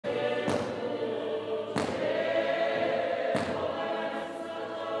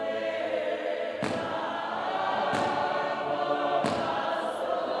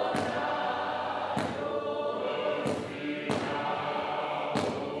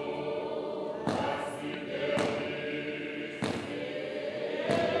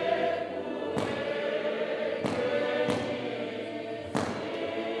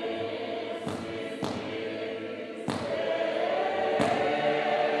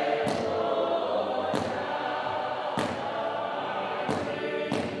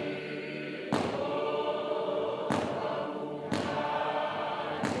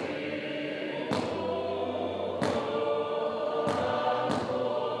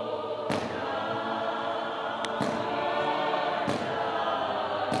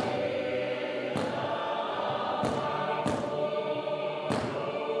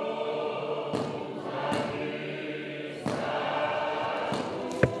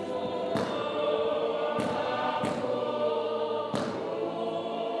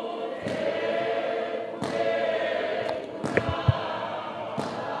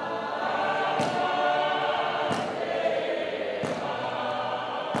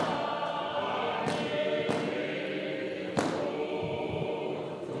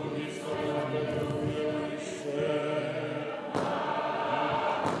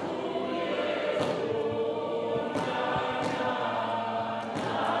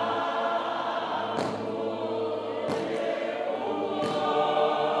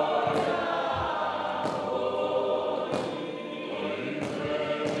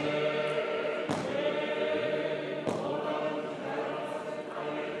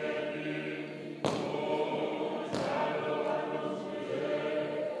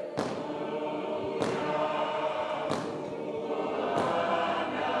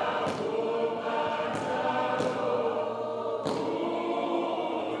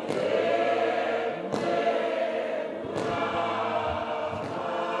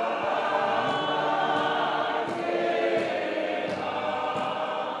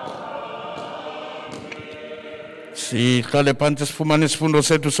Sihlale phansi sifumane isifundo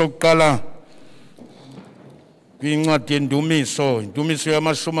sethu sokuqala kwincwadi yendumiso, indumiso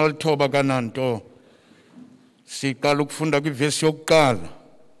yama-90 kananto. Siqala ukufunda kwivesi yokuqala.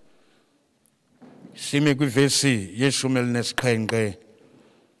 Sime kwivesi ye-17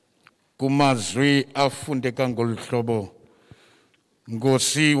 kumazwi afundeka ngolu hlobo.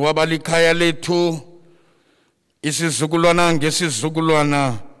 Nkosi wabalikhaya lethu, isizukulwana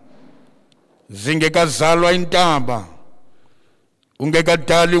ngesizukulwana, zingekazalwa intaba,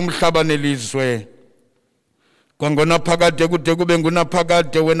 ungekadali umhlaba nelizwe, kwangona phakade kude kube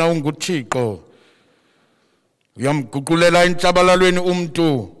ngunaphakade wena unguThixo. Uyamguqulela inhlabalalweni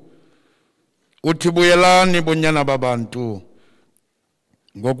umntu, uthi buyelani bonyana babantu,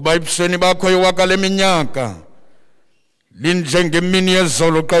 ngokuba ebusweni bakho yowaka leminyaka linjengemini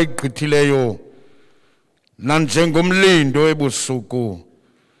yezolo xa igqithileyo, nanjengomlindo ebusuku.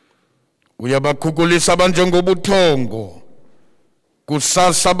 Uyabakhukulisa abanjengobuthongo,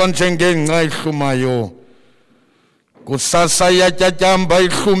 kusasa abanjengengca ihlumayo, kusasa iyatyatyamba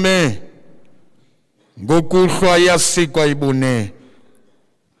ihlume, ngokuhlwa iyasikwa ibune.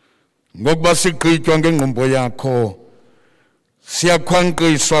 Ngokuba sigqitywa ngengqumbo yakho,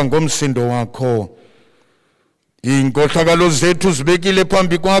 siyakhwankqiswa ngomsindo wakho. Iinkohlakalo zethu zibekile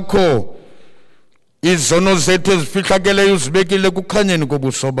phambi kwakho, izono zethu ezifihlakeleyo uzibekile kukhanyeni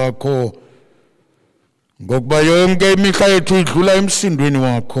kobuso bakho. Ngokuba yonke imihla yethu idlula emsindweni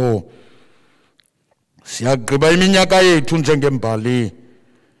wakho, siyagqiba iminyaka yethu njengembali.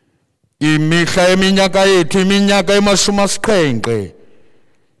 Imihla yeminyaka yethu iminyaka ema-70,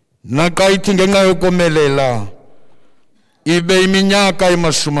 naxa ithi ngenxa yokomelela ibe iminyaka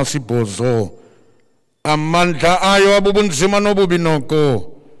ema-80. Amandla ayo abubunzima nobubi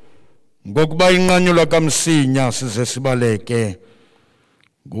noko, ngokuba inqanyulwa kamsinya size sibaleke.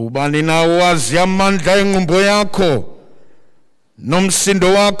 Ngubani na owazi amandla engqumbo yakho,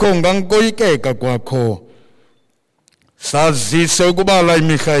 nomsindo wakho ngankoyikeka kwakho. Sazise ukubala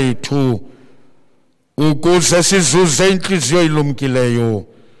imihla yethu, ukuze sizuze inhliziyo ilumkileyo.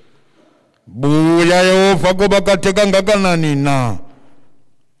 Buya Yehova kuba kade kangakanani na,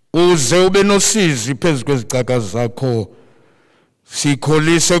 uze ube nosizi phezu kwezicaka zakho.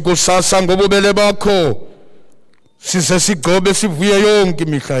 Sikholise kusasa ngobubele bakho, size sigcobe sivuye yonke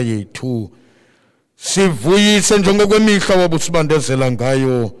imihla yethu. Sivuyise njengokwemihla wabusibandezela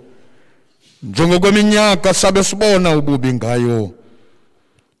ngayo, njengokweminyaka sabe sibona ububi ngayo.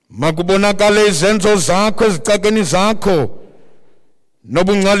 Makubonakale izenzo zakho ezicakeni zakho,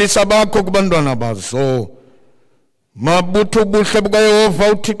 nobungcalisa bakho kubantwana bazo. Mabutho ubuhle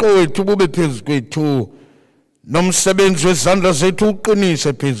bukaYehova uThixo wethu bube phezu kwethu, nomsebenzi wezandla zethu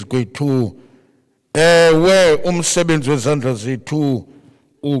uqinise phezu kwethu. Ewe, umsebenzi wezandla zethu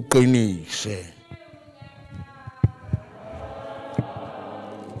uqinise.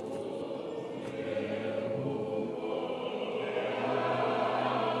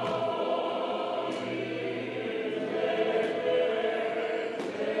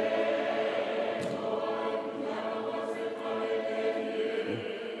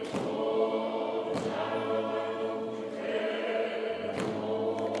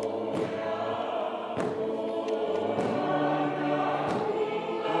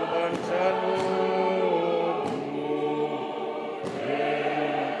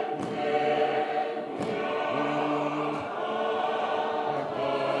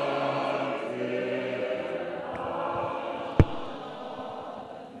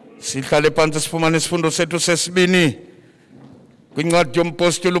 Sihlale phansi sifumane isifundo sethu sesibini kwincwadi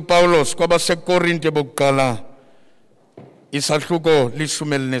yompostoli uPawulos kwabaseKorinte bokuqala, isahluko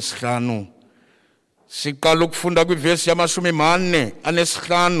 15. Siqala ukufunda kwivesi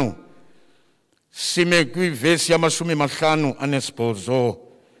yama-45, sime kwivesi yama-58,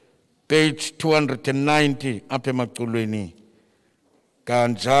 page 290 apha emaculweni.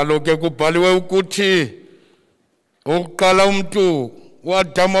 Kanjalo ke kubhaliwe ukuthi ukuqala umntu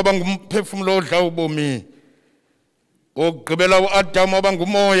uAdamu waba ngumphefumulo odla ubomi, okugqibela uAdamu waba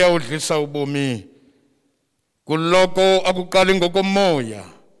ngumoya odlisa ubomi. Kuloko akuqali ngokomoya,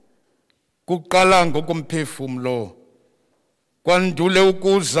 kuqala ngokomphefumulo, kwandule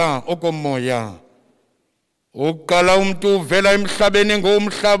ukuza okomoya. Ukuqala umntu uvela emhlabeni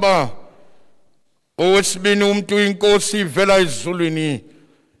ngomhlaba, owesibini umntu inkosi ivela ezulwini.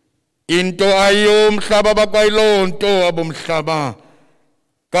 Into ayiyo umhlaba bakwayiloo nto abomhlaba,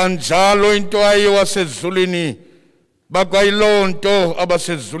 kanjalo into ayiyo wasezulwini bakwayiloo nto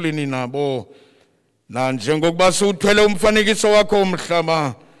abasezulwini nabo. Nanjengokuba siwuthwele umfanekiso wakho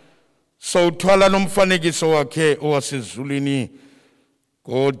umhlaba, sowuthwala nomfanekiso wakhe owasezulwini.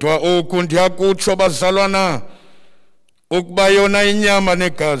 Kodwa oku ndiyakutsho bazalwana, ukuba yona inyama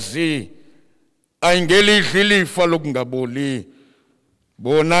negazi ayingelidli ilifa lokungaboli.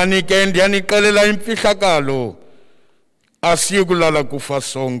 Bonani ke ndiyanixelela imfihlakalo, asiyikulala kufa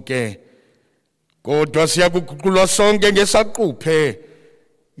sonke, kodwa siyakuguqulwa sonke ngesaquphe,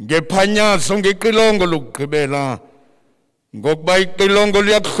 ngephanyazo ngeqilongo lokugqibela, ngokuba iqilongo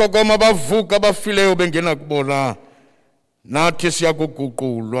liyakuhlokoma abavuka abafileyo bengenakubola, nathi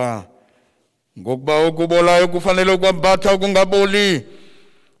siyakuguqulwa. Ngokuba okubolayo kufanele ukwambatha ukungaboli,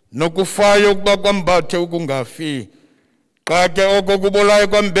 nokufayo ukuba kwambathe ukungafi. Xa ke oko kubolayo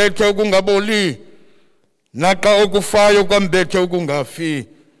kwambethe ukungaboli, naxa okufayo kwambethe ukungafi,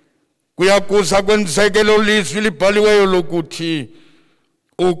 kuyakuza kwenzeke lo lizwi libhaliweyo lokuthi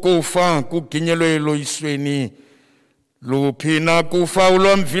ukufa kuginyelwe eloyisweni. Luphi na kufa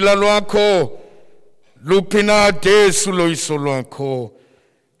ulwamvila lwakho, luphi na desu uloyiso lwakho.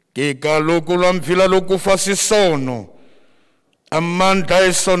 Ke kaloku ulwamvila lokufa sisono, amandla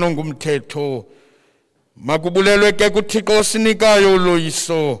esono ngumthetho. Makubulelwe ke kuThixo osinikayo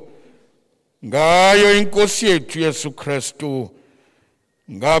uloyiso, ngayo iNkosi yethu Yesu Kristu.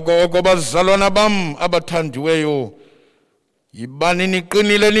 Ngako oko bazalwana bam abathandiweyo, yibani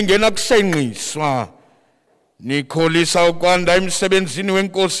niqinile lingenakusenqiswa, nikholisa ukwanda emsebenzini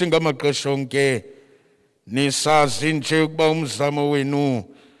wenkosi ngamaxesha onke, nisazi nje ukuba umzamo wenu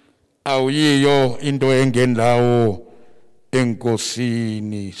awuyiyo into engendawo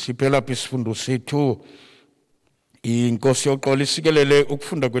enkosini. Siphela phi isifundo sethu. Inkosi yoxolo isikelele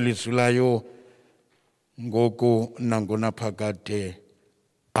ukufunda kwelizwi layo ngoku nangonaphakade.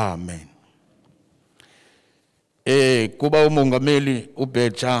 Amen. Kuba umongameli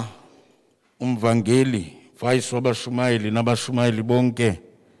uBeja, umvangeli, vice wabashumayeli nabashumayeli bonke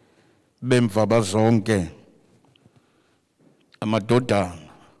bemva bazonke, amadodana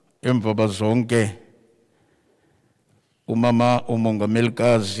emva bazonke, umama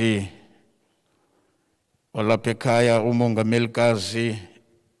umongamelikazi walapha ekhaya, umongamelikazi,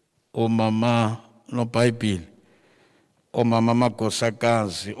 umama noBhayibhile, omama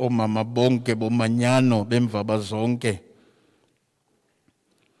amagosakazi, omama bonke bomanyano bemva bazonke,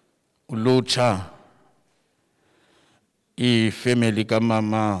 ulutsha, ifamily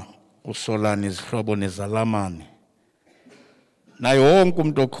kamama uSolani, izihlobo nezalamane, nayo wonke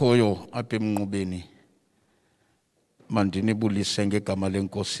umuntu okhoyo apha emnqubeni, mandinibulise ngegama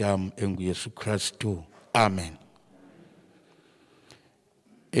lenkosi yam enguYesu Kristu. Amen.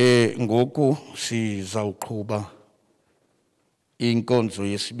 Ngoku sizawuqhuba inkonzo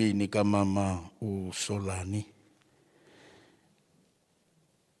yesibini kamama uSolani.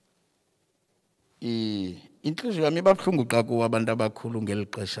 Inhliziyo yami ibabuhlungu xa kuwa abantu abakhulu ngeli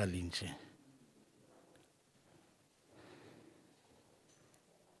xesha linje.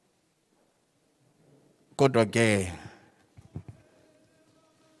 Kodwa ke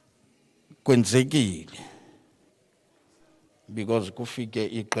kwenzekile because kufike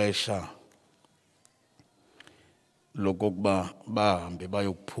ixesha lokokuba bahambe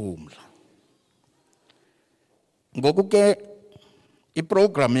bayokuphumla. Ngoku ke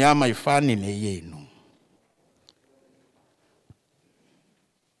iprogram yam ayifani neyenu.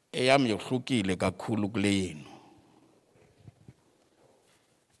 Eyam yohlukile kakhulu kule yenu.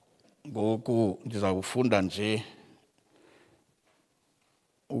 Ngoku ndizawufunda nje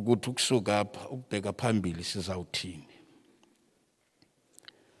ukuthi ukusuka apha ukubheka phambili sizawuthini.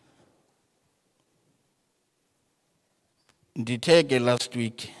 Ndithe ke last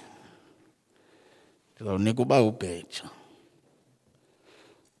week ndizawunika uba uBeja.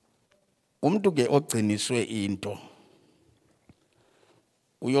 Umuntu ke ogciniswe into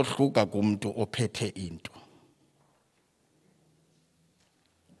uyohluka kumuntu ophethe into.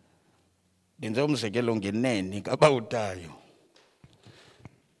 Ndenze umzekelo ngenene kaBawutayo.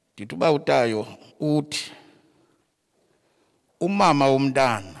 Ndithi uBawutayo uthi umama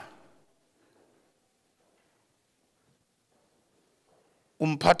womntana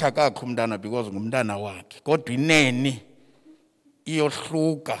umphatha kakho umntana because ngumntana wakhe, kodwa inene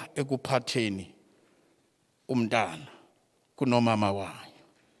iyohluka ekuphatheni umntana kunomama wayo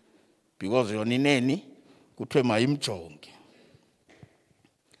because yona inene kuthiwe mayimjonge.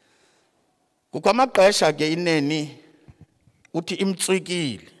 Kukho amaxesha ke inene uthi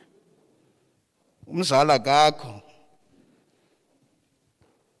imtswikile umzala kakho,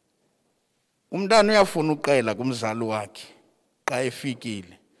 umntana uyafuna uqela kumzali wakhe xa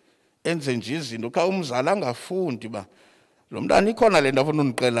efikile enze nje izinto xa umzala angafundi ba lo mntana ikhona le nto afuna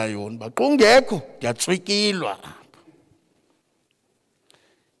uniqela yona, ba xa ungekho ndiyatswikilwa apha.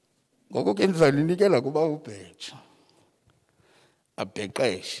 Ngoko ke ndizawunikela kuba uBeja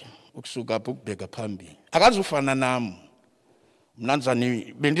abheqeshe ukusuka apho ukubheka phambili. Akazufana nam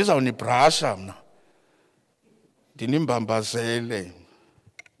mnanzani bendizawunibrasha mna ndinimbambazele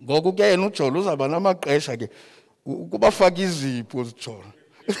ngoku ke yena uJola uzaba namaqesha ke ukubafaka izipho uJola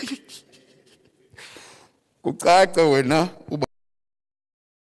kucace wena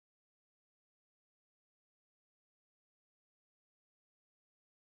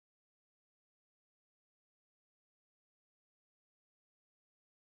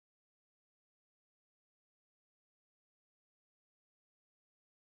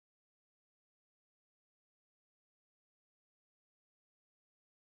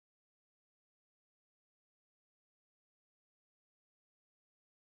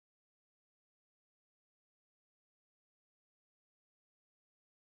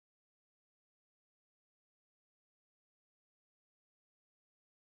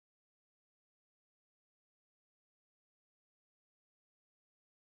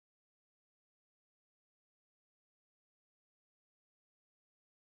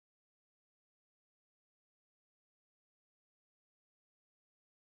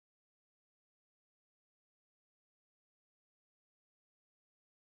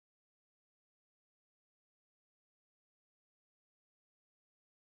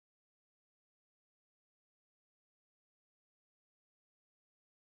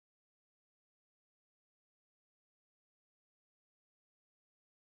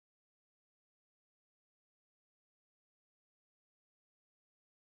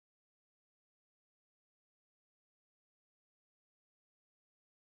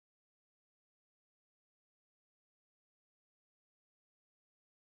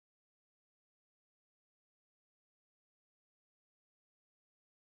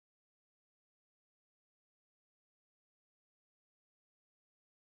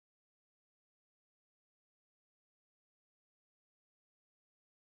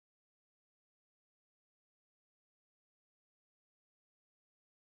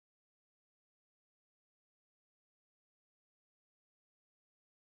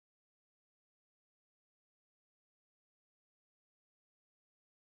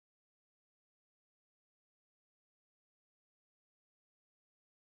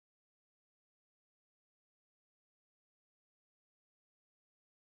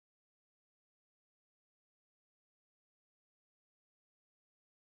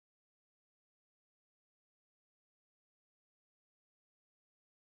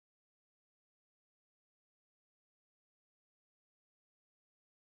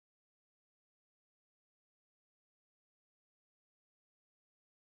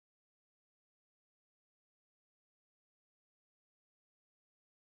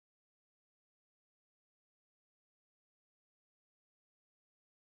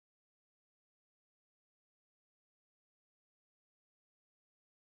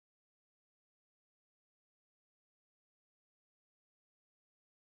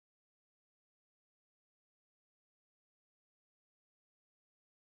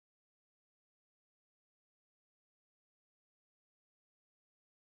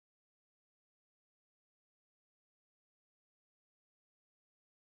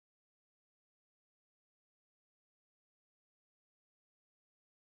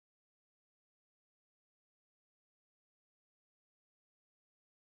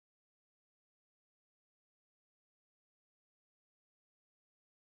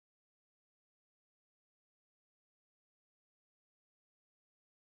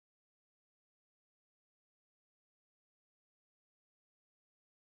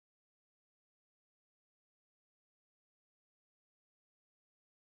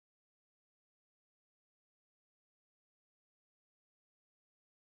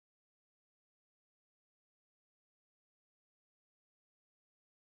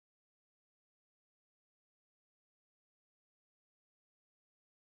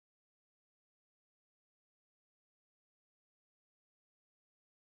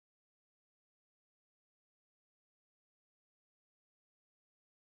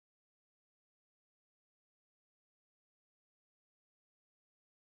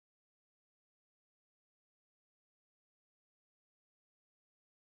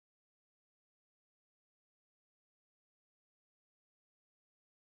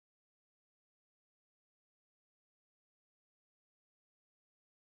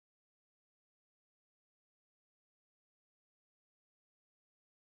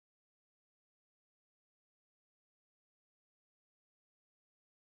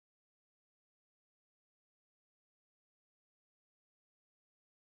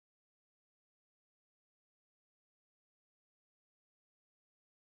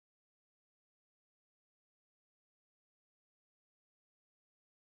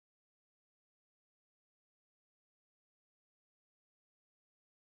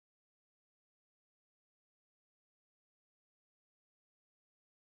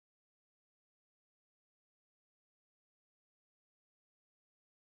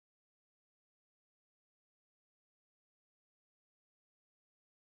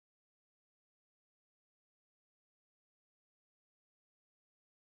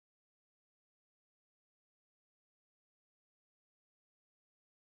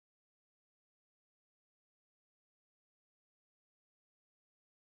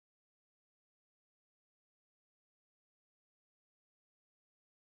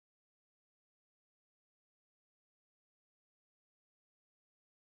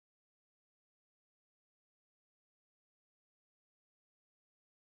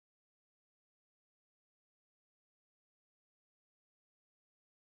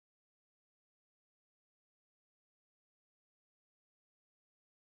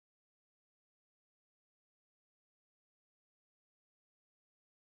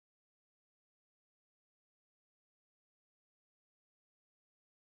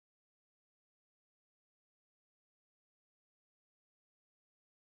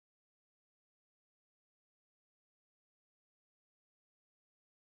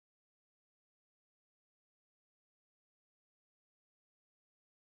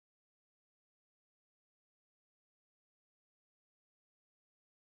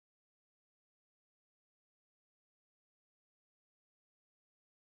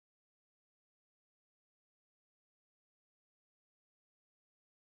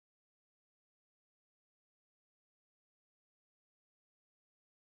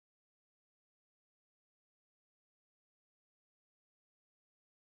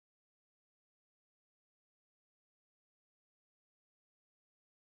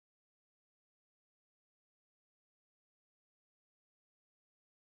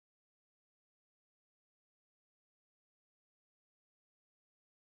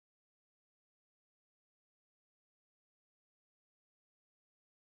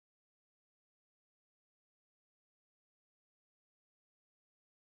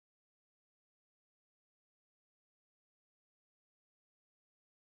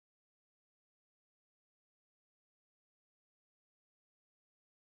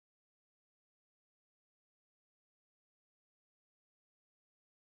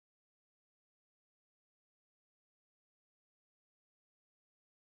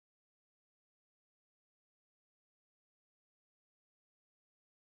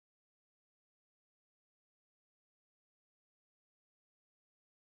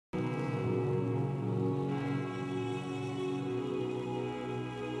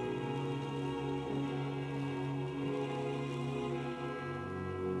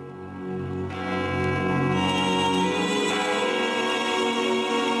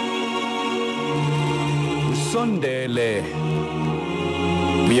Usondele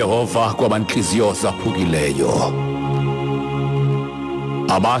Yehova kwabanhliziyo zaphukileyo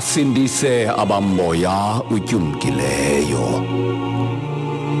abasindise abamboya utyumkileyo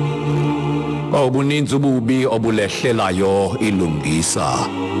obuninzi ububi obulehlelayo ilungisa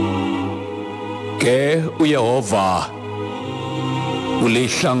ke uYehova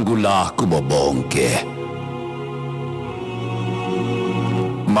ulihlangula kubo bonke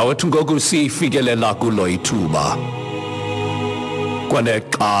mawethu ngoku sifikelela kulo ithuba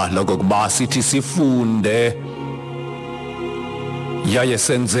kwanexa lokuba sithi sifunde yaye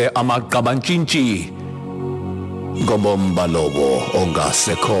senze amaqabantshintshi ngobomba lobo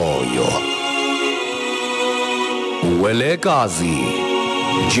ongasekhoyo Welekazi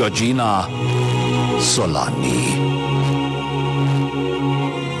Georgina Solani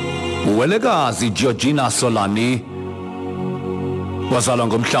Welekazi Georgina Solani wazalwa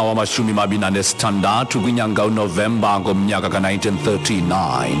ngomhla wama-26 kwinyanga uNovemba ngomnyaka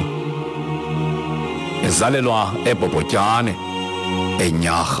ka-1939 ezalelwa eBobotyane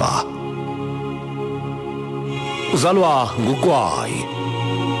eNyarha uzalwa nguKwayi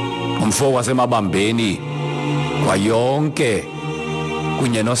umfo wasemabambeni kwayonke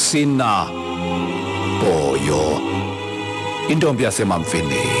kunye noSina Boyo intombi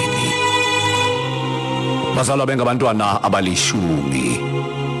yasemamfeneni bazalwa bengabantwana abalishumi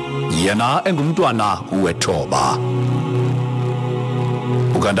yena engumntwana wethoba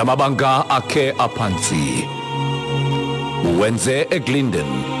ukanti amabanga akhe aphansi wenze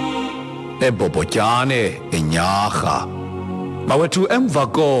eGlinden eBobotyane eNyarha mawethu emva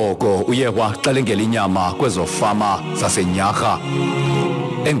koko uye waxelengela inyama kwezofama zaseNyarha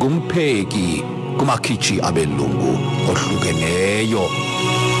engumpheki kumakhitshi abelungu ohlukeneyo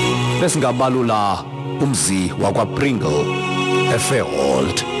besingabalula umzi wakwaPringle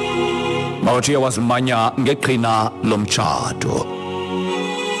eFairholt mawethu wazimanya ngeqhina lomtshato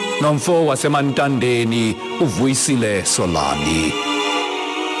nomfo wasemantandeni uVuyisile Solani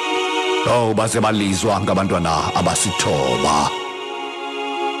baze balizwa ngabantwana abasithoba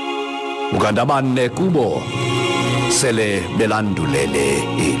ukanti abane kubo sele belandulele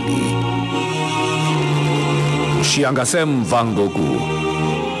eli ushiya ngasemva ngoku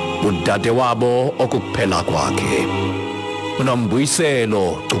udade wabo okukuphela kwakhe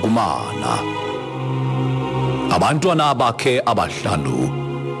unombuyiselo Cukumana abantwana bakhe abahlanu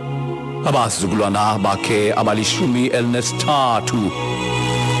abazukulwana bakhe abali-13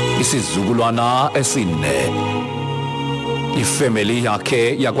 isizukulwana esine ifamily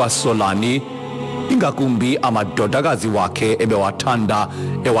yakhe yakwaSolani ingakumbi amadodakazi wakhe ebewathanda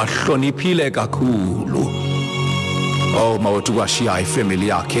ewahloniphile kakhulu mawethu kwashiya ifamily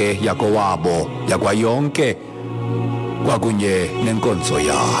yakhe yakowabo yakwayonke kwakunye nenkonzo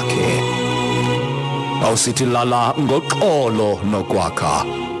yakhe awusithi lala ngoxolo Nokwakha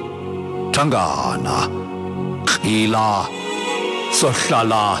thangana xila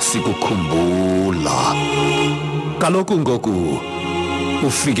sohlala sikukhumbula kaloku ngoku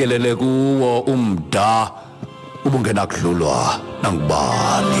ufikelele kuwo umda ubungenakudlulwa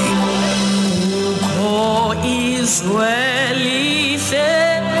nangubani ukho izwe lihle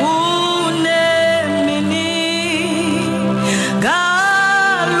kunemini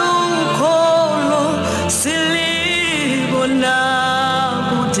galukholo silibona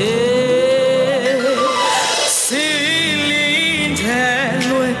kude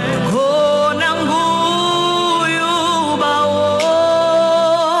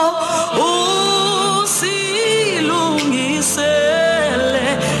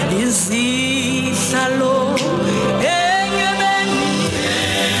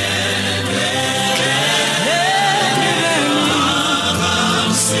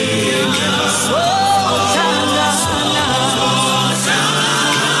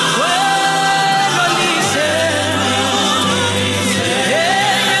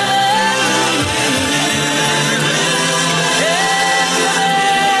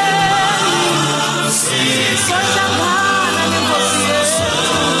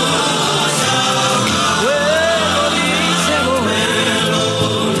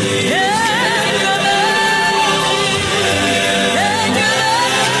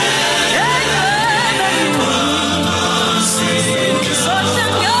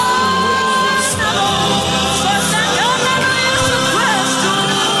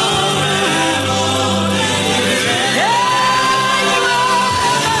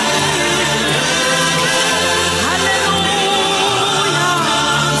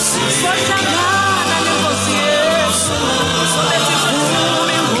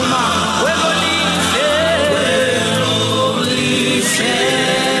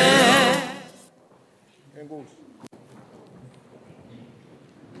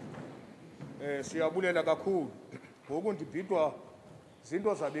Siyabulela kakhulu ngoku ndibhidwa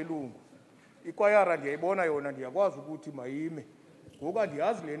zinto zabelungu. Ikwayara ndiyayibona yona ndiyakwazi ukuthi mayime. Ngoku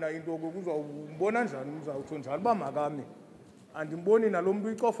andiyazi lena into kuzawumbona njani uzawutsho njani uba makame. Andimboni nalo mntu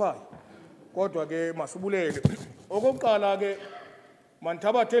uyicofayo. Kodwa ke masibulele. Okokuqala ke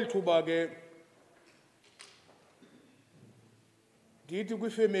mandithabathe eli thuba ke ndithi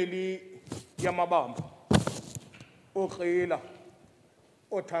kwifemeli yamabamba okrila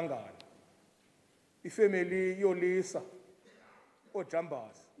othangana ifemeli yolisa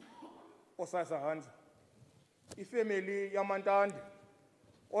ojambazi osasahanza ifemeli yamantande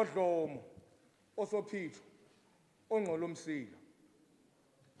odlomo osophitho ongqolomsila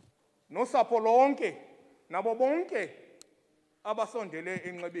nosapho lonke nabo bonke abasondele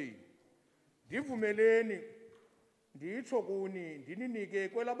enxebeni ndivumeleni nditsho kuni ndininike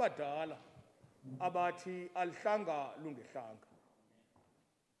kwelabadala abathi alihlanga lungehlanga.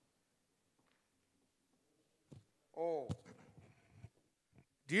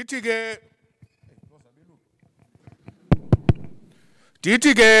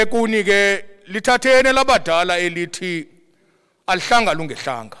 Dithi ke kuni ke lithathene labadala elithi alihlanga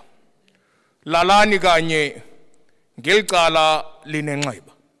lungehlanga. Lalani kanye ngelicala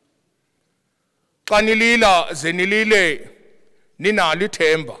linenxeba. Xa nilila zenilile ninalo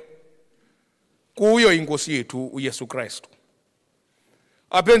ithemba kuyo inkosi yethu uYesu Kristu.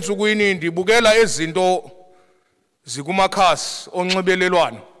 Apha entsukwini ndibukela ezinto zikumakhasi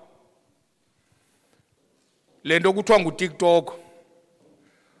onxibelelwano. Lento kuthiwa nguTikTok.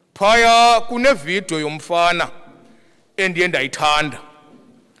 Phaya kunevideo yomfana endiye ndayithanda.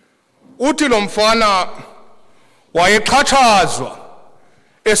 Uthi lo mfana wayeqhatshazwa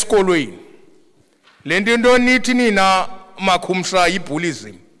esikolweni. Lento into nithi nina makhumsha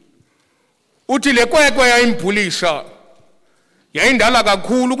yibullyism. Uthi le kwekwe yayimbhulisha yayindala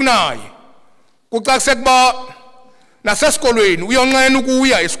kakhulu kunaye. Kucakise kuba nasesikolweni uyonqena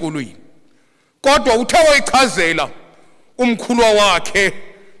ukuya esikolweni. Kodwa uthe wayichazela umkhulwa wakhe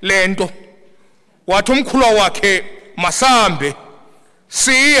lento. Wathi umkhulwa wakhe masambe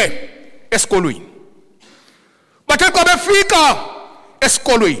siye esikolweni. Bathe xa befika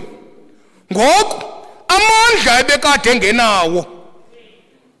esikolweni ngoku amandla ebekade engenawo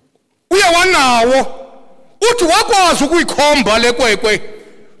uye wanawo. Uthi wakwazi ukuyikhomba le kwekwe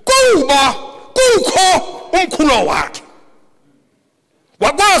kuba kukho umkhulwa wakhe.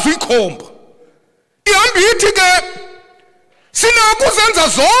 Wakwazi uyikhomba. Ihamba ithi ke sinako uzenza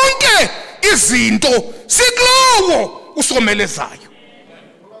zonke izinto sikulowo usomelezayo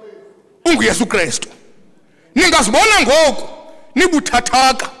unguYesu Kristu. Ningazibona ngoku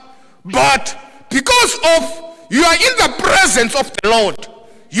nibuthathaka, but because of you are in the presence of the Lord,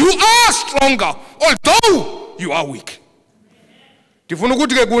 you are stronger although you are weak. Ndifuna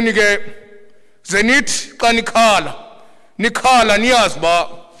ukuthi ke kuni ke zenithi xa nikhala niyazi ba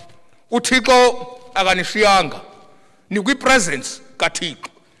uThixo akanishiyanga nikwi-presence kaThixo.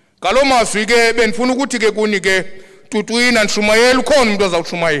 Ngalo mazwi ke benifuna ukuthi ke kuni ke tutwina nishumayela ukhona umuntu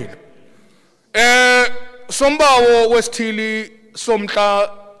ozawushumayela. Sombawo wesithili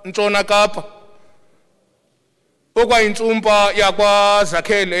somhla Ntshona Kapa okwayintsumpa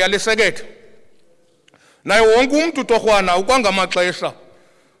yakwaZakhele yalesekethe. Naye wonke umuntu torhwana ukwangamaxesha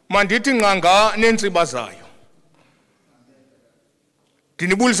mandithi nqanga nentsiba zayo.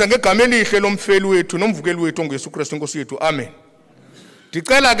 Ndinibulisa ngegama elihle lomfeli wethu nomvukeli wethu onguYesu Kristu inkosi yethu. Amen.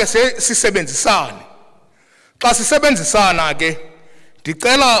 Ndicela ke sisebenzisane. Xa sisebenzisana ke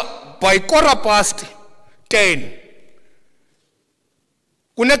ndicela by 10:15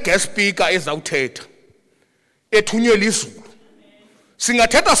 kune guest speaker ezawuthetha ethunywe lizulu.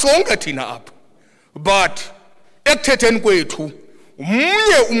 Singathetha sonke thina apha, but ekuthetheni kwethu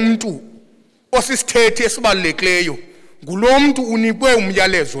umunye umuntu osisithethi esibalulekileyo ngulo muntu unikwe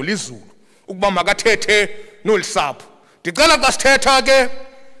umyalezo lizulu ukuba makathethe nolisapho. Ndicela xa sithetha ke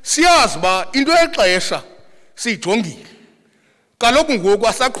siyazi ba into exesha siyijongile. Kaloku ngoku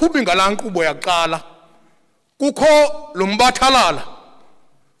asaqhubi ngalaa nkqubo yakuqala. Kukho lo mbathalala.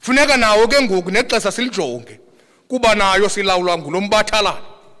 Funeka nawo ke ngoku nexesha silijonge kuba nayo silawulwa ngulo mbathalala.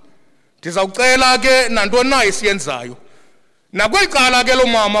 Ndizawucela ke nantoni na esiyenzayo. Nakwicala ke lo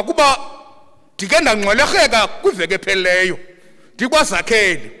mama kuba ndike ndangcwelekeka kwiveke epheleyo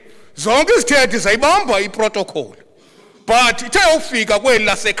ndikwaZakhele zonke izithethe zayibamba iprotocol, but ithe ufika kweli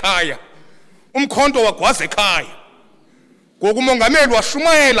lasekhaya umkhonto wagwaza ekhaya. Ngoku umongameli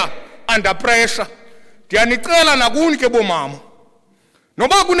washumayela under pressure. Ndiyanicela nakuni ke bomama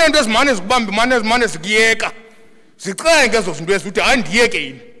noba kunento ezimane zikubamba imane zikuyeka zicenge ezo zinto ezithi hayi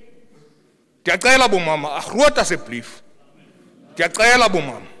ndiyekeni. Ndiyacela bomama arhuta sebelief. Ndiyacela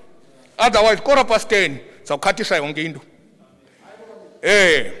bomama otherwise 10:15 sawukhathisha yonke into.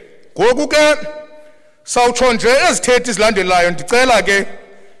 Ngoku ke sawutsho nje ezithethi izilandelayo ndicela ke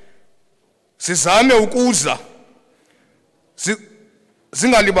sizame ukuza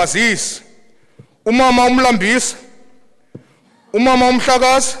zingalibazisi umama umlambisi, umama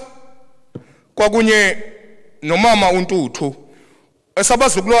umhlakazi kwakunye nomama uNtuthu,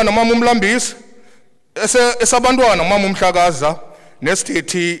 esabazukulwana nomama umlambisi, esabantwana nomama umhlakaza,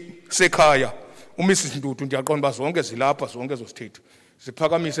 nesithethi sekhaya uMrs Ntuthu. Ndiyaqonda uba zonke zilapha, zonke ezo sithethi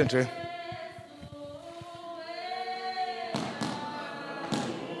ziphakamise nje.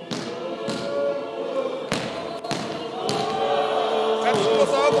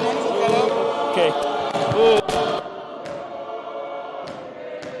 Okay.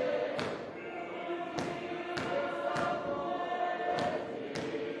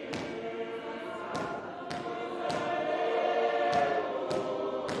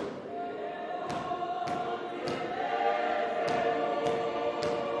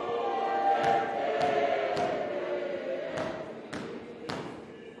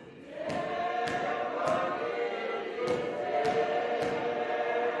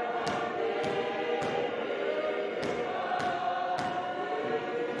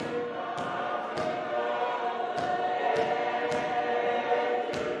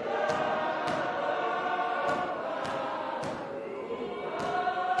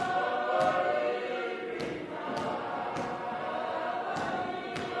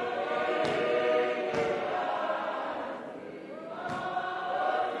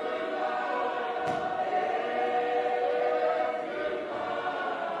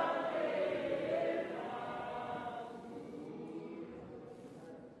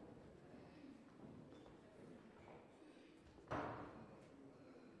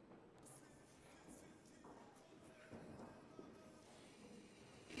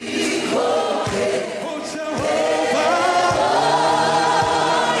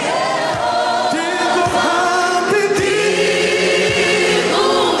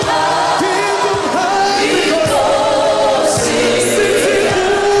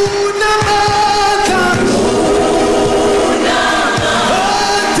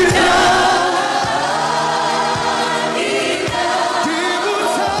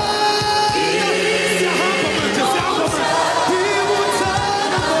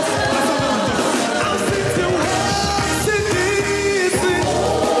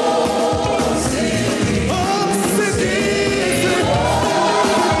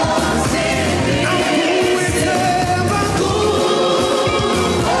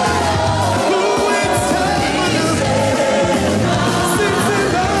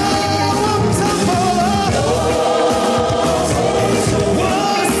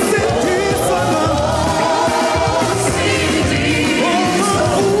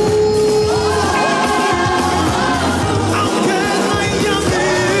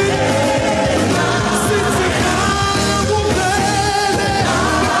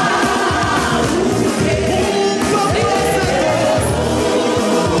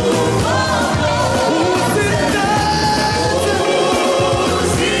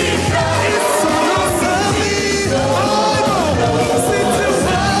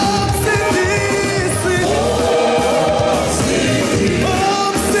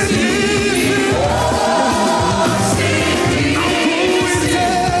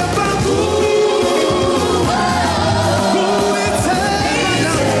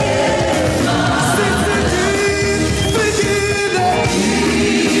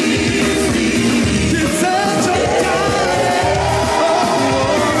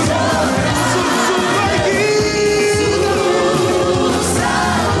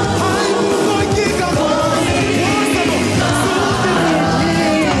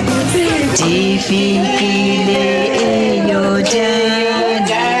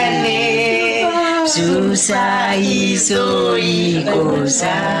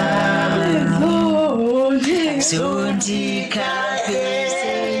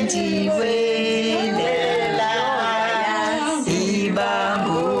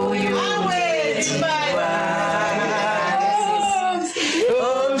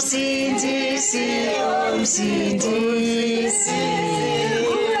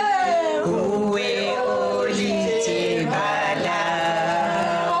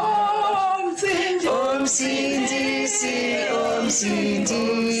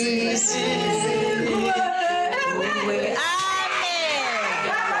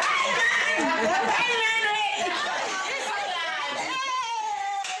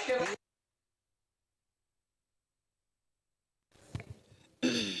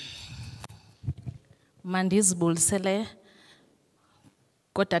 Mandizibulisele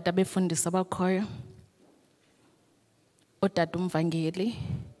Kotata befundisi abakhoyo, otata umvangeli,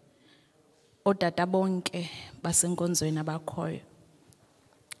 otata bonke basenkonzweni abakhoyo.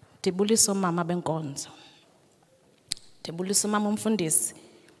 Ndibulisa umama benkonzo. Ndibulisa umama umfundisi,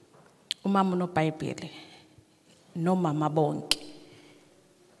 umama unoBhayibhile, nomama bonke.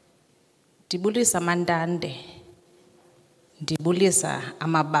 Ndibulisa amandande, ndibulisa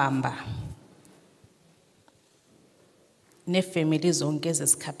amabamba, nefamily zonke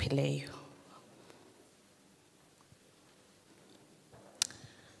ezisikaphileyo.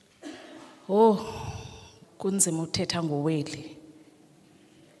 Oh, kunzima uthetha ngoWeli.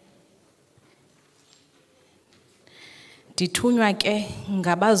 Ndithunywa ke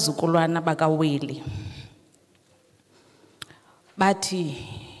ngabazukulwana bakaWeli. Bathi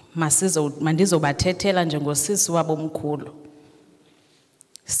mandizobathethela njengosisi wabo omkhulu.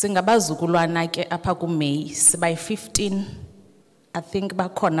 Singabazukulwana ke apha kuMeyi sibayi 15. I think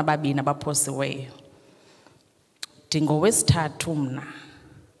bakhona babini abaphosiweyo. Ndingowesithathu mna.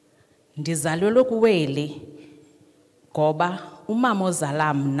 Ndizalelwe kuWeli ngoba umama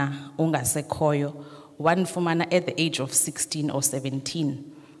ozala mna ongasekhoyo wanifumana at the age of 16 or 17.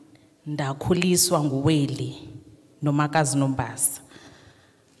 Ndakhuliswa nguWeli nomakazi Nombasa.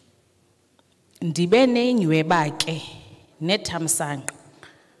 Ndibe nenyweba ke nethamsanqa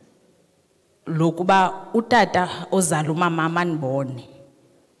lokuba utata ozala umama amanibone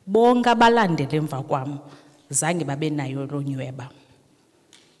bonke abalandele emva kwam zange babe nayo lo nyweba.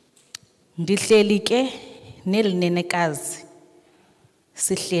 Ndihleli ke nelinenekazi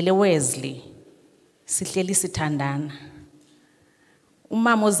sihlele Wesley, sihleli sithandana.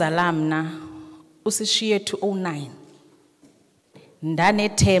 Umama ozala mna usishiye 2009.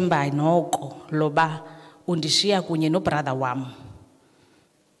 Ndanethemba noko loba undishiya kunye nobrother wam.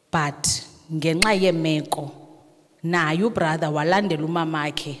 But ngenxa yemeko naye ubrother walandela umama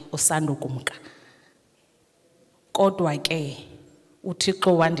wakhe osandukumka. Kodwa ke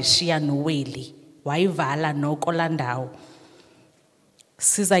uThixo wandishiya noWeli, wayivala noko landawo.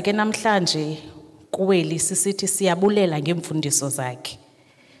 Siza ke namhlanje kuWeli sisithi siyabulela ngemfundiso zakhe.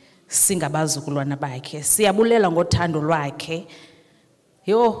 Singabazukulwana bakhe, siyabulela ngothando lwakhe.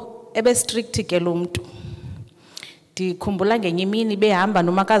 Yo, ebe strict ke lo muntu. Ndikhumbula ngenye imini behamba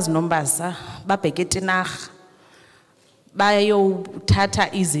nomakazi Nombasa babheke eTinarha.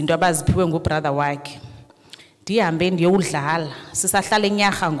 Bayothatha izinto abaziphiwe ngubrother wakhe. Ndihambe ndiyodlala, sisahlala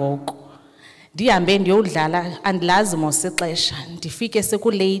eNyarha ngoko. Ndihambe ndiyodlala andilazi mos ixesha, ndifike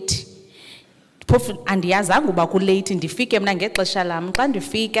sekulate. Phofu andiyazanga uba kulate, ndifike mna ngexesha lam. Xa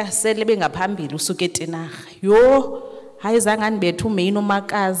ndifika sele bengaphambili usuke eTinarha. Yo, hayi zange andibethe uMeyi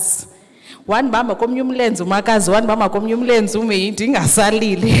nomakazi. Wanibamba komnye umlenze umakazi, wanibamba komnye umlenze uMeyi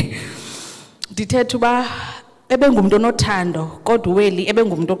ndingasalile. Ndithetha uba ebengumuntu onothando kodwa uWeli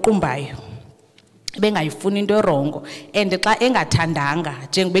ebengumuntu oqumbayo. Ebengayifuni into erongo and xa engathandanga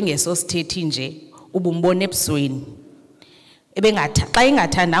njengoba engesosithethi nje ubumbona ebusweni. Xa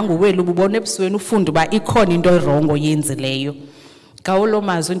engathandanga uWeli ububona ebusweni ufunda uba ikhona into erongo yenzileyo. Ngawo lo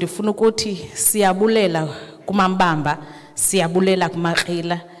mazwi ndifuna ukuthi siyabulela kumambamba, siyabulela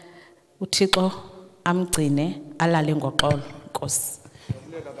kumakrila. uThixo amgcine alale ngoxolo. Nkosi.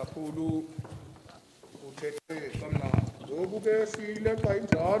 Siyabulela kakhulu uthethe kamnandi. Ngokuke sileqa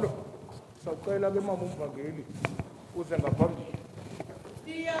injalo sacela ke mama umvangeli uze ngaphambili.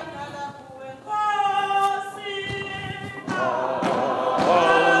 Ndiyaqala kuwe Nkosi.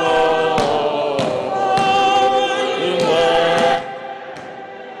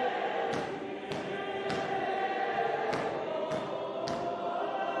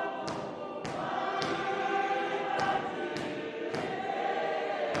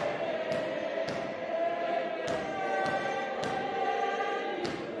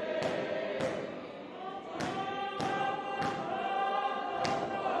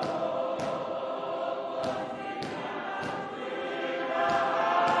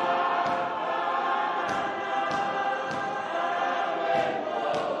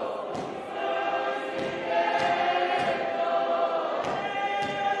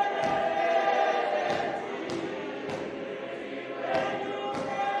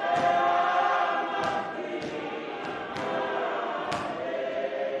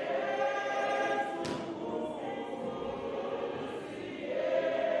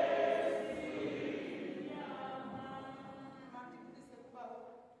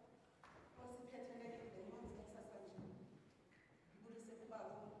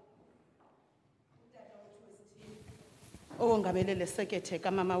 Ongabelele sekethe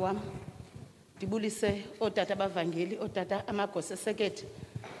kamama wam. Ndibulise otata abavangeli, otata amagosa sekethe,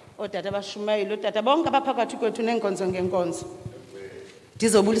 otata abashumayeli, otata bonke abaphakathi kwethu nenkonzo ngenkonzo.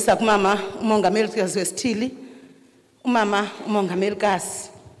 Ndizobulisa kumama umongamelikazi wesithili, umama umongamelikazi,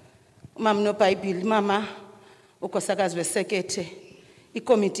 umama noBhayibhile, mama unkosikazi wesekethe,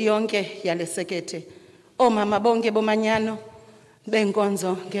 ikomiti yonke yale sekethe, omama bonke bomanyano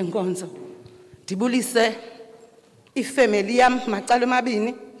benkonzo ngenkonzo. Ndibulise ifamily yam macala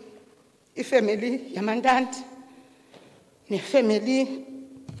amabini, ifamily yamantanti nefamily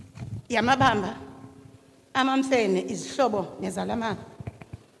yamabamba, amamfene, izihlobo nezalamane.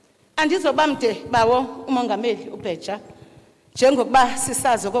 Andizoba mde bawo umongameli uBheja, njengokuba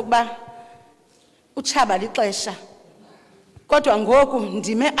sisazi okokuba utshaba lixesha. Kodwa ngoku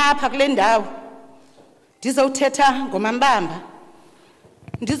ndime apha kule ndawo ndizowuthetha ngomambamba,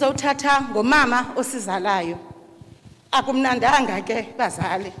 ndizowuthatha ngomama osizalayo. Akumnandanga ke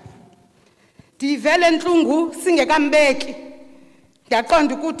bazali, ndivele entlungu singekambeki.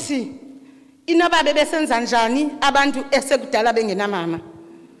 Ndiyaqonda ukuthi inoba bebesenza njani abantu esekudala bengenamama,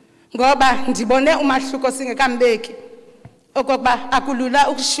 ngoba ndibone umahluko singekambeki okokuba akulula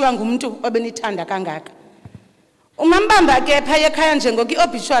ukushiywa ngumuntu obenithanda kangaka. Umambamba ke phaya ekhaya njengoku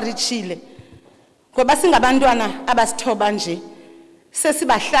iobituary itshile, ngoba singabantwana abasithoba nje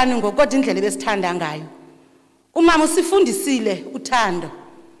sesibahlanu ngokodwa indlela ebesithanda ngayo. Umama usifundisile uthando,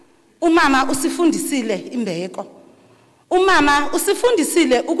 umama usifundisile imbeko, umama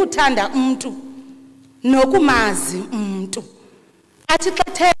usifundisile ukuthanda umuntu nokumazi umuntu. Athi xa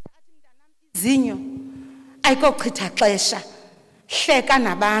the izinyo ayikochitha xesha, hleka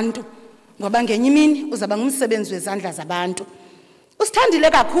nabantu, ngoba ngenye imini uzaba ngumsebenzi wezandla zabantu.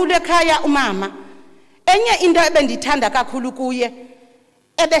 Usithandile kakhulu ekhaya umama. Enye into ebendithanda kakhulu kuye,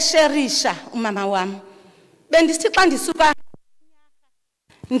 ebesherisha umama wami. Bendisithi xa ndisuka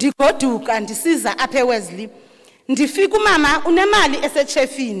ndigoduka ndisiza apha eWesley, ndifika umama unemali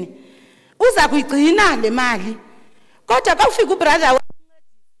esechefini, uza kuyigcina le mali. Kodwa xa ufika ubrother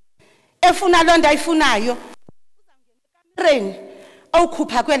efuna loo nto ayifunayo, uzawungena ekamreni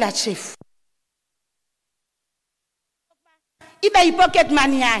owukhupha kwela chefu, ibe yipocket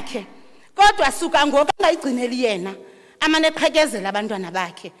money yakhe. Kodwa suka ngoku angayigcineli yena, amane eqhekezela abantwana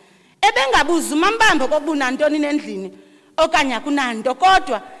bakhe. Ebengabuza umambamba okokuba unantoni nendlini okanye akunanto,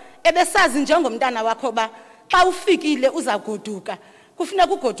 kodwa ebesazi njengomntana wakho ba xa ufikile uzagoduka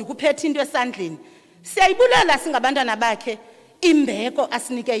kufuneka ugoduka uphethe into esandleni. Siyayibulela singabantwana bakhe imbeko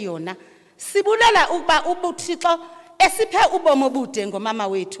asinike yona. Sibulela ukuba ubuThixo esiphe ubomi obude ngomama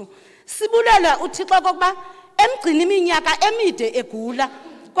wethu. Sibulela uThixo okokuba emgcina iminyaka emide egula,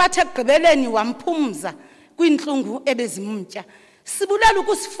 kwathi ekugqibeleni wamphumza kwintlungu ebezimtya. Sibulela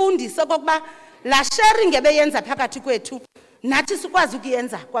ukusifundisa okokuba la sharing ebeyenza phakathi kwethu nathi sikwazi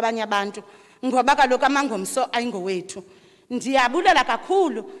ukuyenza kwabanye abantu, ngoba kaloku amangomso ayingowethu. Ndiyabulela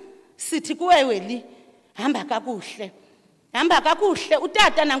kakhulu. Sithi kuwe Weli, hamba kakuhle, hamba kakuhle.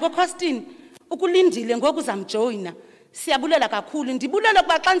 Utata nangoCostin ukulindile ngoku uzamjoyina. Siyabulela kakhulu. Ndibulela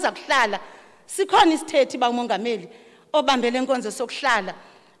ukuba xa niza kuhlala sikhona isithethi ba umongameli obambele inkonzo sokuhlala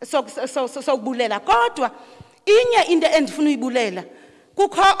sokubulela. Kodwa inye into endifuna uyibulela,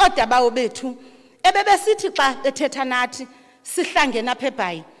 kukho odabawo bethu ebebesithi xa bethetha nathi sihlangena apha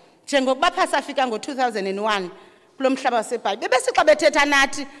eBhayi, njengokuba pha safika ngo-2001 kulo mhlaba waseBhayi. Bebesithi xa bethetha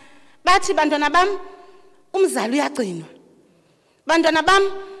nathi bathi, bantwana bam, umzali uyagcinwa, bantwana bam,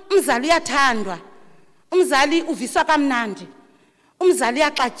 umzali uyathandwa, umzali uviswa kamnandi, umzali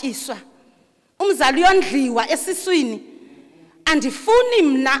uyaxatyiswa, umzali uyondliwa esiswini. Andifuni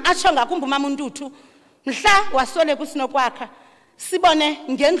mna atsho ngakumbi umama uNtuthu mhla wasweleka uSinokwakha sibone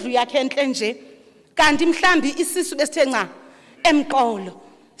ngendlu yakhe entle nje, kanti mhlambi isisu besithe nca emqolo.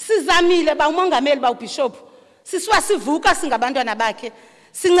 Sizamile ba umongameli ba uBishop, sisiwa sivuka singabantwana bakhe,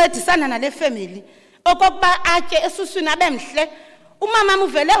 sincedisana nale family okokuba atye esuswini abemhle. Umama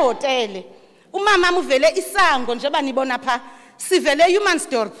uvele ehotele, umama uvele isango njengoba nibona pha, sivele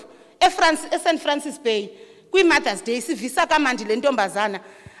eHumansdorp eSt Francis Bay kwi-Mother's Day, sivisa kamandi le ntombazana.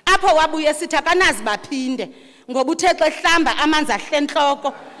 Apho wabuye sithi akanazi baphinde, ngoba uthe xa ehlamba amanzi ahle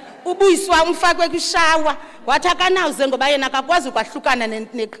entloko, ubuyiswa umfakwe kwishawa, wathi akanawuze ngoba yena akakwazi ukwahlukana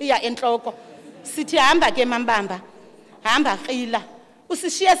neqhiya entloko. Sithi hamba ke mambamba, hamba krila,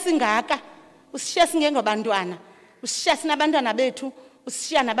 usishiye singaka, usishiye singengobantwana, usishiye sinabantwana bethu,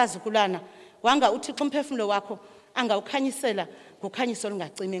 usishiya nabazukulwana. Wanga uThixo umphefumulo wakho angawukhanyisela ngokhanyiso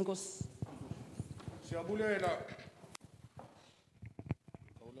olungacimi. Enkosi.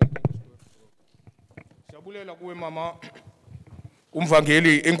 Siyabulela kuwe mama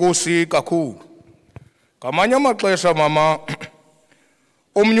umvangeli, enkosi kakhulu. Ngamanye amaxesha mama,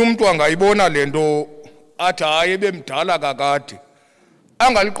 omnye umuntu angayibona lento athi hayi bemdala kakade,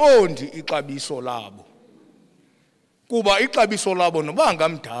 angaliqondi ixabiso labo. kuba ixabiso labo noba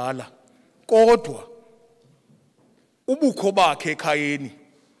ngamdala kodwa ubukho bakhe ekhayeni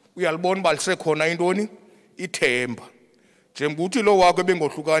uyalibona balisekhona intoni ithemba njengokuthi lo wakho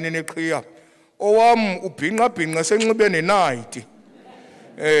bengohlukani neqhiya owam ubhinqa senxibe nenayithi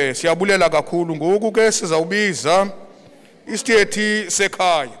siyabulela kakhulu ngoku ke sizawubiza isithethi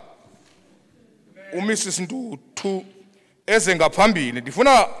sekhaya uMrs Ntuthu eze ngaphambili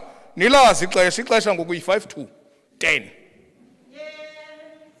ndifuna nilazi ixesha ngoku yi 5 to 10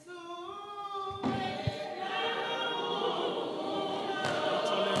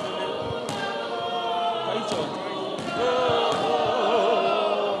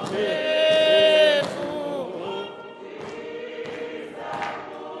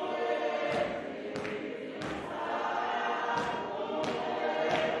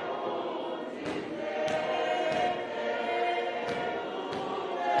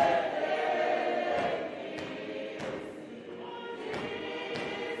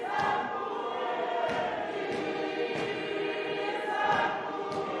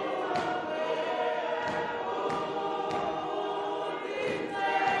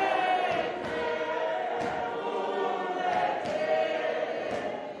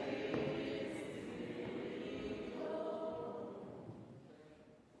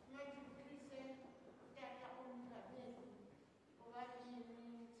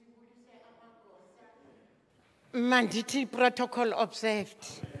 Mandithi protocol observed.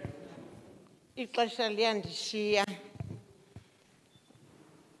 Ixesha liyandishiya.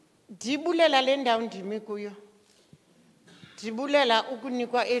 Ndibulela le ndawo ndimi kuyo. Ndibulela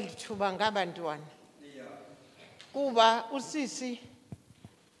ukunikwa eli thuba ngabantwana. Kuba usisi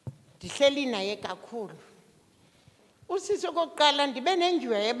ndihleli naye kakhulu. Usisi okokuqala ndibe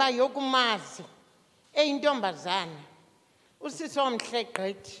nenjweba yokumazi eyintombazana. Usisi omhle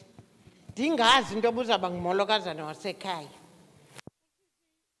gqithi. Ndingazi into obuzaba ngumolokazana wasekhaya.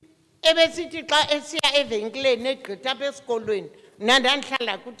 Ebesithi xa esiya evenkileni egqitha apha esikolweni,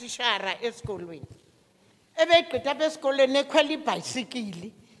 nandandihlala kutishara esikolweni. Ebegqitha apha esikolweni ekhwela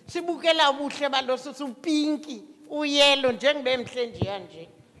ibhayisikili, sibukela ubuhle balo sisi upinki, uyelo njengebe mhle nje nje.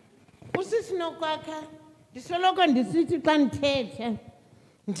 Usisi Nokwakha, ndisoloko ndisithi xa ndithetha,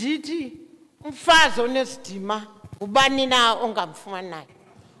 ndithi umfazi onesidima ubani na ongamfumanayo.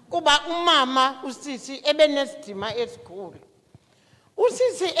 Kuba umama usisi ebenesidima esikhulu.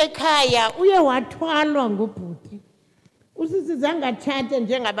 Usisi ekhaya uye wathwalwa ngubhuti. Usisi zangatshate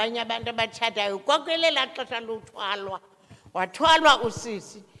njengabanye abantu abatshatayo kwakelela xesha lothwalwa. Wathwalwa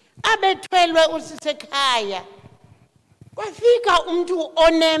usisi. Abethwelwe usisi ekhaya. Kwafika umuntu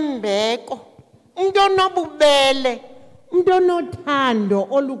onembeko, umuntu onobubele, umuntu onothando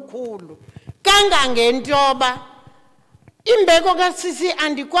olukhulu. Kangangentoba imbeko kasisi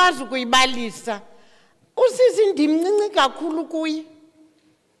andikwazi ukuyibalisa. Usisi ndimncinci kakhulu kuye.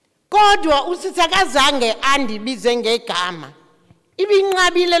 Kodwa usisi akazange andibize ngegama.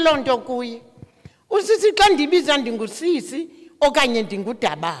 Ibinqabile loo nto kuye. Usisi xa ndibiza ndingusisi okanye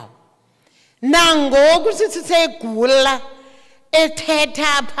ndingudabawo. Nangoku usisi segula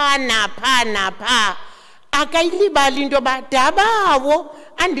ethetha pha napha akayilibali into yoba dabawo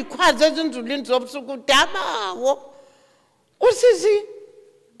andikhwaze ezinzulwini zobusuku dabawo. Usisi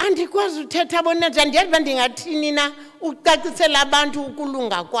andikwazi uthetha bonenza ndiyazi uba ndingathini na ucacisela abantu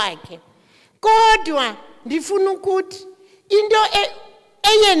ukulunga kwakhe. Kodwa ndifuna ukuthi into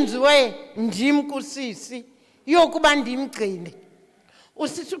eyenziwe ndim kusisi yokuba ndimgcine.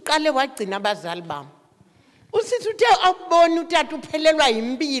 Usisi uqale wagcina abazali bam. Usisi uthe akubona utata uphelelwa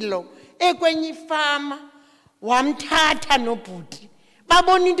yimpilo ekwenye ifama wamthatha nobhuti.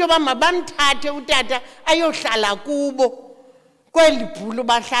 Babona into yoba mabamthathe utata ayohlala kubo. Kweli bhulu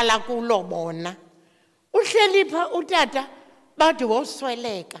bahlala kulo bona. Uhleli pha utata bade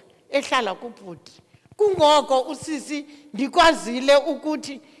wosweleka ehlala kubhuti. Kungoko usisi ndikwazile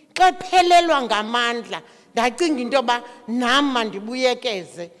ukuthi xa phelelwa ngamandla ndacinga into yoba nam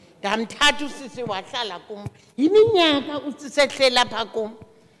mandibuyekeze ndamthatha usisi wahlala kum. Yiminyaka usisi ehlela pha kum.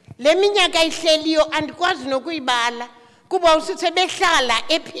 Le minyaka ihleliyo andikwazi nokuyibala kuba usisi behlala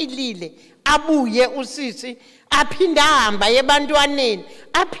ephilile abuye usisi aphinda ahamba ebantwaneni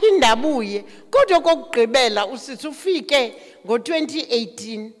aphinda abuye. Kodwa kokugqibela usisi ufike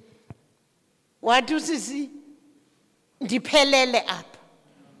ngo-2018 wathi usisi ndiphelele apha.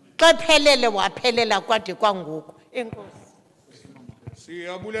 Xa phelele waphelela kwade kwangoku. Enkosi.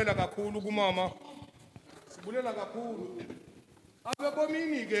 Siyabulela kakhulu kumama. Sibulela kakhulu. Apha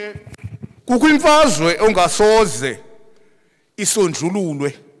bomini ke kukho imfazwe ongasoze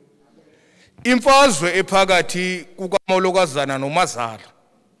isonjululwe. Imfazwe ephakathi kukamolokazana nomazala.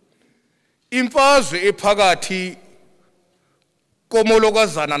 Imfazwe ephakathi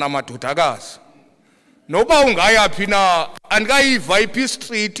komolokazana namadodakazi noba ungayaphi na andikayiva iPeace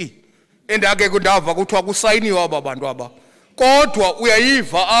Street endake kundava kuthiwa kusayiniwa abantu aba kodwa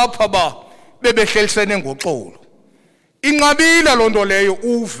uyayiva apha ba bebehlelisene ngoxolo inqabile lonto leyo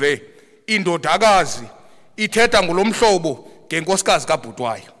uve indodakazi ithetha ngolomhlobo ngenkosikazi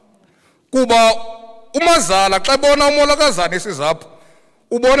kaBhutwayo kuba umazala xa ebona umolokazana esizapha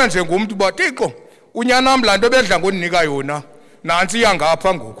ubona njengomuntu ba Thixo unyanam lanto bedla ngoninika yona nansi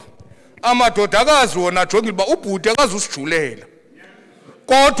iyangapha ngoku amadodakazi wona jongile ba ubhuti akazusijulela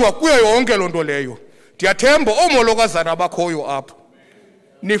kodwa kuyo yonke lonto leyo ndiyathemba omolokazana abakhoyo apha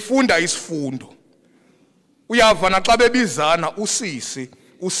nifunda isifundo uyava naxa bebizana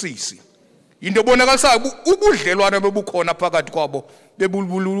usisi into ebonakalisayo ubudlelwane bebukhona phakathi kwabo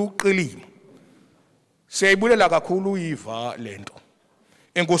bebuluqilima siyayibulela kakhulu uyiva lento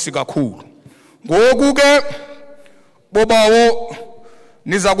enkosi kakhulu ngoku ke bobawo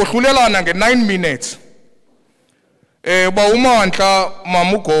niza kuhlulelana nge9 minutes ba uMantla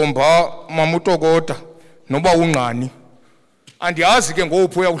mamugomba mamutokota noba unqani andiyazi ke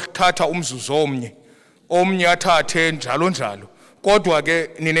ngophi uyakuthatha umzuzu omnye athathe njalo kodwa ke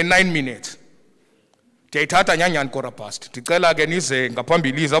nine 9 minutes ndiyayithatha nyanyani kora past ndicela ke nize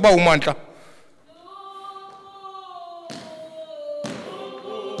ngaphambili iza ba uMantla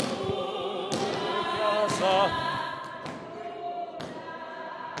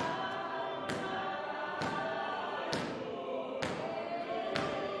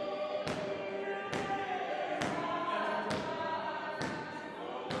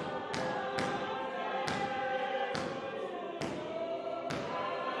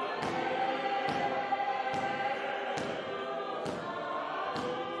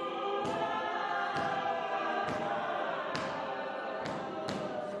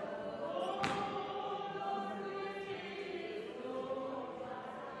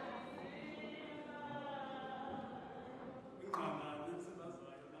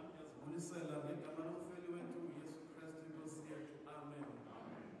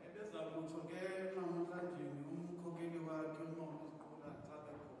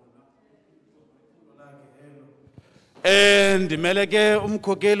ndimele ke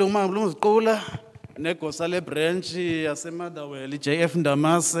umkhokeli umama uziqula negosa le branch yaseMotherwell JF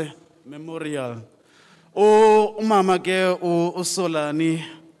Ndamase Memorial umama ke uSolani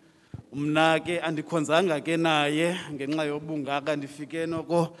mna ke andikhonzanga ke naye ngenxa yobungaka ndifike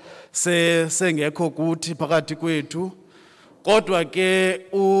noko sengekho kuthi phakathi kwethu kodwa ke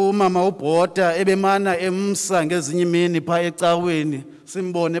umama uBhota ebemana emsa ngezinye imini pha ecaweni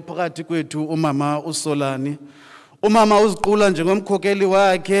simbone phakathi kwethu umama uSolani umama uziqula njengomkhokeli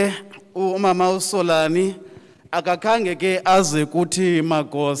wakhe umama uSolani akakhange ke aze kuthi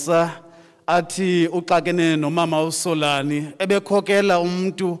magosa athi uxakene nomama uSolani ebekhokela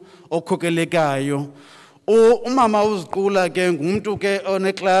umuntu okhokelekayo umama uziqula ke ngumuntu ke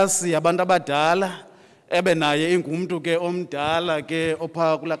oneklasi yabantu abadala ebe naye ingumuntu ke omdala ke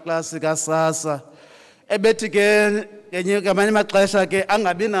opha kula klasi kaSasa ebethi ke ngamanye amaxesha ke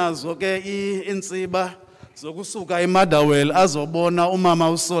angabi nazo ke intsiba zokusuka eMotherwell azobona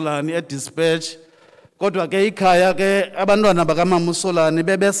umama uSolani eDispatch kodwa ke ikhaya ke abantwana bakamama uSolani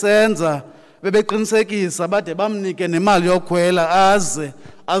bebesenza bebeqinisekisa bade bamnike nemali yokhwela aze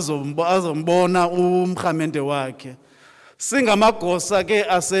azombona umrhamente wakhe singamagosa ke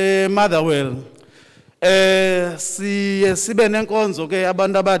aseMotherwell sibe nenkonzo ke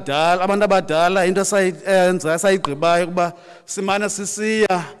abantu abadala into sayigqibayo kuba simana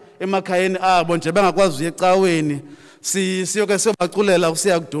sisiya emakhayeni abo nje bengakwazi ecaweni siyoke siyobaculela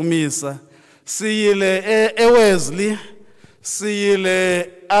usiya kudumisa siyile eWesley siyile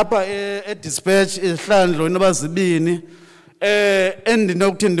apha eDispatch ihlandlo nabazibini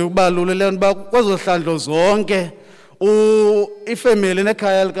endinokuthi ndikubalule ngoba kwezo hlandlo zonke ifamily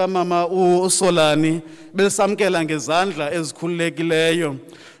nekhaya likamama uSolani belisamkela ngezandla ezikhululekileyo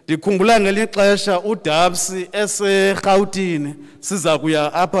ndikhumbula ngelinye ixesha uDabsi eseGautini siza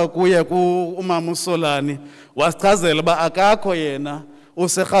kuya apha kuye umama uSolani wasichazela uba akakho yena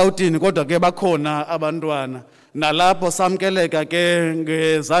useGautini kodwa ke bakhona abantwana nalapho samkeleka ke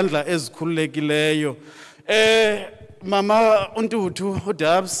ngezandla ezikhululekileyo mama uNtuthu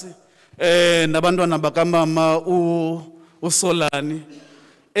uDabsi nabantwana bakamama uSolani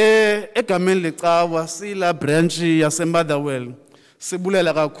egameni lecawa sila branch yaseMotherwell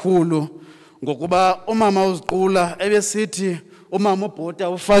sibulela kakhulu ngokuba umama uziqula ebesithi umama uBhota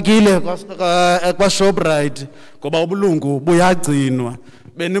ufakile kwaShoprite ngoba ubulungu buyagcinwa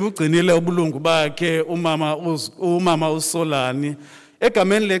benibugcinile ubulungu bakhe umama uSolani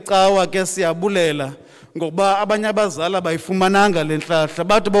egameni lecawa ke siyabulela ngokuba abanye abazali abayifumananga le ntlahla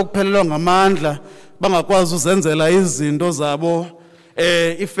bathi bokuphelelwa ngamandla bangakwazi uzenzela izinto zabo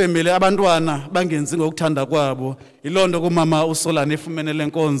ifamily abantwana bangenzi ngokuthanda kwabo yiloo nto kumama uSolani efumene le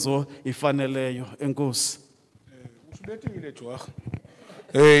nkonzo ifaneleyo. Enkosi. Usibethile Jwarha.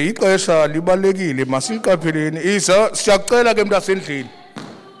 Ixesha libalekile masiqapheleni. Isa siyacela ke mntasendlini.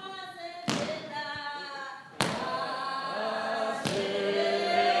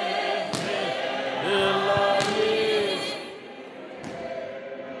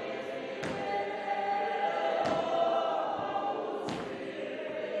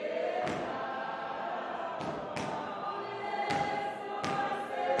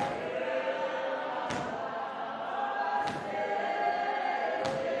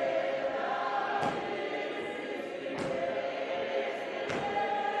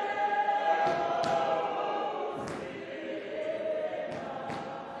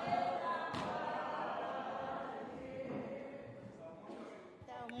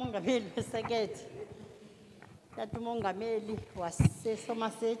 Mongameli wesekethe, tata umongameli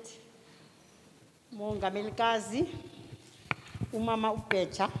waseSomerset, mongamelikazi umama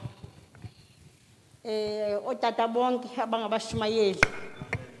uBetcha, otata bonke abangabashumayeli,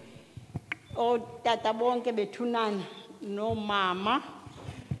 otata bonke bethunana nomama,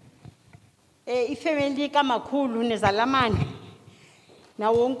 ifamily kamakhulu nezalamane,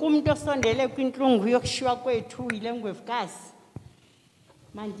 na wonke umuntu osondele kwintlungu yokushiywa kwethu yile ngwevukazi.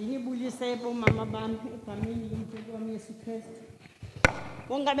 Mandini bulise bomama bami egameni lomthelo wami Yesu Kristu.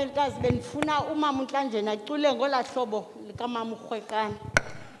 Mongamelikazi benifuna umama uNhlanjeni acule ngola hlobo likamama uRhweqana.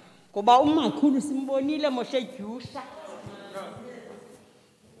 Ngoba umakhulu simbonile mohle Dyusha.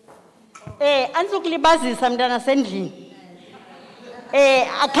 Andizokulibazisa mntana sendlini.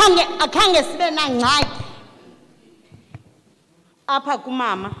 Akhange sibe nangxaki apha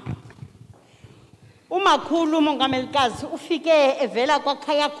kumama. Umakhulu umongamelikazi ufike evela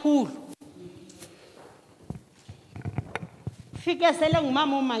kwakhaya khulu. Ufike sele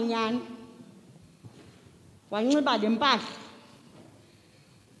ngumama omanyana. Wanxiba lempahla.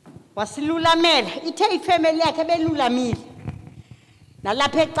 Wasilulamela ithe ifamily yakhe belulamile.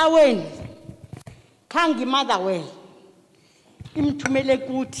 Nalapha ecaweni khange Motherwell imthumele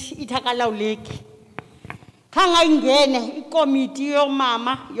kuthi ithakalawuleki. Khanga ingene ikomiti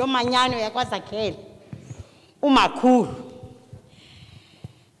yomama yomanyano yakwaZakhele. Umakhulu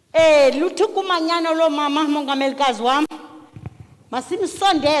luthi kumanyano lo mama mongamelikazi wami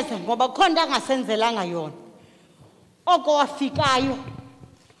masimsondeze ngoba khona angasenzelanga yona oko wafikayo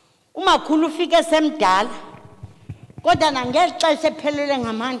umakhulu ufike semdala kodwa nangexesha ephelele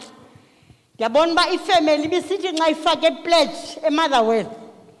ngamandla ngiyabona ba ifamily bisithi nxa ifake pledge eMotherwell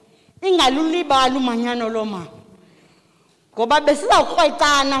ingalulibala umanyano lo mama ngoba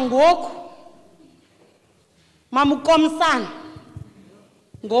besizawukrwecana ngoku Mama uKomsana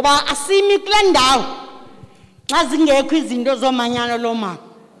ngoba asimi kule ndawo xa zingekho izinto zomanyano lo mama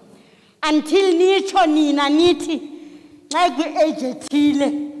until nitsho nina nithi xa kwi-age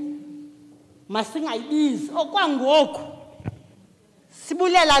ethile masingayibizi okwangoku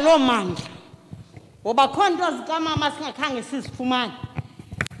sibulela lo mandla ngoba khona into zikamama singakhange sizifumane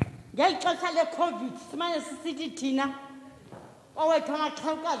ngeli xesha le-COVID simane sisithi thina owethu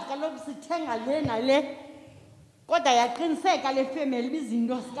amaxhawukazi kaloku sithenga le nale kodwa yaqiniseka le family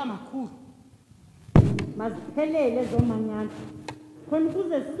bizinto zikamakhulu maziphelele zomanyana khona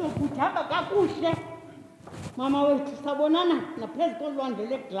ukuze sizokuthamba kakuhle mama wethu sabonana naphezu kolwandle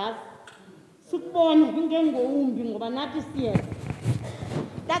leglass sikubone ingengowumbi ngoba nathi siyeza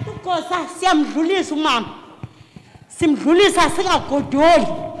tata uKhosa siyamdlulisa umama simdlulisa singagodoli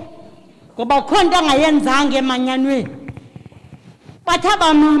ngoba khona into angayenzanga emanyanweni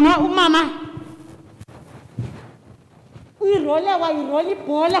bathaba mama umama uyirole wayirola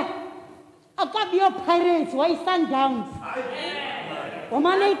ibhola akabiyo Pirates wayi-Sundowns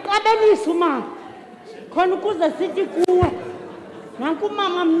wamane iqabelisa umama khona ukuze sithi kuwe nanku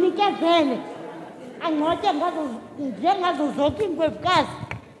umama mnikezele angcote njengazo zonke iinkwevukazi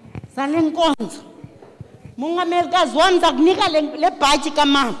zale nkonzo mongamelikazi wami zakunika le bhatyi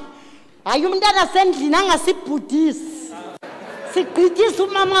kamama hayi umntana sendlini angasibhudisi sigqithisa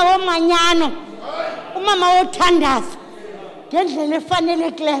umama womanyano umama wothandaza ngendlela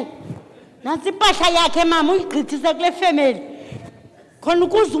efanelekileyo nantsi impahla yakhe mama uyigqithise kule family khona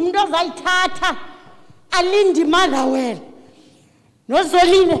ukuze umuntu ozayithatha alinde iMotherwell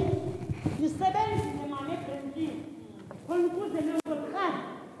nozolile ndisebenzile mama ebrentini khona ukuze lezoqala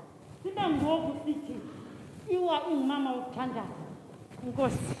sibe ngoku sithi iwa ingumama wokuthandaza.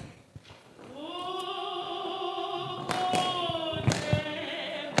 Enkosi.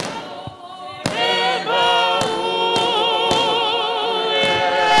 Eba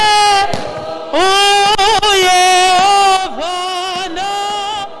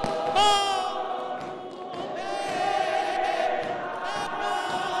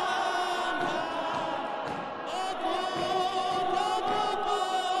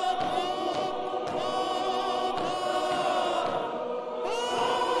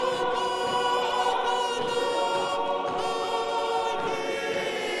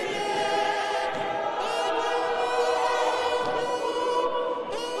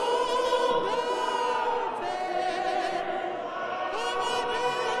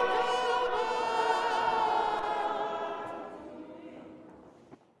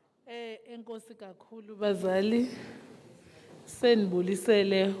Bazali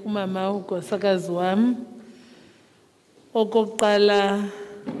sendibulisele umama ugosakazi wami. Okokuqala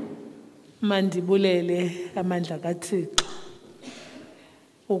mandibulele amandla kaThixo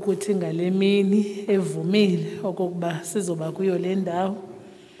ukuthi ngale mini evumile okokuba sizoba kuyo le ndawo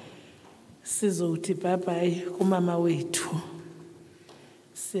sizothi bye-bye kumama wethu.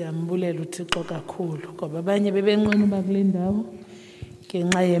 Siyambulela uThixo kakhulu ngoba abanye bebenqena uba kule ndawo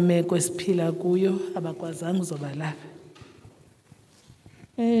ngenxa yemeko esiphila kuyo abakwazanga uzoba lapha.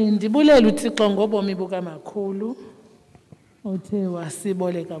 Ndibulela uThixo ngobomi bukamakhulu othe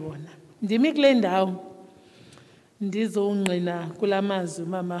wasiboleka bona. Ndimi kule ndawo ndizongqina kulamazwi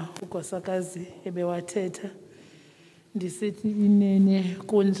umama ugosakazi ebewathetha ndisithi inene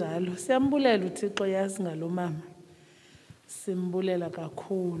kunjalo. Siyambulela uThixo yazi ngalo mama. Simbulela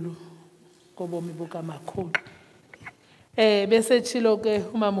kakhulu ngobomi bukamakhulu. Besetshilo ke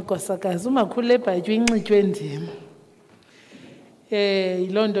umama ugosakazi umakhulu lebhatywe inxitywe ndim.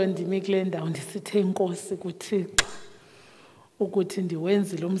 Yiloo nto ndimi kule ndawo ndisithe inkosi kuThixo ukuthi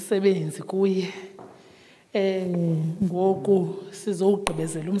ndiwenzile umsebenzi kuye. Ngoku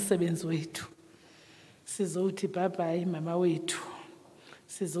sizowugqibezela umsebenzi wethu. Sizowuthi bye-bye mama wethu.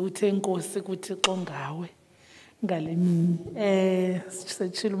 Sizowuthi enkosi kuThixo ngawe ngale mini.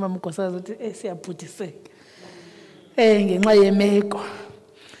 Setshilo umama ugosakazi uthi siyabhudiseka ngenxa yemeko.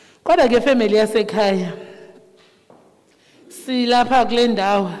 Kodwa ke family yasekhaya silapha kule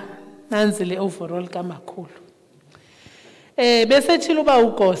ndawo nanzile overall kamakhulu. Besetshilo uba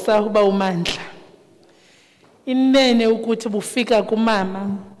ugosa uba umandla. Inene ukuthi bufika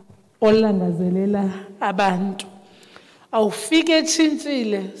kumama olangazelela abantu. Awufike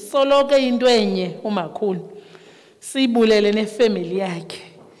etshintshile soloko into enye umakhulu. Siyibulele nefamily yakhe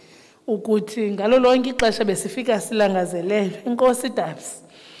ukuthi ngalo lonke ixesha besifika silangazelelwe. Inkosi Dabs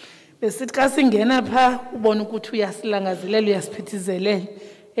besithi xa singena pha ubona ukuthi uyasilangazelela uyasiphithizelela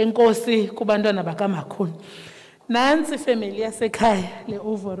enkosi kubantwana bakamakhulu. Nansi family yasekhaya le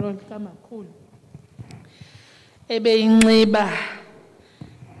overall kamakhulu ebeyinxiba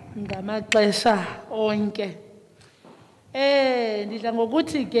ngamaxesha onke. Ndidla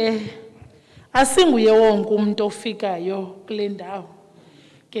ngokuthi ke asinguye wonke umuntu ofikayo kule ndawo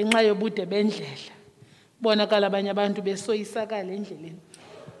ngenxa yobude bendlela. Bonakala abanye abantu besoyisakala endleleni.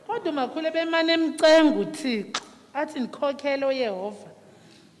 Kodwa umakhulu ebemane emcenga uThixo athi ndikhokhele uYehova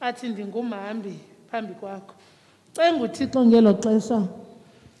athi ndingumhambi phambi kwakho. Cenga uThixo ngelo xesha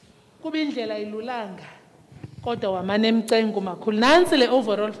kuba indlela ilulanga kodwa wamane emcenga umakhulu. Nansi le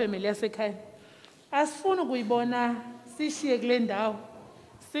overall family yasekhaya asifuni ukuyibona sishiye kule ndawo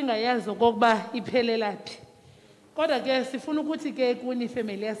singayazi okokuba iphelela phi. Kodwa ke sifuna ukuthi ke kuni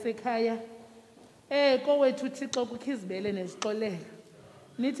family yasekhaya kowethu uThixo kukho izibele nezixolelo.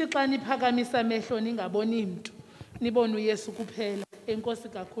 Nithi xa niphakamisa amehlo ningaboni mntu nibone uYesu kuphela. Enkosi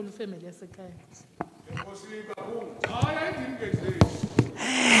kakhulu family yasekhaya. Enkosi kakhulu. Hayi ayindimkezeli.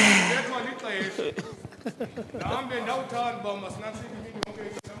 Lethwa lixesha. Nahambe ndawuthanda uba masinantsike imini yonke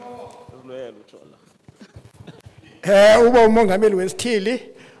isamawa. Lwela uthola. Uba umongameli wesithili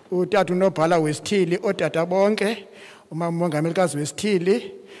utata unobhala wesithili otata bonke umama umongamelikazi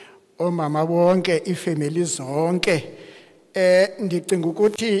wesithili omama bonke ifamily zonke. Ndicinga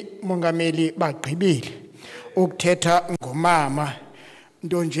ukuthi mongameli bagqibile ukuthetha ngomama.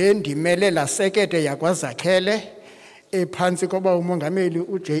 Nto nje ndimele la sekete yakwaZakhele ephansi koba umongameli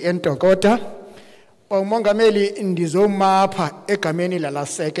uJN Dokota. Umongameli ndizomapha egameni la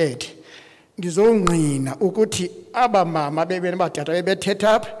sekete. Ndizongqina ukuthi aba mama bebenabadala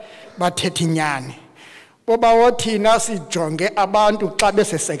bebethetha apha bathetha inyani. Boba wothina sijonge abantu xa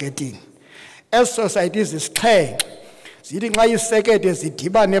beseseketini. Society zisixhenxe. Zithi nxa isekete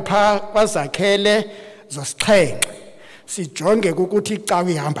zidibane pha kwaZakhele zosixhenxe. Sijonge ukuthi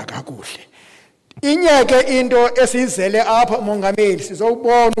icawa ihamba kakuhle. Inyeke into esizele apha mongameli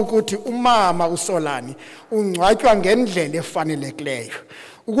sizobona ukuthi umama uSolani ungcwatywa ngendlela efanelekileyo.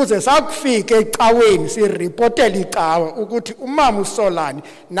 Ukuze sakufike ecaweni sirepotele icawa ukuthi umama uSolani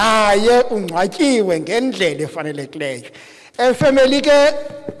naye ungcwatyiwe ngendlela efanelekileyo. Family ke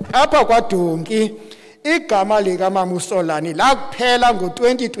apha kwaDonki igama lika mama uSolani lakuphela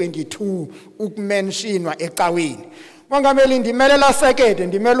ngo2022 ukumentionwa ecaweni. Mongameli ndimele la sekete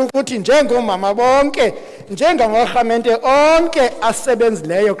ndimele ukuthi njengomama bonke njengamarhamente onke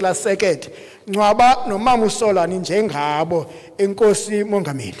asebenzileyo kula sekete ncwaba nomama uSolani njengabo. Enkosi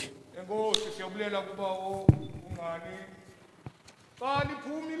mongameli. Enkosi siyabulela kuba ungani xa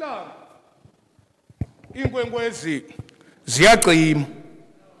liphuma ilanga inkwenkwezi ziyacima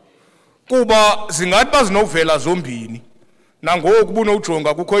kuba zingathi bazinovela zombini. Nangoku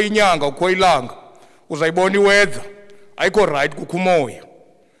bunojonga kukho inyanga kukho ilanga uzayibona iweather ayikho right kukho umoya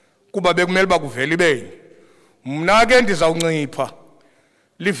kuba bekumele bakuvela ibenye mna ke ndizawuncipha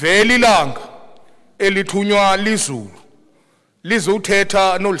livela ilanga elithunywa lizulu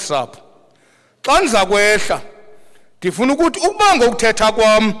lizothetha nolisapho xa ndiza kwehla ndifuna ukuthi ukuba ngokuthetha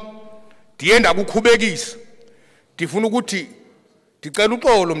kwam ndiye ndakukhubekisa ndifuna ukuthi ndicela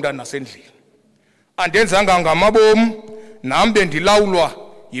uxolo mntana nasendlini andenzanga ngamabomu nam bendilawulwa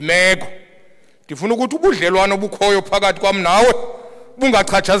yimeko ndifuna ukuthi ubudlelwane obukhoyo phakathi kwam nawe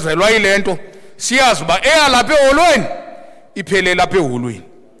bungachatshazelwa yile nto siyazi uba eyalapha eholweni iphele lapha eholweni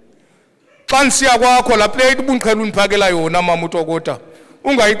xa ndisiya kwakho laa plate ubundiqhela undiphakela yona mama utokota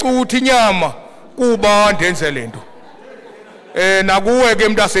ungayicuthi inyama kuba ndenze le nto nakuwe ke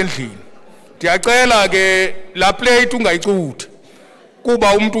mntasendlini ndiyacela ke laa plate ungayicuthi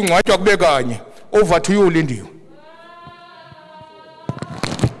kuba umntu ungcwatywa kube kanye over to you Lindiwe.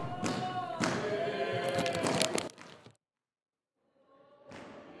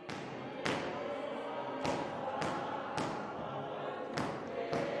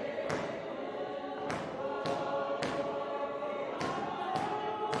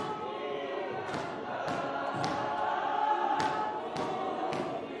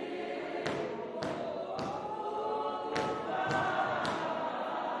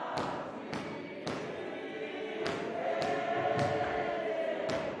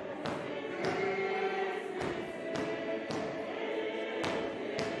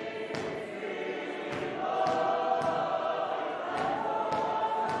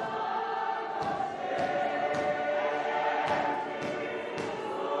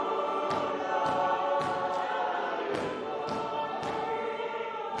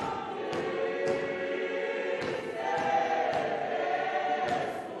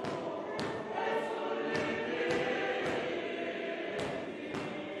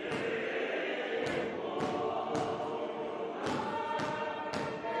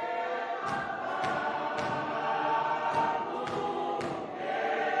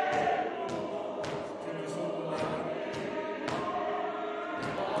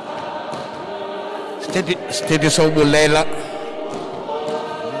 Steady sobulela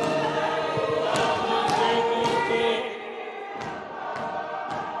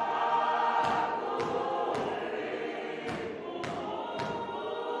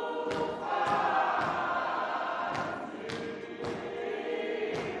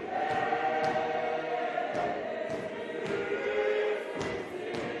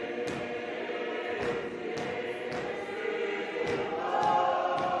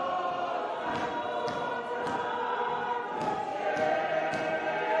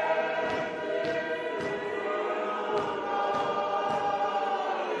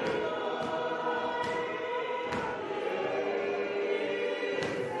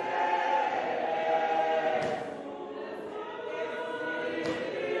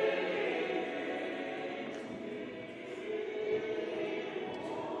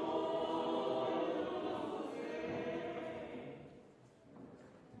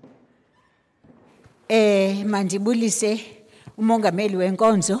mandibulise umongameli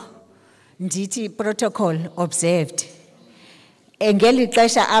wenkonzo ndithi protocol observed. Ngeli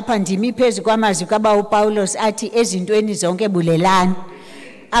xesha apha ndimi phezu kwamazwi kaba uPaulos athi ezintweni zonke bulelani.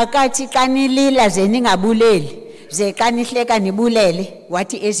 Akathi xa nilila ze ningabuleli ze xa nihleka nibulele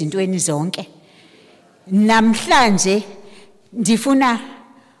wathi ezintweni zonke. Namhlanje ndifuna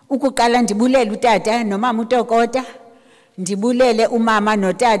ukuqala ndibulele utata nomama utokota, ndibulele umama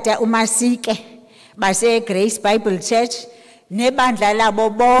notata uMasike base Grace Bible Church nebandla labo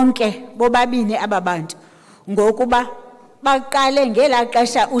bonke bobabini ababantu ngokuba baqale ngela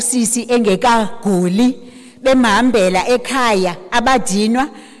xesha usisi engekaguli bemhambela ekhaya abadinwa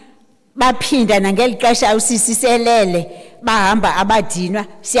baphinda nangeli xesha usisi selele bahamba abadinwa.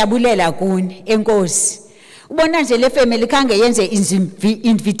 Siyabulela kuni enkosi. Ubona nje le family khange yenze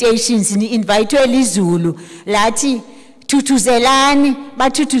invitations ni invite lizulu lathi thuthuzelani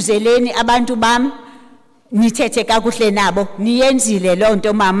bathuthuzeleni abantu bam nithethe kakuhle nabo niyenzile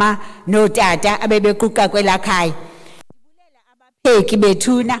lonto mama notata abebequqa kwelakhaya. Ndibulela abapheki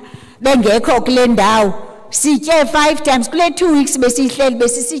bethuna bengekho kule ndawo sitye 5 times kule 2 weeks besihleli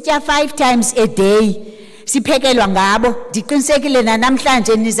besisitya 5 times a day siphekelwa ngabo. Ndiqinisekile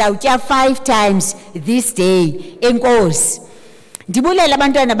namhlanje nizawutya 5 times this day enkosi. Ndibulela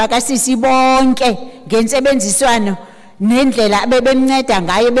abantwana bakasisi bonke ngentsebenziswano nendlela abebemnceda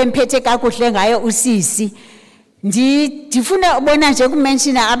ngayo bemphethe kakuhle ngayo usisi. Ndifuna ubona nje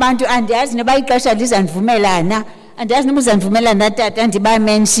kumenshina abantu andiyazi noba ixesha lizandivumelana andiyazi noba uzandivumelana tata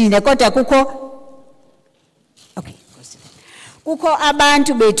ndibamenshine kodwa kukho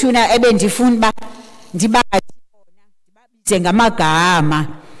abantu bethuna ebendifuna uba ndibabize ngamagama.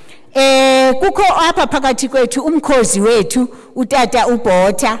 Kukho apha phakathi kwethu umkhozi wethu utata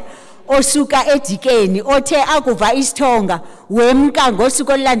uBhotha osuka eDikeni othe akuva isithonga wemka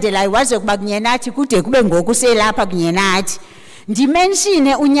ngosuku olulandelayo waze kuba kunye nathi kude kube ngoku selapha kunye nathi.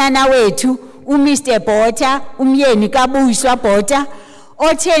 Ndimenshine unyana wethu uMr Bhotha umyeni kaBuyiswa Bhotha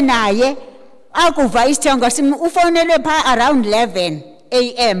othe naye akuva isithonga ufonelwe pha around 11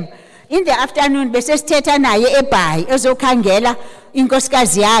 AM in the afternoon bese sithetha naye eBhayi ezokhangela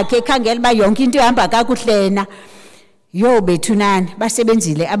inkosikazi yakhe ekhangela ba yonke into ihamba kakuhlena. Yo bethunani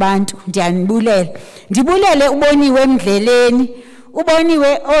basebenzile abantu ndiyanibulela. Ndibulele uboniwe emdleleni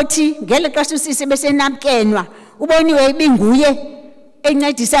uboniwe othi ngele xesha usisi besenamkenwa uboniwe ibinguye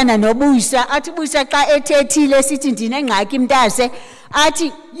encedisana noBuyiswa athi Buyiswa xa ethethile sithi ndinengxaki mntase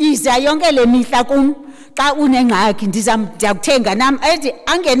athi yiza yonke le mihla kum xa unengxaki ndizakuthenga nam ethi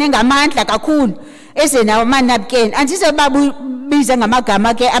angene ngamandla kakhulu eze nawo manapkeni andize babiza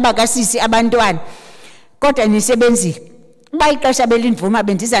ngamagama ke abakasisi abantwana kodwa nisebenzile uba ixesha belindvuma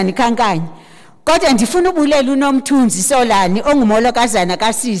bendiza nikhankanye kodwa ndifuna ubulela uNomthunzi Solani ongumolokazana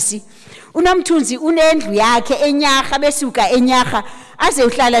kasisi. uNomthunzi unendlu yakhe eNyarha besuka eNyarha aze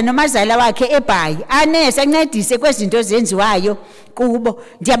uhlala nomazala wakhe eBhayi anese ancedise kwezinto zenziwayo kubo.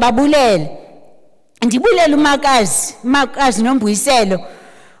 Ndiyababulela. Ndibulela umakazi noMbuyiselo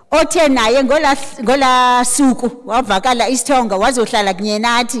othe naye ngola suku wavakala isithonga wazohlala kunye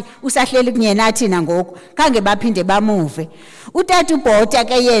nathi usahleli kunye nathi nangoku khange baphinde bamuve. Utata uBhotha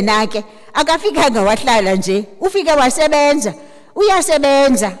ke yena ke akafikanga wahlala nje ufike wasebenza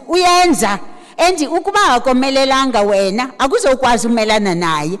uyasebenza uyenza endi ukuba akomelelanga wena akuzokwazi umelana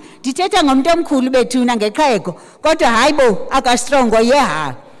naye. Ndithetha ngomuntu omkhulu bethuna ngeqhego kodwa hayibo akastrongo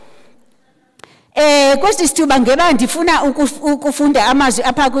yeha. Kwesi sithuba ngeba ndifuna ukufunda amazwi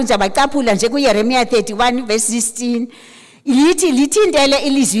apha kunza bacaphula nje kuYeremiya 31 verse 16 lithi lithindele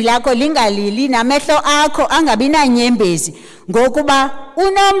ilizwi lakho lingalili namehlo akho angabi nanyembezi ngokuba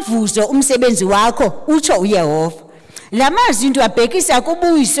unomvuzo umsebenzi wakho utsho uYehova. Lamazwi ndiwabhekisa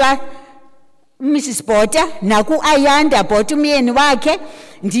kuBuyiswa Mrs Bhotha nakuAyanda Bhotha umyeni wakhe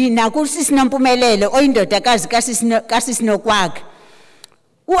ndinakusisi Nompumelelo oyindodakazi kasisi Nokwakha.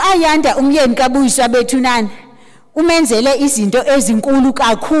 uAyanda umyeni kaBuyiswa bethunani umenzele izinto ezinkulu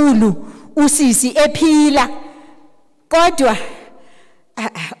kakhulu usisi ephila kodwa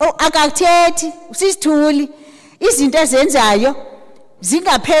akathethi usisithuli izinto ezenzayo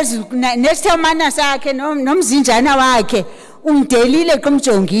zingaphezulu nesithomana sakhe nomzinjana wakhe umdelile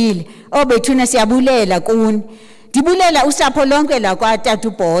qomjongile obethuna siyabulela kuni. Ndibulela usapho lonke la kwaTata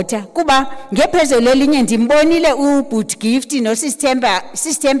uBhotha kuba ngephezulu elinye ndimbonile uBoot Gift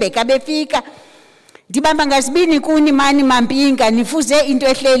noSisithembeka befika. Ndibamba ngasibini kuni mani Mampinga nifuze into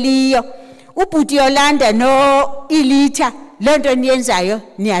ehleliyo. uBoot Yolanda noElita lonto niyenzayo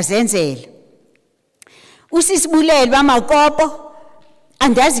niyazenzela. Usisibulele bamakopo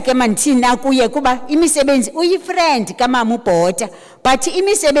andazi ke manithina kuye kuba imisebenzi uyifriend kamama uBhotha but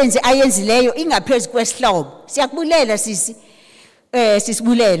imisebenzi ayenzileyo ingaphezulu kwesihlobo. Siyakubulela sisi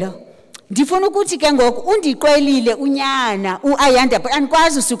sisibulelo. Ndifuna ukuthi ke ngoku undiqwelile unyana uAyanda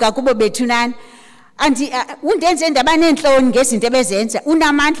anikwazi usuka kubo bethunani undenze ndaba nenhloni ngezinto ebezenza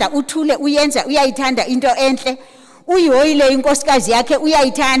unamandla uthule uyenza uyayithanda into enhle uyihoyile inkosikazi yakhe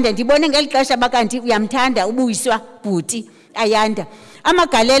uyayithanda. Ndibone ngelixesha bakanti uyamthanda uBuyiswa Bhuti Ayanda.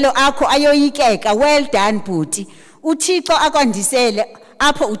 Amagalelo akho ayoyikeka. Well done Bhuti. uThixo akwandisele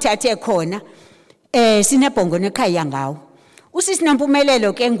apho uthathe khona sinebhongo nekhaya ngawo. Usisi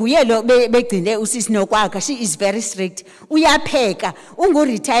Nompumelelo ke nguye lo begcine usisi Nokwakha. She is very strict. Uyapheka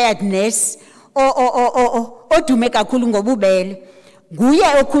ungu-retired nurse odume kakhulu ngobubele. Nguye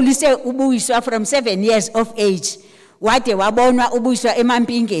okhulise uBuyiswa from 7 years of age wade wabonwa uBuyiswa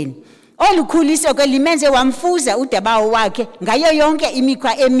emampingeni. Olukhuliso ke limenze wamfuza udabawo wakhe ngayo yonke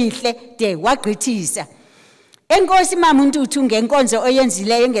imikhwa emihle de wagqithisa. Enkosi mama uNtuthu ngenkonzo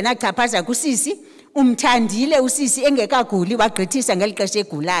oyenzileyo engenachaphaza kusisi umthandile usisi engekaguli wagqithisa ngelixesha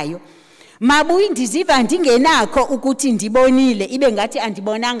egulayo. Mabuyi ndiziva ndingenakho ukuthi ndibonile ibe ngathi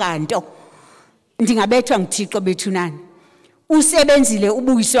andibonanga nto. Ndingabethwa nguThixo bethunani. Usebenzile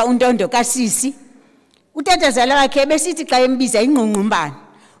uBuyiswa untondo kasisi. Utatazala wakhe besithi xa embiza ingqungqumbana.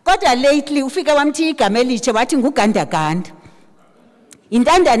 Kodwa lately ufike wamthi igama elitshe wathi ngugandaganda.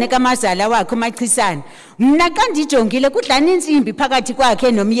 Intandane kamazala wakhe uMachisana. Mna xa ndijongile kudlana insimbi phakathi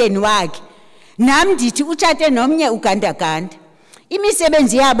kwakhe nomyeni wakhe. Nami ndithi utshate nomnye ugandaganda.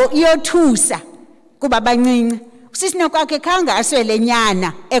 Imisebenzi yabo iyothusa kuba bancinci. Usisi Nokwakhe khanga aswele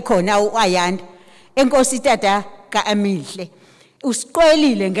nyana ekhona uAyanda. Enkosi tata kaAmihle.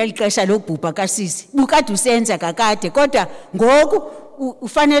 usiqwelile ngelixesha lokubhubha kasisi bukade usenza kakade kodwa ngoku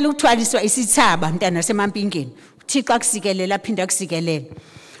ufanele ukuthwaliswa isithaba mntana semampingeni uThixo akusikelela aphinda akusikelela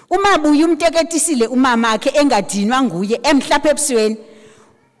umabuye umteketisile umama akhe engadinwa nguye emhlapha ebusweni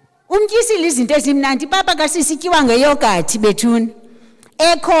umtyisile izinto ezimnandi papa kasisi tyiwa ngeyogathi bethuna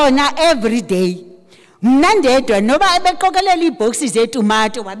ekhona every day mna ndedwa noba ebeqokelela iibhoksi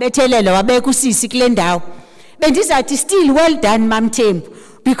zetumato wabethelela wabeka usisi kule ndawo bendizathi still well done mamthembu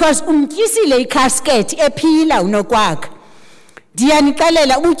because umtyisile icasket ephila unokwakha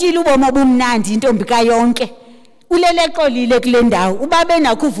ndiyanixelela ubutyile ubomi obumnandi intombi kayonke ulele xolile kule ndawo ubabe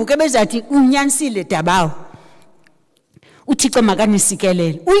nakho uvuke bezathi unyanisile dabawo uThixo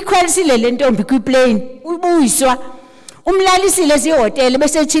makanisikelele uyikhwelisile le ntombi kwiplane ubuyiswa umlalisile ezihotele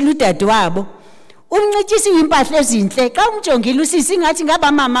besetshila udade wabo umncitshisiwe impahla ezinhle xa umjongile usisi ngathi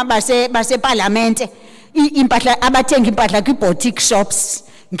ngaba mama baseparlamente impahla abathenga impahla kwi-boutique shops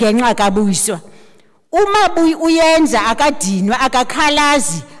ngenxa kabuyiswa umabuyi uyenza akadinwa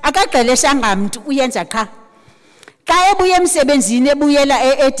akakhalazi akagqeleshanga mntu uyenza qha xa ebuye emsebenzini ebuyela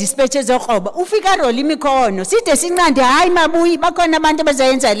e-dispatch ezokroba ufika rola imikhono side sinqande hayi mabuyi bakhona abantu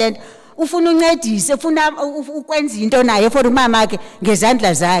abazayenza le nto ufuna uncedise ufuna ukwenza into naye for umama akhe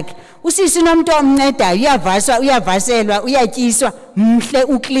ngezandla zakhe usisi nomuntu omncedayo uyavaselwa uyatyiswa mhle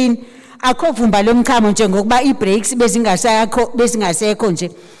uclean akho vumba lomchamo njengokuba ii-breaks bezingasekho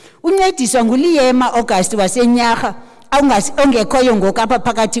nje uncediswa nguliyema August wasenyarha ongekhoyo ngoku apha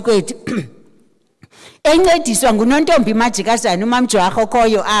phakathi kwethu encediswa ngunontombi majikazana umamjwarha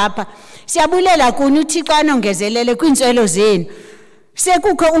okhoyo apha siyabulela kuni uThixo anongezelele kwiintswelo zenu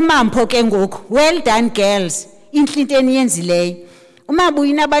sekukho umampho ke ngoku well done girls inhle into eniyenzileyo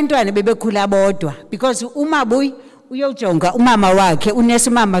umabuyi nabantwana bebekhula bodwa because umabuyi uyojonga umama wakhe unesi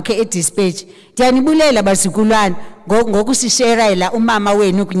umama wakhe e-dispatch ndiyanibulela bazukulwana ngokusisherela umama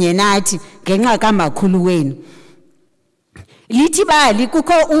wenu kunye nathi ngenxa kamakhulu wenu lithi bali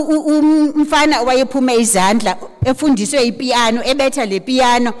kukho umfana owayephume izandla efundiswe ipiano ebetha le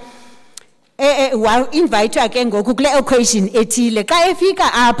piano wa-invayithwa ke ngoku kule occasion ethile xa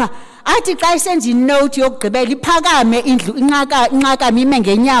efika apha athi xa esenza inote yokugqibela iphakame indlu inqakame ime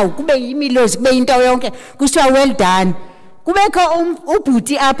ngenyawo kube yimilozi kube into yonke kusithiwa well done kubekho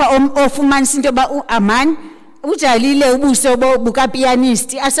ubhuti apha ofumanisa into yoba amani ujalile ubuso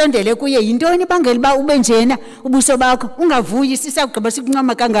bukapianisti asondele kuye yintoni bangela uba ube njena ubuso bakho ungavuyi sisakugqiba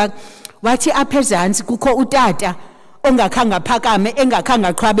sikuncoma kangaka wathi apha ezantsi kukho utata ongakhange aphakame engakhange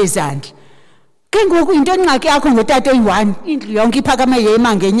aqhwabe izandla ke ngoku yinto engxaki yakho ngotata oyi-1 indlu yonke iphakame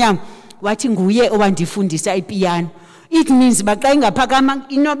yema ngenyama wathi nguye owandifundisa ipiano it means baxa ingaphakama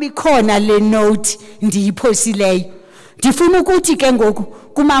inoba ikhona le note ndiyiphosileyo ndifuna ukuthi ke ngoku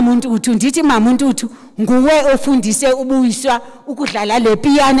kumama uNtuthu ndithi mama uNtuthu nguwe ofundise ubuyiswa ukudlala le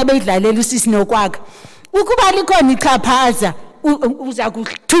piano beyidlalela usisi Nokwakha ukuba likhona ichaphaza uza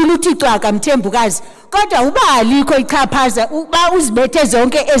kuthula uthi cwaka mthembukazi kodwa uba alikho ichaphaza uba uzibethe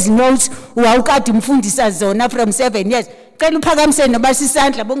zonke ezi notes wawukade umfundisa zona from 7 years cela uphakamise noba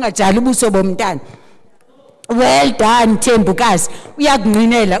sisandla bongajali ubuso bomntana well done Mthembukazi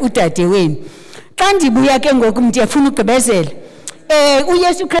uyakunqinela udade wenu xa ndibuya ke ngoku ndiyafuna ugqibezela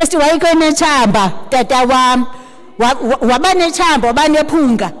uYesu Kristu wayekho nechamba tata wam waba nechamba waba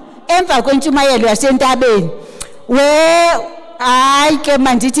nephunga emva kwentshumayelo yasentabeni hayi ke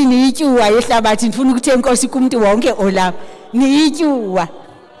mandithi niyityuwa yehlabathi ndifuna ukuthi enkosi kumntu wonke olapha niyityuwa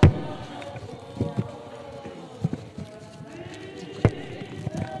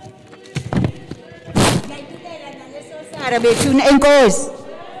Sara bethuna enkosi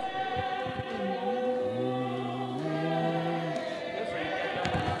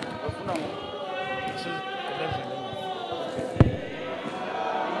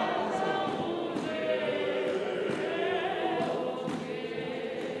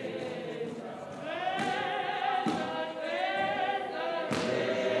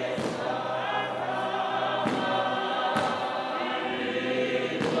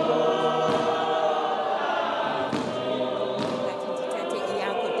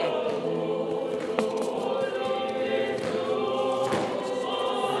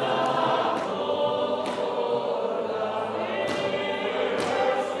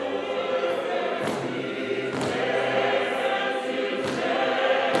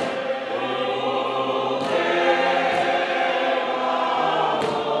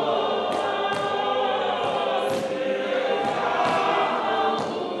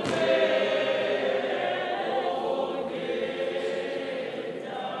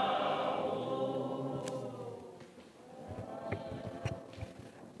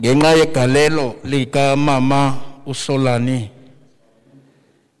ngenxa yegalelo lika mama uSolani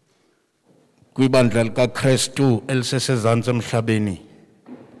kwibandla likaKristu elisesezantsi emhlabeni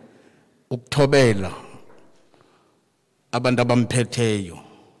ukuthobela abantu abamphetheyo.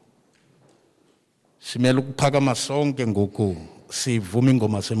 Simele ukuphakama sonke ngoku sivuma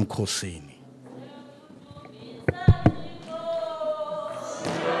ingoma semkhosini.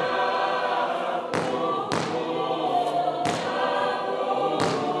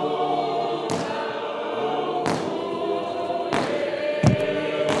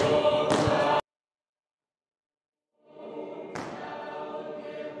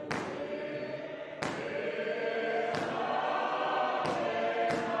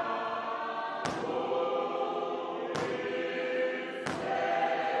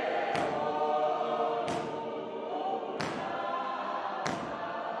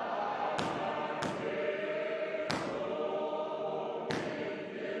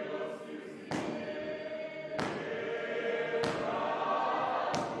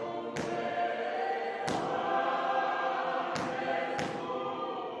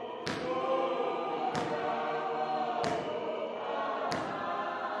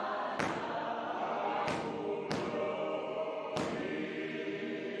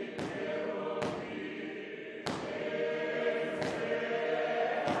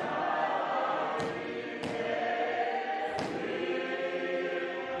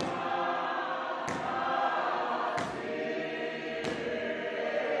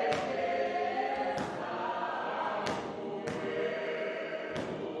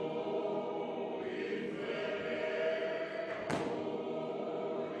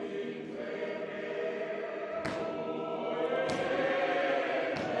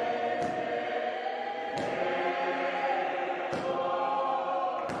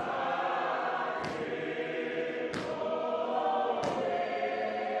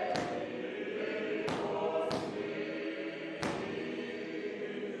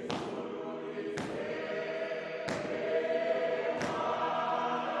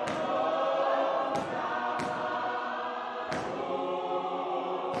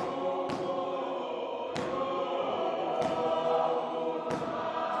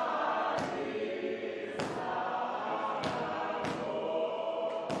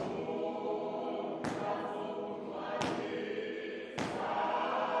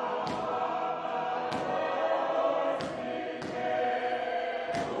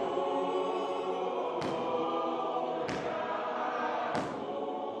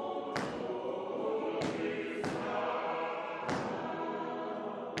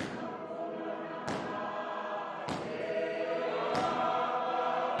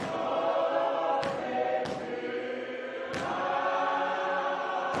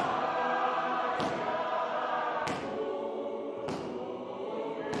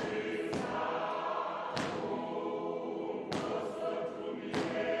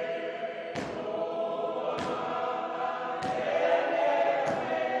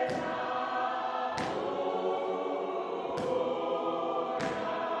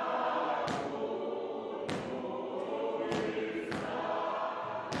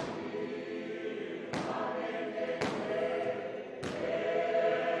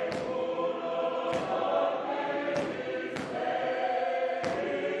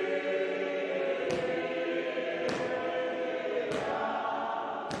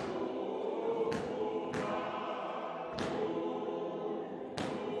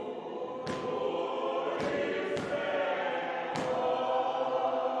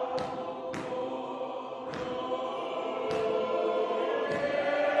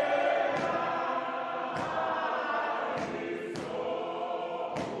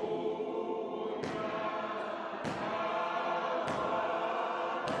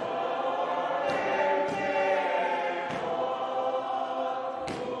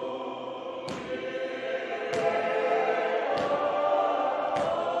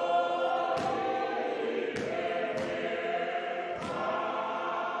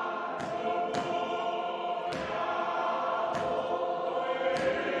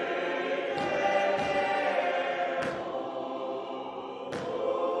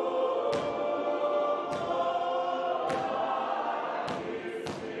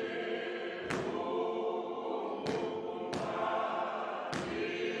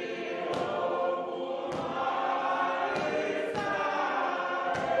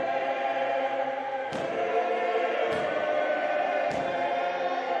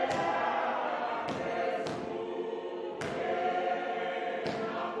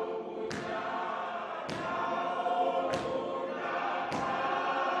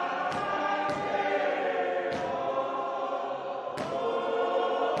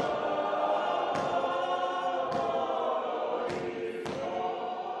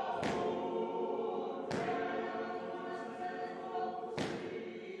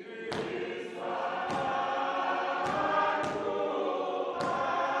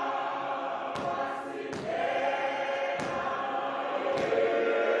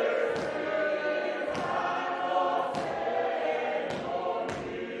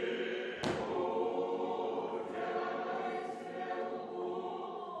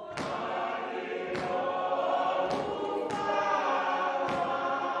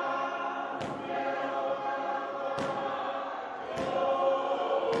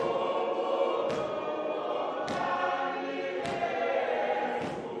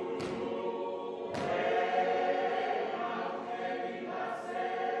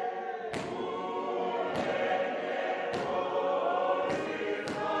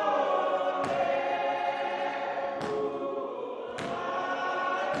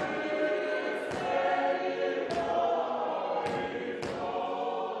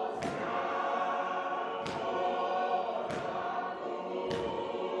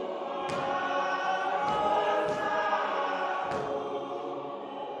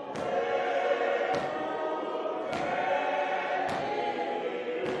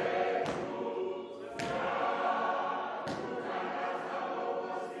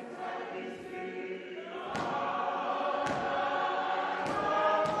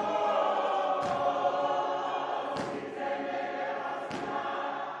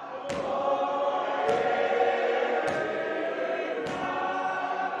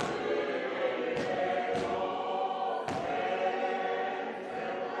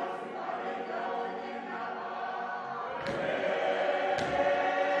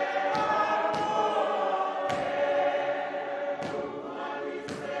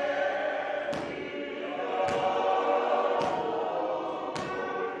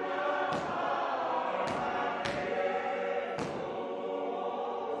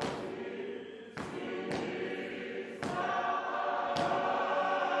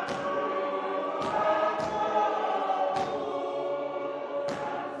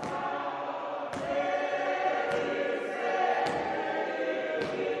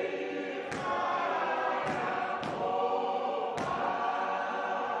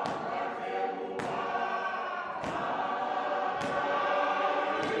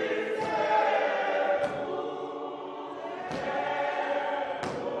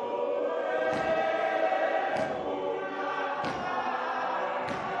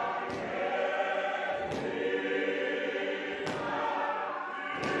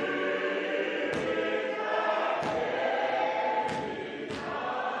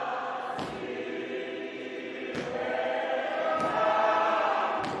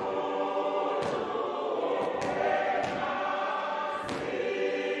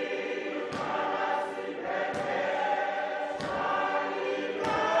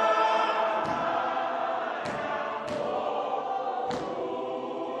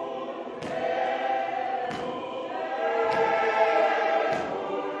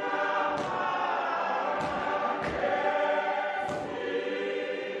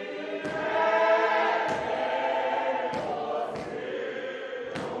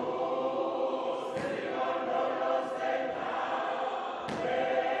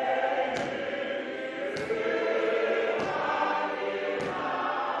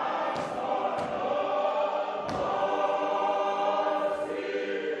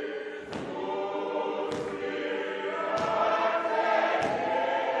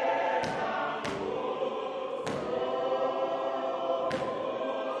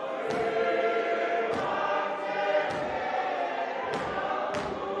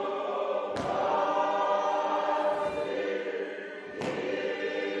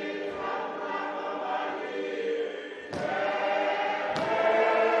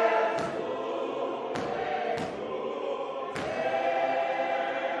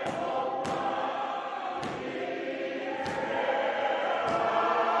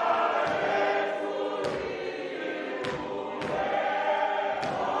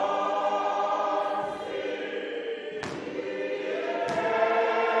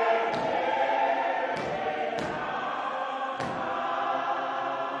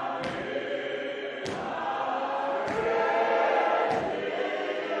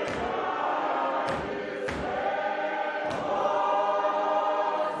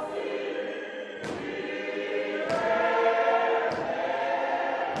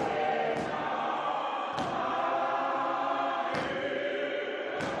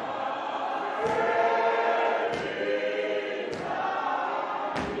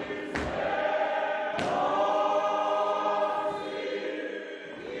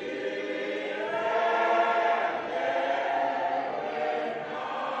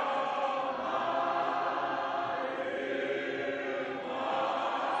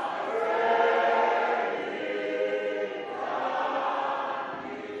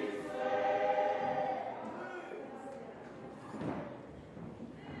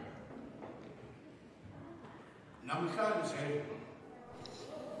 namhlanje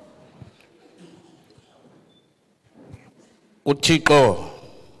uThixo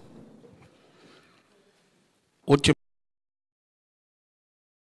uthi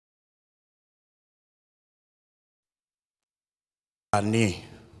ani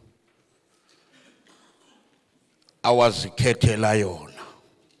awazikhethela yona.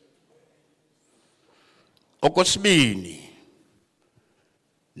 Okwesibini,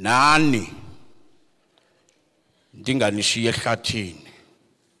 nani ndinganishiye ehlathini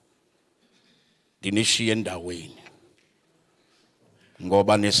ndinishiye endaweni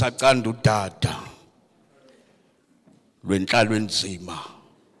ngoba nesacanda udada lwenhlalo enzima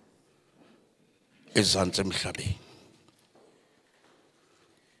ezantsi emhlabeni.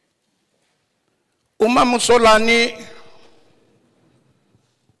 Umama uSolani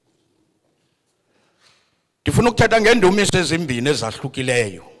ndifuna ukuthetha ngendumiso ezimbini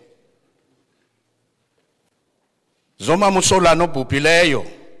ezahlukileyo zomama uSolani obhubhileyo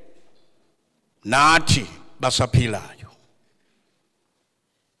nathi basaphilayo.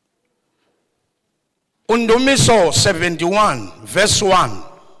 Undumiso 71 verse 1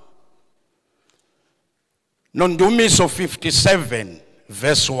 nondumiso 57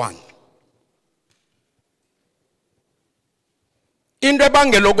 verse 1. Into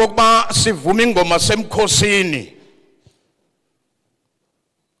ebangela okokuba sivume ingoma semkhosini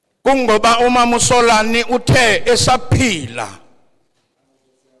kungoba umama uSolani uthe esaphila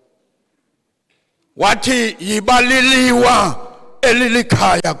wathi yibaliliwa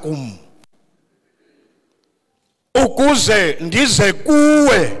elilikhaya kum ukuze ndize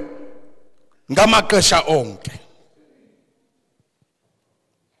kuwe ngamaxesha onke.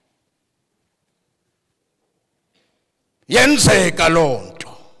 Yenzeka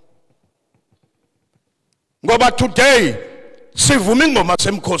lonto ngoba today sivuma ingoma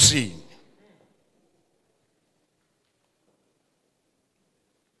semkhosini.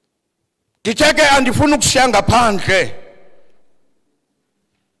 Nditheke andifuna ukushiya ngaphandle,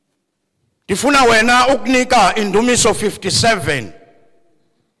 ndifuna wena ukunika indumiso 57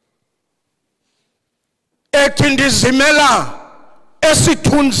 ethi ndizimela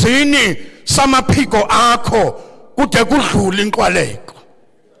esithunzini samaphiko akho kude kudlule inkwaleko.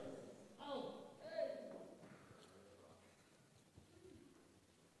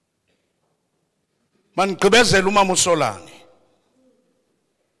 Manigqibezela umama uSolani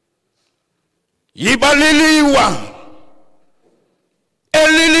yibaliliwa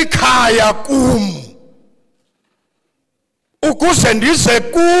elilikhaya kum ukuze ndize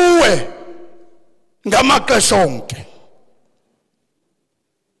kuwe ngamaxesha onke.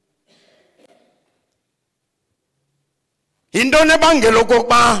 Intoni ebangela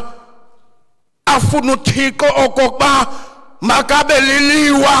okokuba afuna uThixo okokuba makabe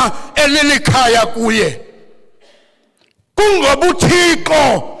liliwa elilikhaya kuye? Kungoba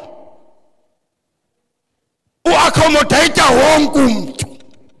uThixo uaccommodate wonke umuntu.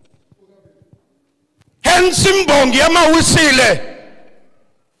 Hence imbongi yamawisile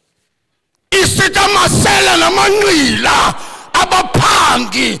isithi amasela namanqila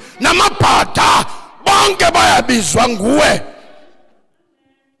abaphangi namabhata bonke bayabizwa nguwe,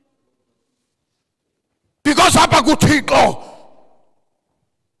 because apha kuThixo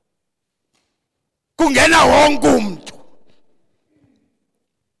kungena wonke umuntu.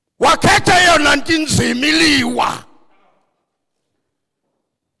 Wakhetha yona nto inzima iliwa,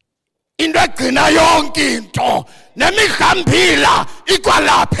 into egcina yonke into nemihlambila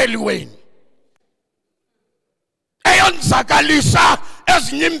ikwalapha eliweni eyonzakalisa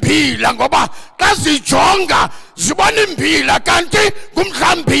ezinye imphila ngoba xa zijonga zibona imphila kanti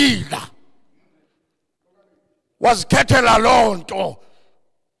ngumhlambila. Wazikhethela lonto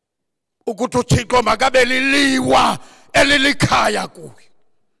ukuthi uThixo makabe liliwa elilikhaya kuye.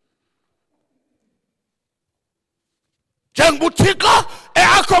 Njengoba uThixo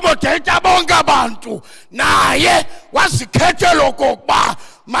eaccommodate bonke abantu, naye wazikhethela okokuba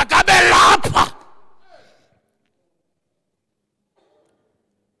makabe lapha.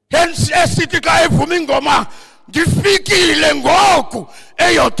 Hence esithi xa evuma ingoma ndifikile ngoku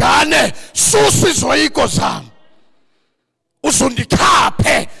eYordane susa izoyiko zam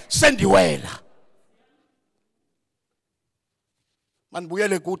uzundikhaphe sendiwela.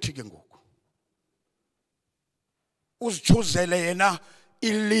 Manibuyele kuthi ke ngoku uzichuzele yena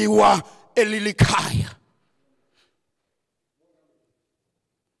iliwa elilikhaya.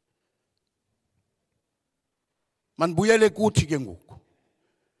 Manibuyele kuthi ke ngoku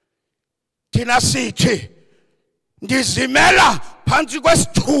thina sithi ndizimela phansi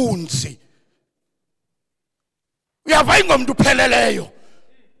kwesithunzi. Uyava ingomntu upheleleyo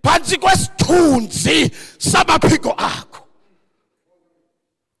phansi kwesithunzi samaphiko akho.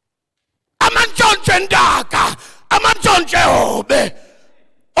 Amantshontshe ndaka, amantshontshe hobe,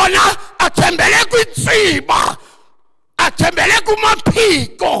 ona athembele kwintsiba, athembele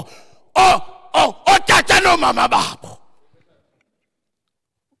kumaphiko otata nomama babo.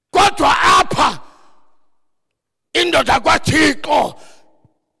 Kodwa apha indoda kaThixo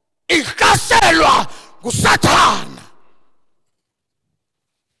ihlaselwa nguSathana,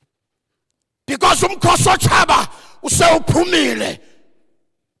 because umkhosi otshaba usewuphumile,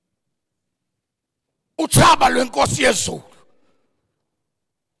 utshaba lwenkosi yezulu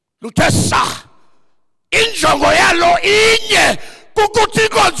luthe sa. Injongo yalo inye, kukuthi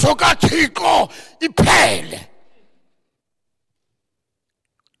inkonzo kaThixo iphele.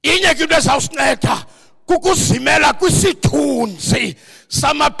 Inye ke into ezawusinceda kukuzimela kwisithunzi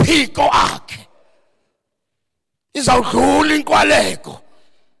samaphiko akhe. Izawudlula inkwaleko,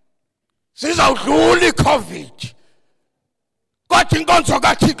 sizawudlula iCovid, kodwa inkonzo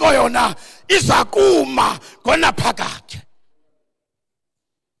kaThixo yona iza kuma khona phakathi.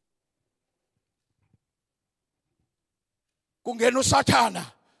 Kungena uSathana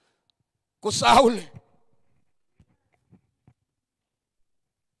kuSawule,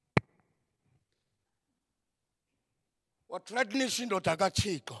 wathreatenisha indoda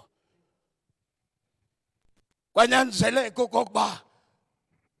kaThixo, kwanyanzeleka okokuba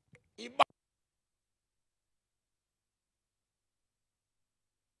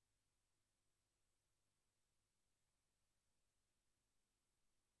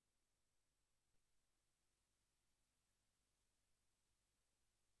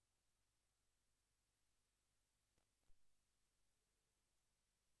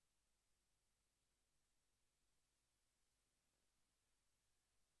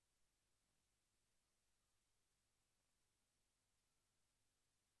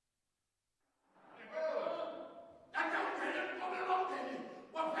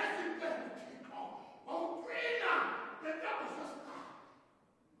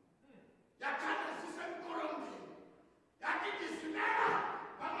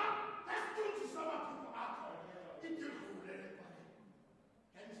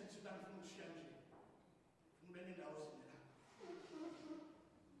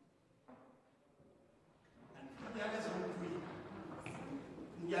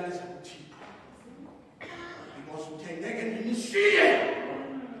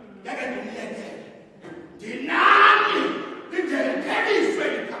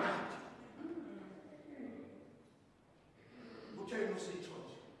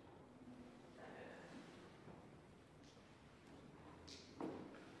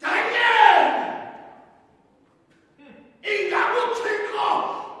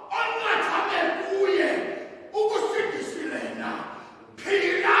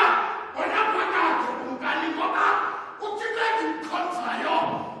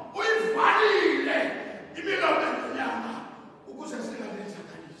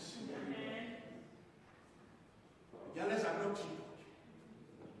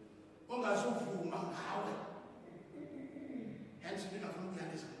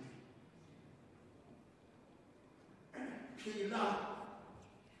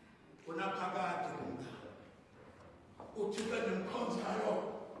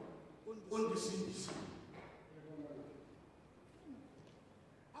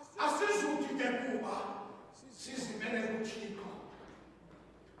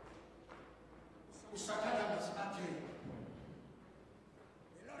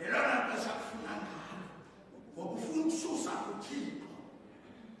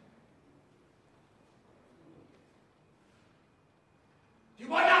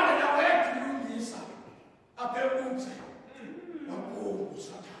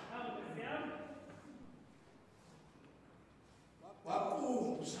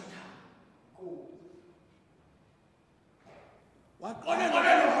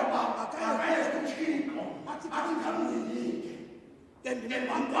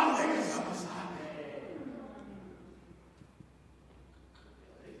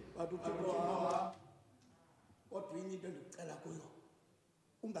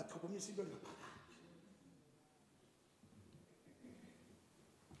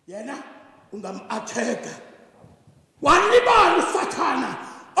yena ungamatheka walibala uSathana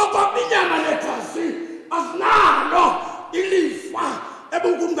okobinyama legazi asinalo ilifa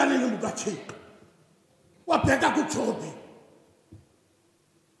ebunkumkanini bukaThixo. Wabheka kuJobe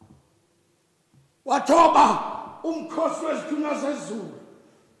wathoba umkhosi wezithunywa zezulu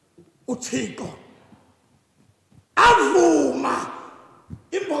uThixo avuma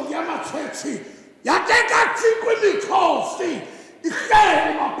imbongi yamatshethi yateka Thixo imikhosi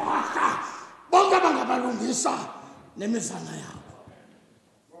ihleli baphahla bonke abangabalungisa nemizana yabo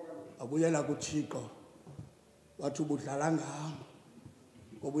abuyela kuThixo wathi ubudlala ngami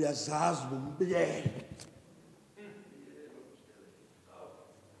ngoba uyazazi ubumbiyele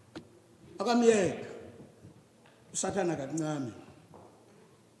akamyeka usathana kancane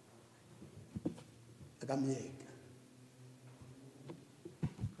akamyeka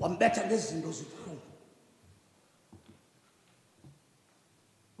wambetha ngezinto zibuhlungu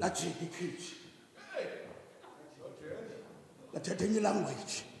lajika ikhithi lathetha enye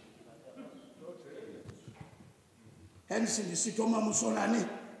language hence nisithi omama uSolani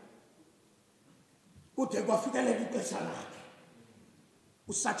kude kwafikelela ixesha lakhe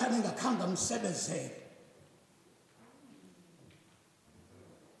usathane engakhange amsebenzele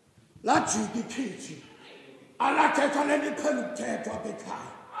lajika ikhithi alathetha leliphela ukuthethwa apha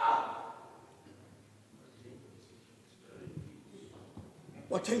ekhaya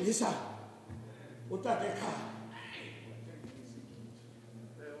wathengisa utata ekhaya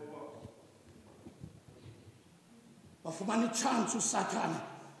wafumana ichance usathana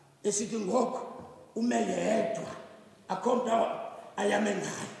esithi ngoku ume yedwa akho mntu ayame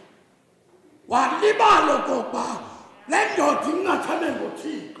ngayo walibala okokuba le ndoda ingathame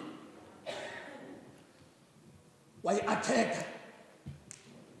ngoThixo wayi-atheka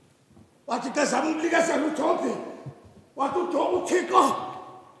wathi ke zama ukulikezela uJobhi wathi uThixo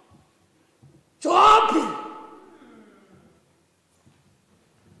Jobhi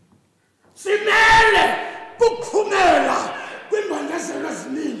simele kuphumela kwimbandezelo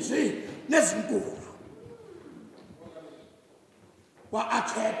ezininzi nezinkulu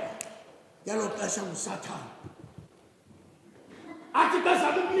wa-atheka ngelo xesha nguSathane athi ke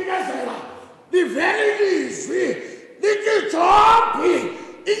zama ukunikezela livele ilizwi lithi Jobhi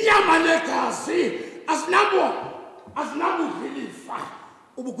inyama negazi asinabudlilifa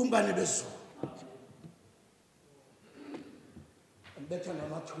ubukumkani bezulu ambetha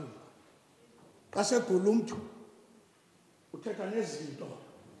namathumba xa segula umntu uthetha nezinto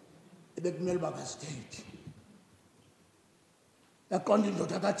ebekumele uba kazithethi yaqonda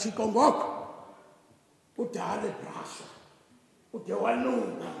indoda kaThixo ngoko udala ebrasha ude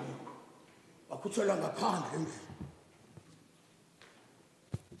wanunga ngoku wakhutshelwa ngaphandle endlini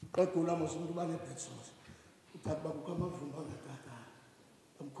xa egula mos umntu uba ne-bed sores utata uba kukho amavumba angatata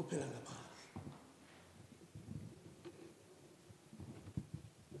bamkhuphela ngaphandle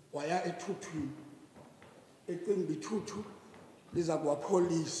waya ethuthwini ecinga uba ithuthu liza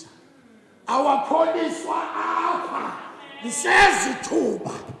kuwapholisa awapholiswa apha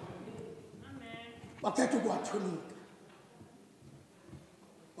lisezithuba bakhetha ukuwathunuka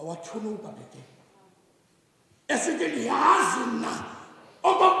awathunuka beke esithi ndiyazi mna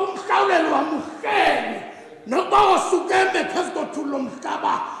okokumhlawulelo wamuhleli nokuba wasukeme phezu kothuli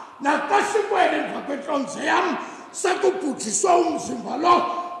lomhlaba naxeshikweni emva kwentlonze yam sekubhujiswe umzimba lo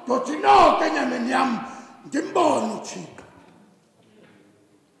ndothi noko enyameni yam ndimbone uThixo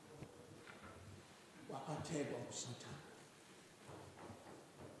wa-athekwa nguSathane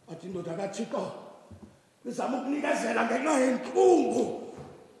wathi indoda kaThixo lizama ukunikezela ngenxa yentlungu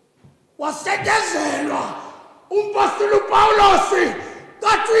wasekezelwa umpostoli uPawulosi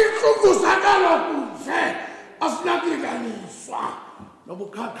kathi intlungu zakalo kunje asinakulinganiswa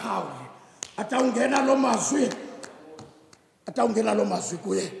nobukhakhawi atawungena lo mazwi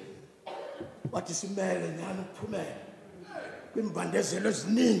kuye wathi simele nyani ukuphumela kwimbandezelo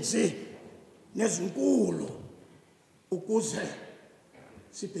ezininzi nezinkulu ukuze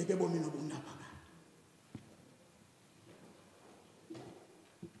sibheke ebomini obungaphakade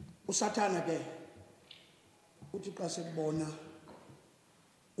uSathane ke uthi xa sekubona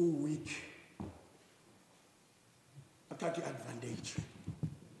uweak athathe advantage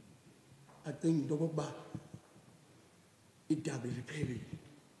acinga into kokuba idabi liphelile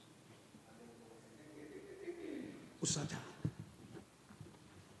uSathane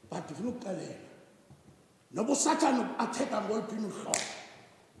but ndifuna ukuxelela noba uSathane atheka ngoluphi uhlobo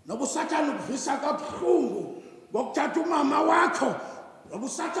noba uSathane ukuvisa kabuhlungu ngokuthatha umama wakho noba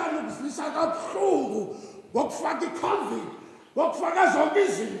uSathane ukuvisa kabuhlungu ngokufaka iCovid ngokufaka zonke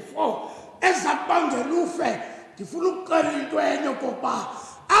izifo ezakubangela ufe ndifuna ukuxelela into enye okokuba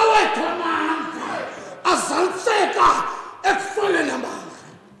awethu amandla azaliseka ekufeleni amandla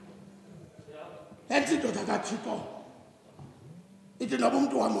enzi indoda kaThixo ithi noba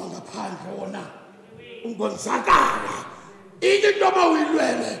umntu wami wangaphandle wona ungonzakala ithi into yoba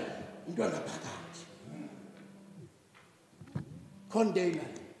uyilwele into yangaphakathi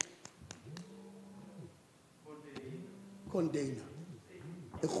container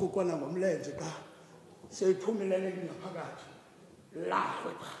erhukwana ngomlenze ka seyiphumelele ngaphakathi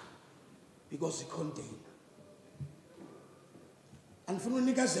lahlwe because icontain andifuna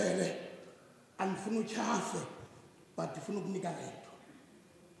unikezele andifuna utyhafe but ndifuna ukunika lento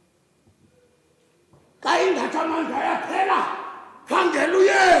xa ingathi amandla ayaphela khangela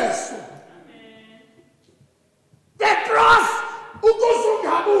uyesu the cross ukuze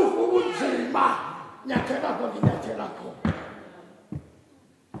ungabuvi ubunzima nyathela kho nginyathela kho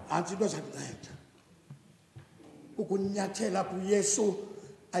anti into zakunceda ukunyathela kuyesu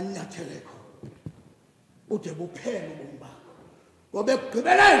anyatheleko ude buphele ubomi bakho ngoba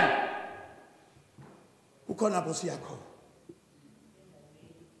ekugqibeleni ukhona apho siya khona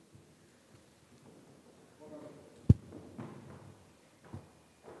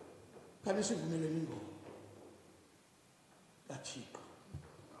kanti sivumelene ingoma kaThixo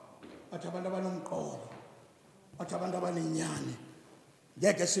bathi abantu abanomqolo bathi abantu abanenyani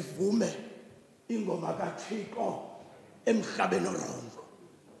ngeke sivume ingoma kaThixo emhlabeni orongo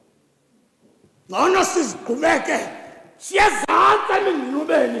ngcono sizigqumeke siyezantsi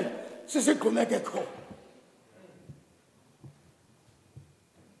emingxubeni sisigqumeke khona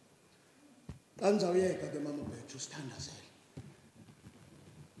kanjawuyeka ke mama bethu sithandazele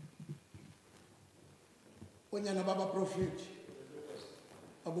onyana baba prophet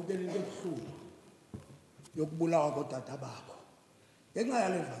abukela into ebuhlungu yokubulawa kodada bakho ngenxa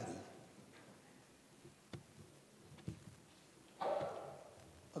yale vangeli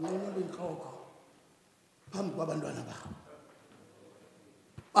anqonyela inhloko phambi kwabantwana bakho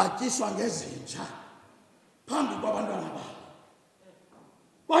batyiswa ngezinja phambi kwabantwana bakho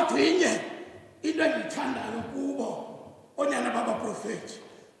kodwa inye into endiyithandayo kubo onyana baba prophet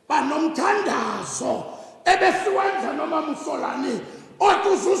banomthandazo ebesiwenza noma Solani othi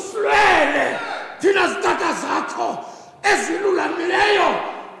uzusilwele thina zitata zakho ezilulamileyo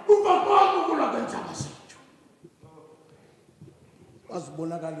kuba konke ukulwa kwentsaba zethu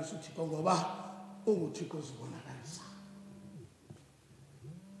wazibonakalisa uThixo ngoba unguThixo uzibonakalisa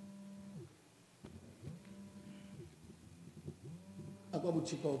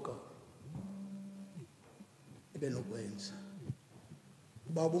akwabuthixo ebenokwenza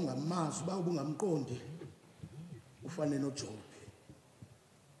uba ubungamazi uba ubungamqondi ufane noJob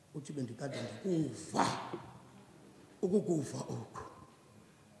uthi bendikade ndikuva ukukuva oku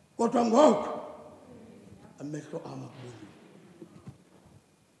kodwa ngoku amehlo amaboni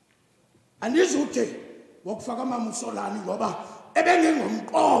andizuthi wokufaka mama Solani ngoba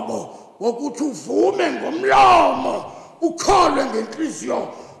ebengengomqobo wokuthi uvume ngomlomo ukholwe ngenhliziyo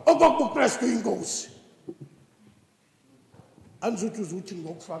okubuKristu inkosi andizuthi uzuthi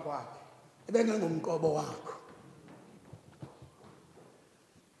ngokufa kwakhe ebengengomqobo wakho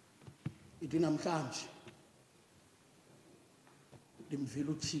ithi namhlanje ndimvile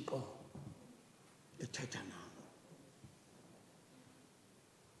uThixo ethetha nawe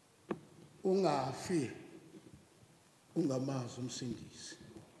ungafi ungamazi umsindisi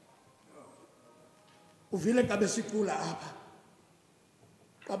uvile xa besicula apha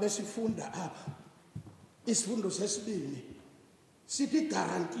xa besifunda apha isifundo sesibini sithi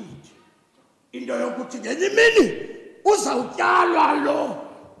guaranteed into yokuthi ngenye imini uzawutyalwa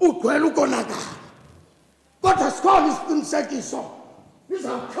lo ugcwele ukonakala kodwa sikhona isiqinisekiso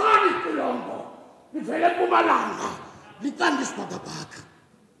lizawukhana ixilongo livele eMpumalanga liqanda isibhakabhaka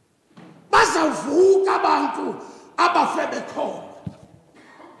bazawuvuka abantu abafe bekhona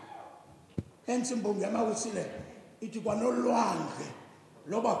hence imbongi yamawusile ithi kwanolwandle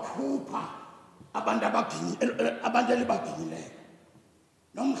lobakhupha abantu elibaginyileyo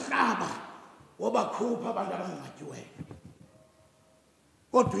nomhlaba wobakhupha abantu abangcwatyiweyo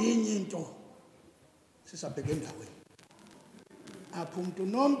kodwa inye into sisabheke endaweni apho umuntu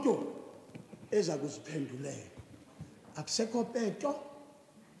nomntu eza kuziphendulela akusekho peto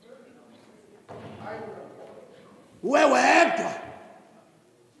uwe wedwa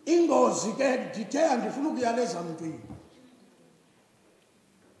ingozi ke ndithe andifuna ukuyaleza mntwini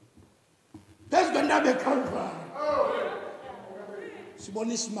phezu kwentaba eKhalvari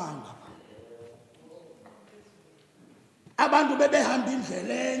sibona isimanga abantu bebehamba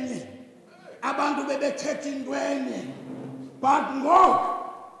indlela enye abantu bebethetha into enye but ngoku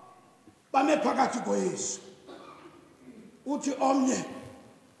bame phakathi koYesu uthi omnye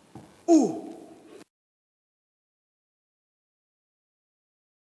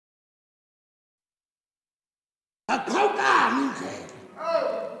aqhawukani indlela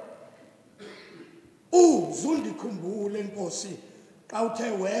uzundikhumbule Nkosi xa uthe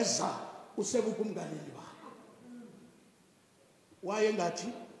weza usekukumnganeni wakho waye ngathi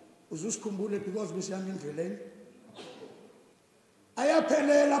uzusikhumbule because besihamba indleleni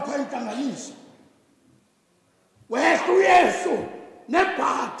ayaphelela pha intlanganiso wehla uYesu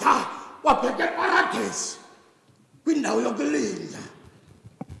nebhatha wabheka eparadise kwindawo yokulinda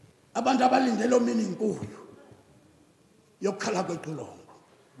abantu abalindele omini inkulu yokukhala kweqilongo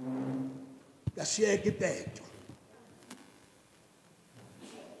yashiyeka ipeto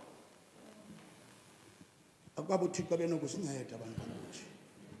akubaba uThixo benokusinceda abantu bakuthi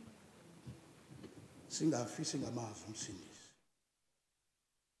singafisi ngamazwi umsindisi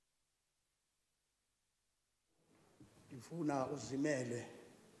ndifuna uzimele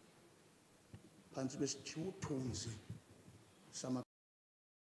phansi kwesithunzi sama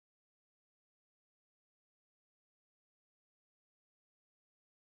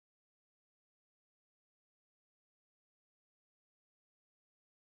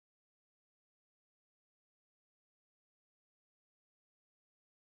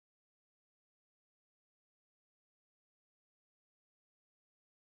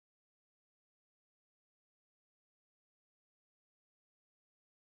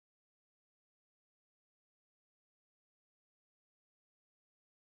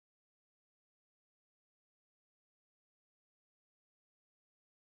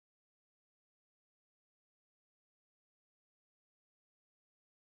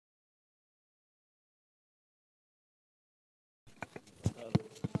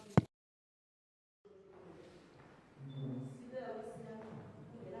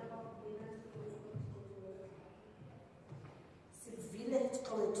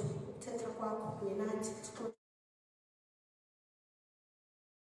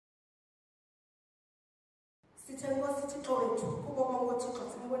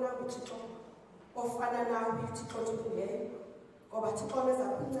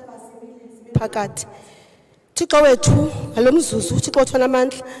phakathi Thixo wethu ngalomzuzu Thixo wethu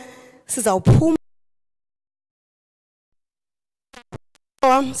namandla sizawuphuma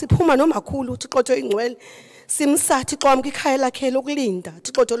siphuma nomakhulu Thixo wethu ingcwele simsa Thixo wami kwikhaya lakhe lokulinda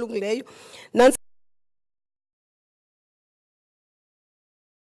Thixo wethu olungileyo nansi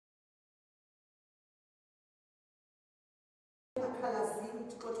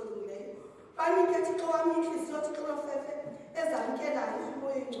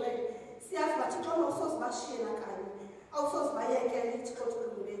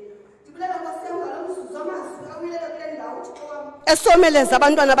esomeleza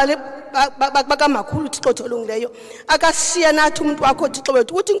abantwana bakamakhulu Thixo olungileyo akashiya nathi umuntu wakho Thixo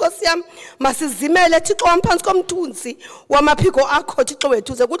wethu uthi Nkosi yami masizimele Thixo wami phansi komthunzi wamaphiko akho Thixo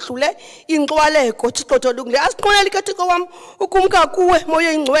wethu uze kudlule inxwaleko Thixo olungileyo asiqonele ke Thixo wami ukumka kuwe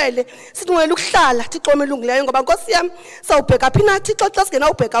moya ingcwele singcwele ukuhlala Thixo olungileyo ngoba Nkosi yami sawubheka phi nathi Thixo xa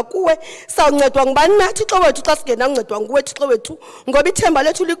singena ubheka kuwe sawuncedwa ngubani nathi Thixo wethu xa singena uncedwa nguwe Thixo wethu ngoba ithemba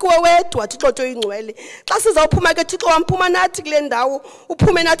lethu likuwe wedwa Thixo ingcwele xa sizawuphuma ke Thixo wami phuma nathi kule ndawo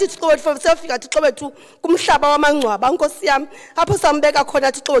uphume nathi Thixo wethu sefika Thixo wethu kumhlaba wamangcwaba Nkosi yami apho sambeka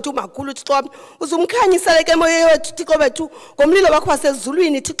khona Thixo wethu umakhulu Thixo wami uzumkhanyisele ke moya wethu Thixo wethu ngomlilo wakho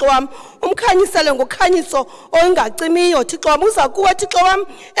wasezulwini Thixo wami umkhanyisele ngokhanyiso ongacimiyo Thixo wami uza kuwe Thixo wami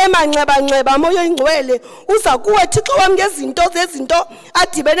emanxeba moya ingcwele uza kuwe Thixo wami ngezinto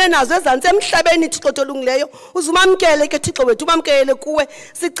adibene nazo ezantsi emhlabeni Thixo olungileyo uzumamkele ke Thixo wethu umamkele kuwe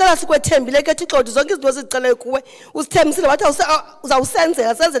sicela sikwethembile ke Thixo wethu zonke izinto ezicelayo kuwe usithembisile wathi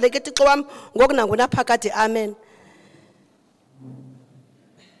uzawusenzela senzele ke Thixo wami ngoku nangona phakade amen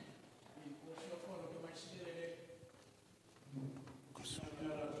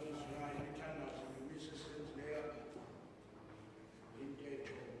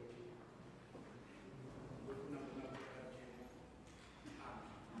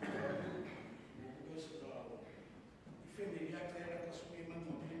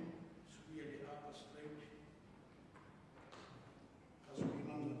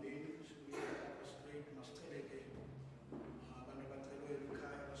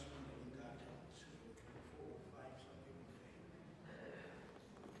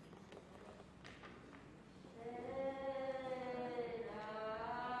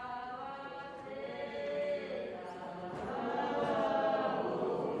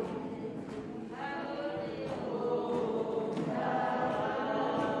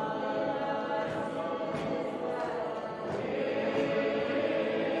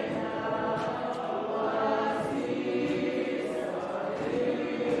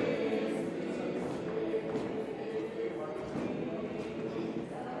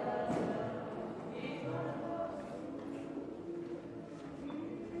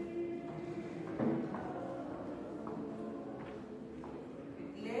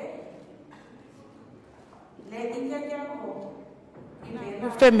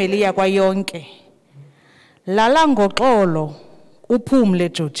Family yakwayonke lala ngoxolo uphumle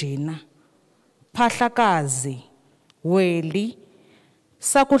Georgina Phahlakazi Weli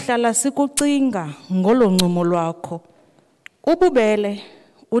Sakuhlala sikucinga ngolo ncumo lwakho. Ububele,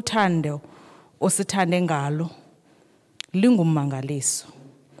 uthando osithande ngalo lingumangaliso.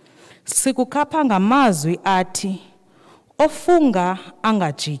 Sikukhapha ngamazwi athi ofunga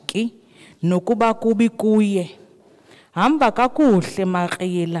angajiki nokuba kubi kuye. Hamba kakuhle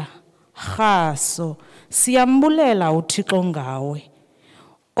Makrila, Rhaso, siyambulela uThixo ngawe.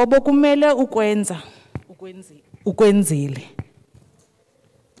 Obokumele ukwenza ukwenzile.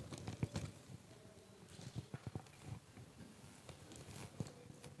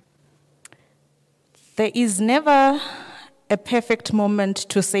 There is never a perfect moment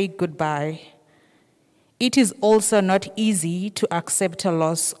to say goodbye. It is also not easy to accept a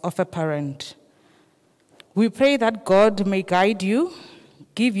loss of a parent. We pray that God may guide you,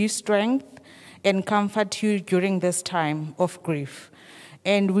 give you strength, and comfort you during this time of grief.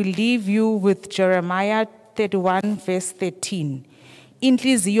 And we leave you with Jeremiah 31 verse 13.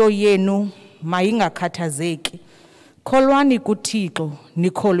 Inhliziyo yenu mayingakhathazeki. Kholwani kuThixo,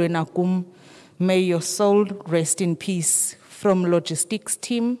 nikholwe nakum. May your soul rest in peace. From Logistics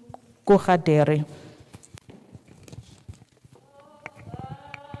Team, Kuhadere.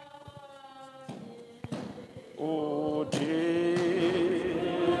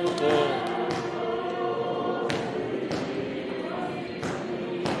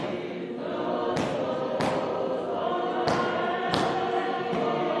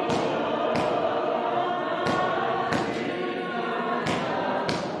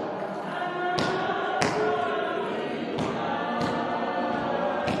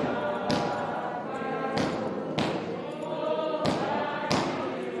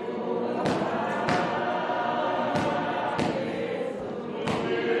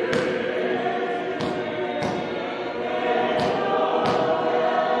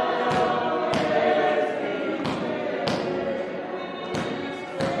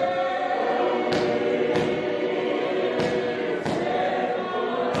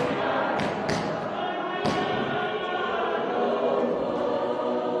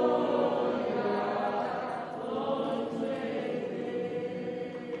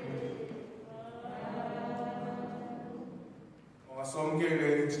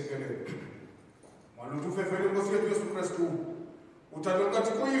 Somkele intsikelelo. Maluthu ufefele Nkosi yethu Yesu Kristu. Uthando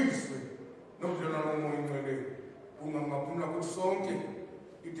lukaThixo kuyiswe nobudlelwano nomoya oyingcwele. Ungangaphumla kuthi sonke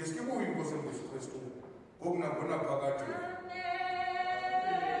ideske kuyo Inkosi Yesu Kristu. Ngokunangona phakathi.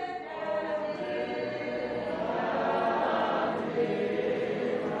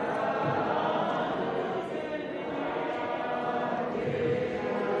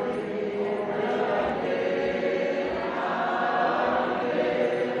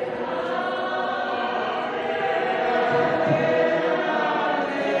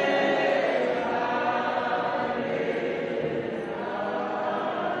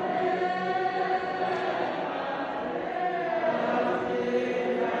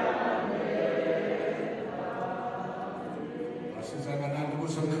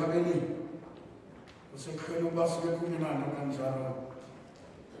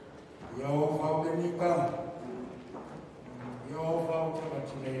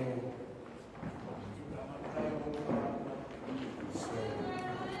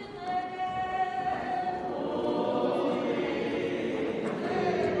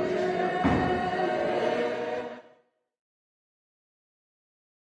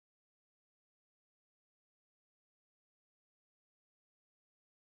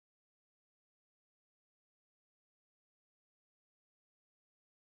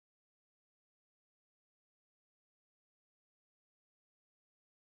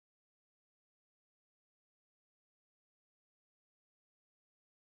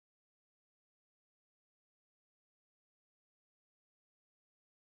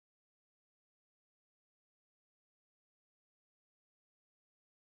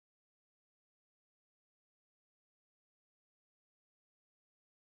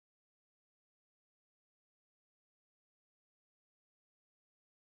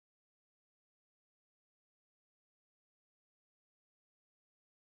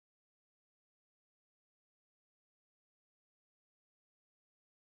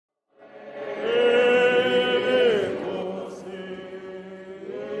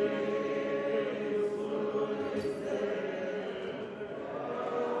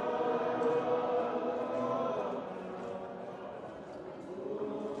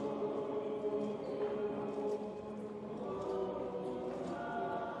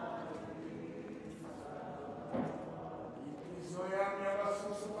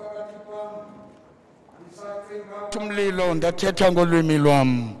 Umlilo ndathetha ngolwimi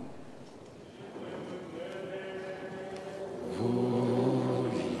lwam.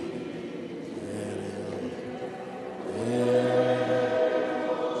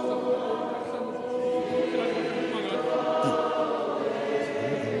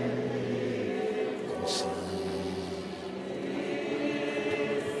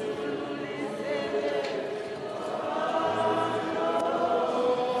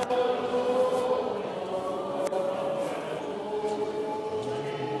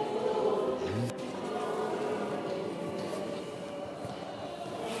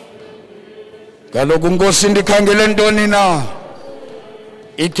 Kaloku Nkosi ndikhangele ntoni na?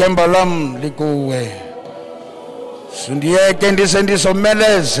 Ithemba lam likuwe. Sundiyeke ndise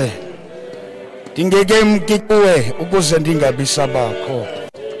ndisomeleze. Ndingeke mki kuwe ukuze ndingabi sabakho.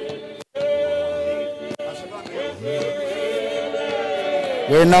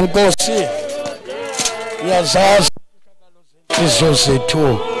 Wena Nkosi uyazazi izo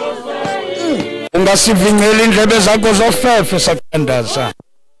zethu. Ungasivingeli indlebe zakho zofefe sakhandaza.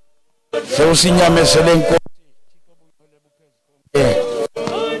 Sewusinyamezele Nkosi.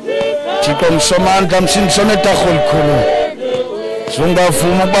 Thixo msomandla msinisone takholikhulu.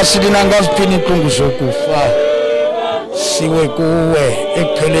 Sungavuma ukuba silina ngaziphini intlungu zokufa. Siwe kuwe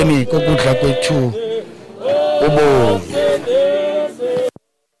ekupheleni kokudla kwethu ubomi.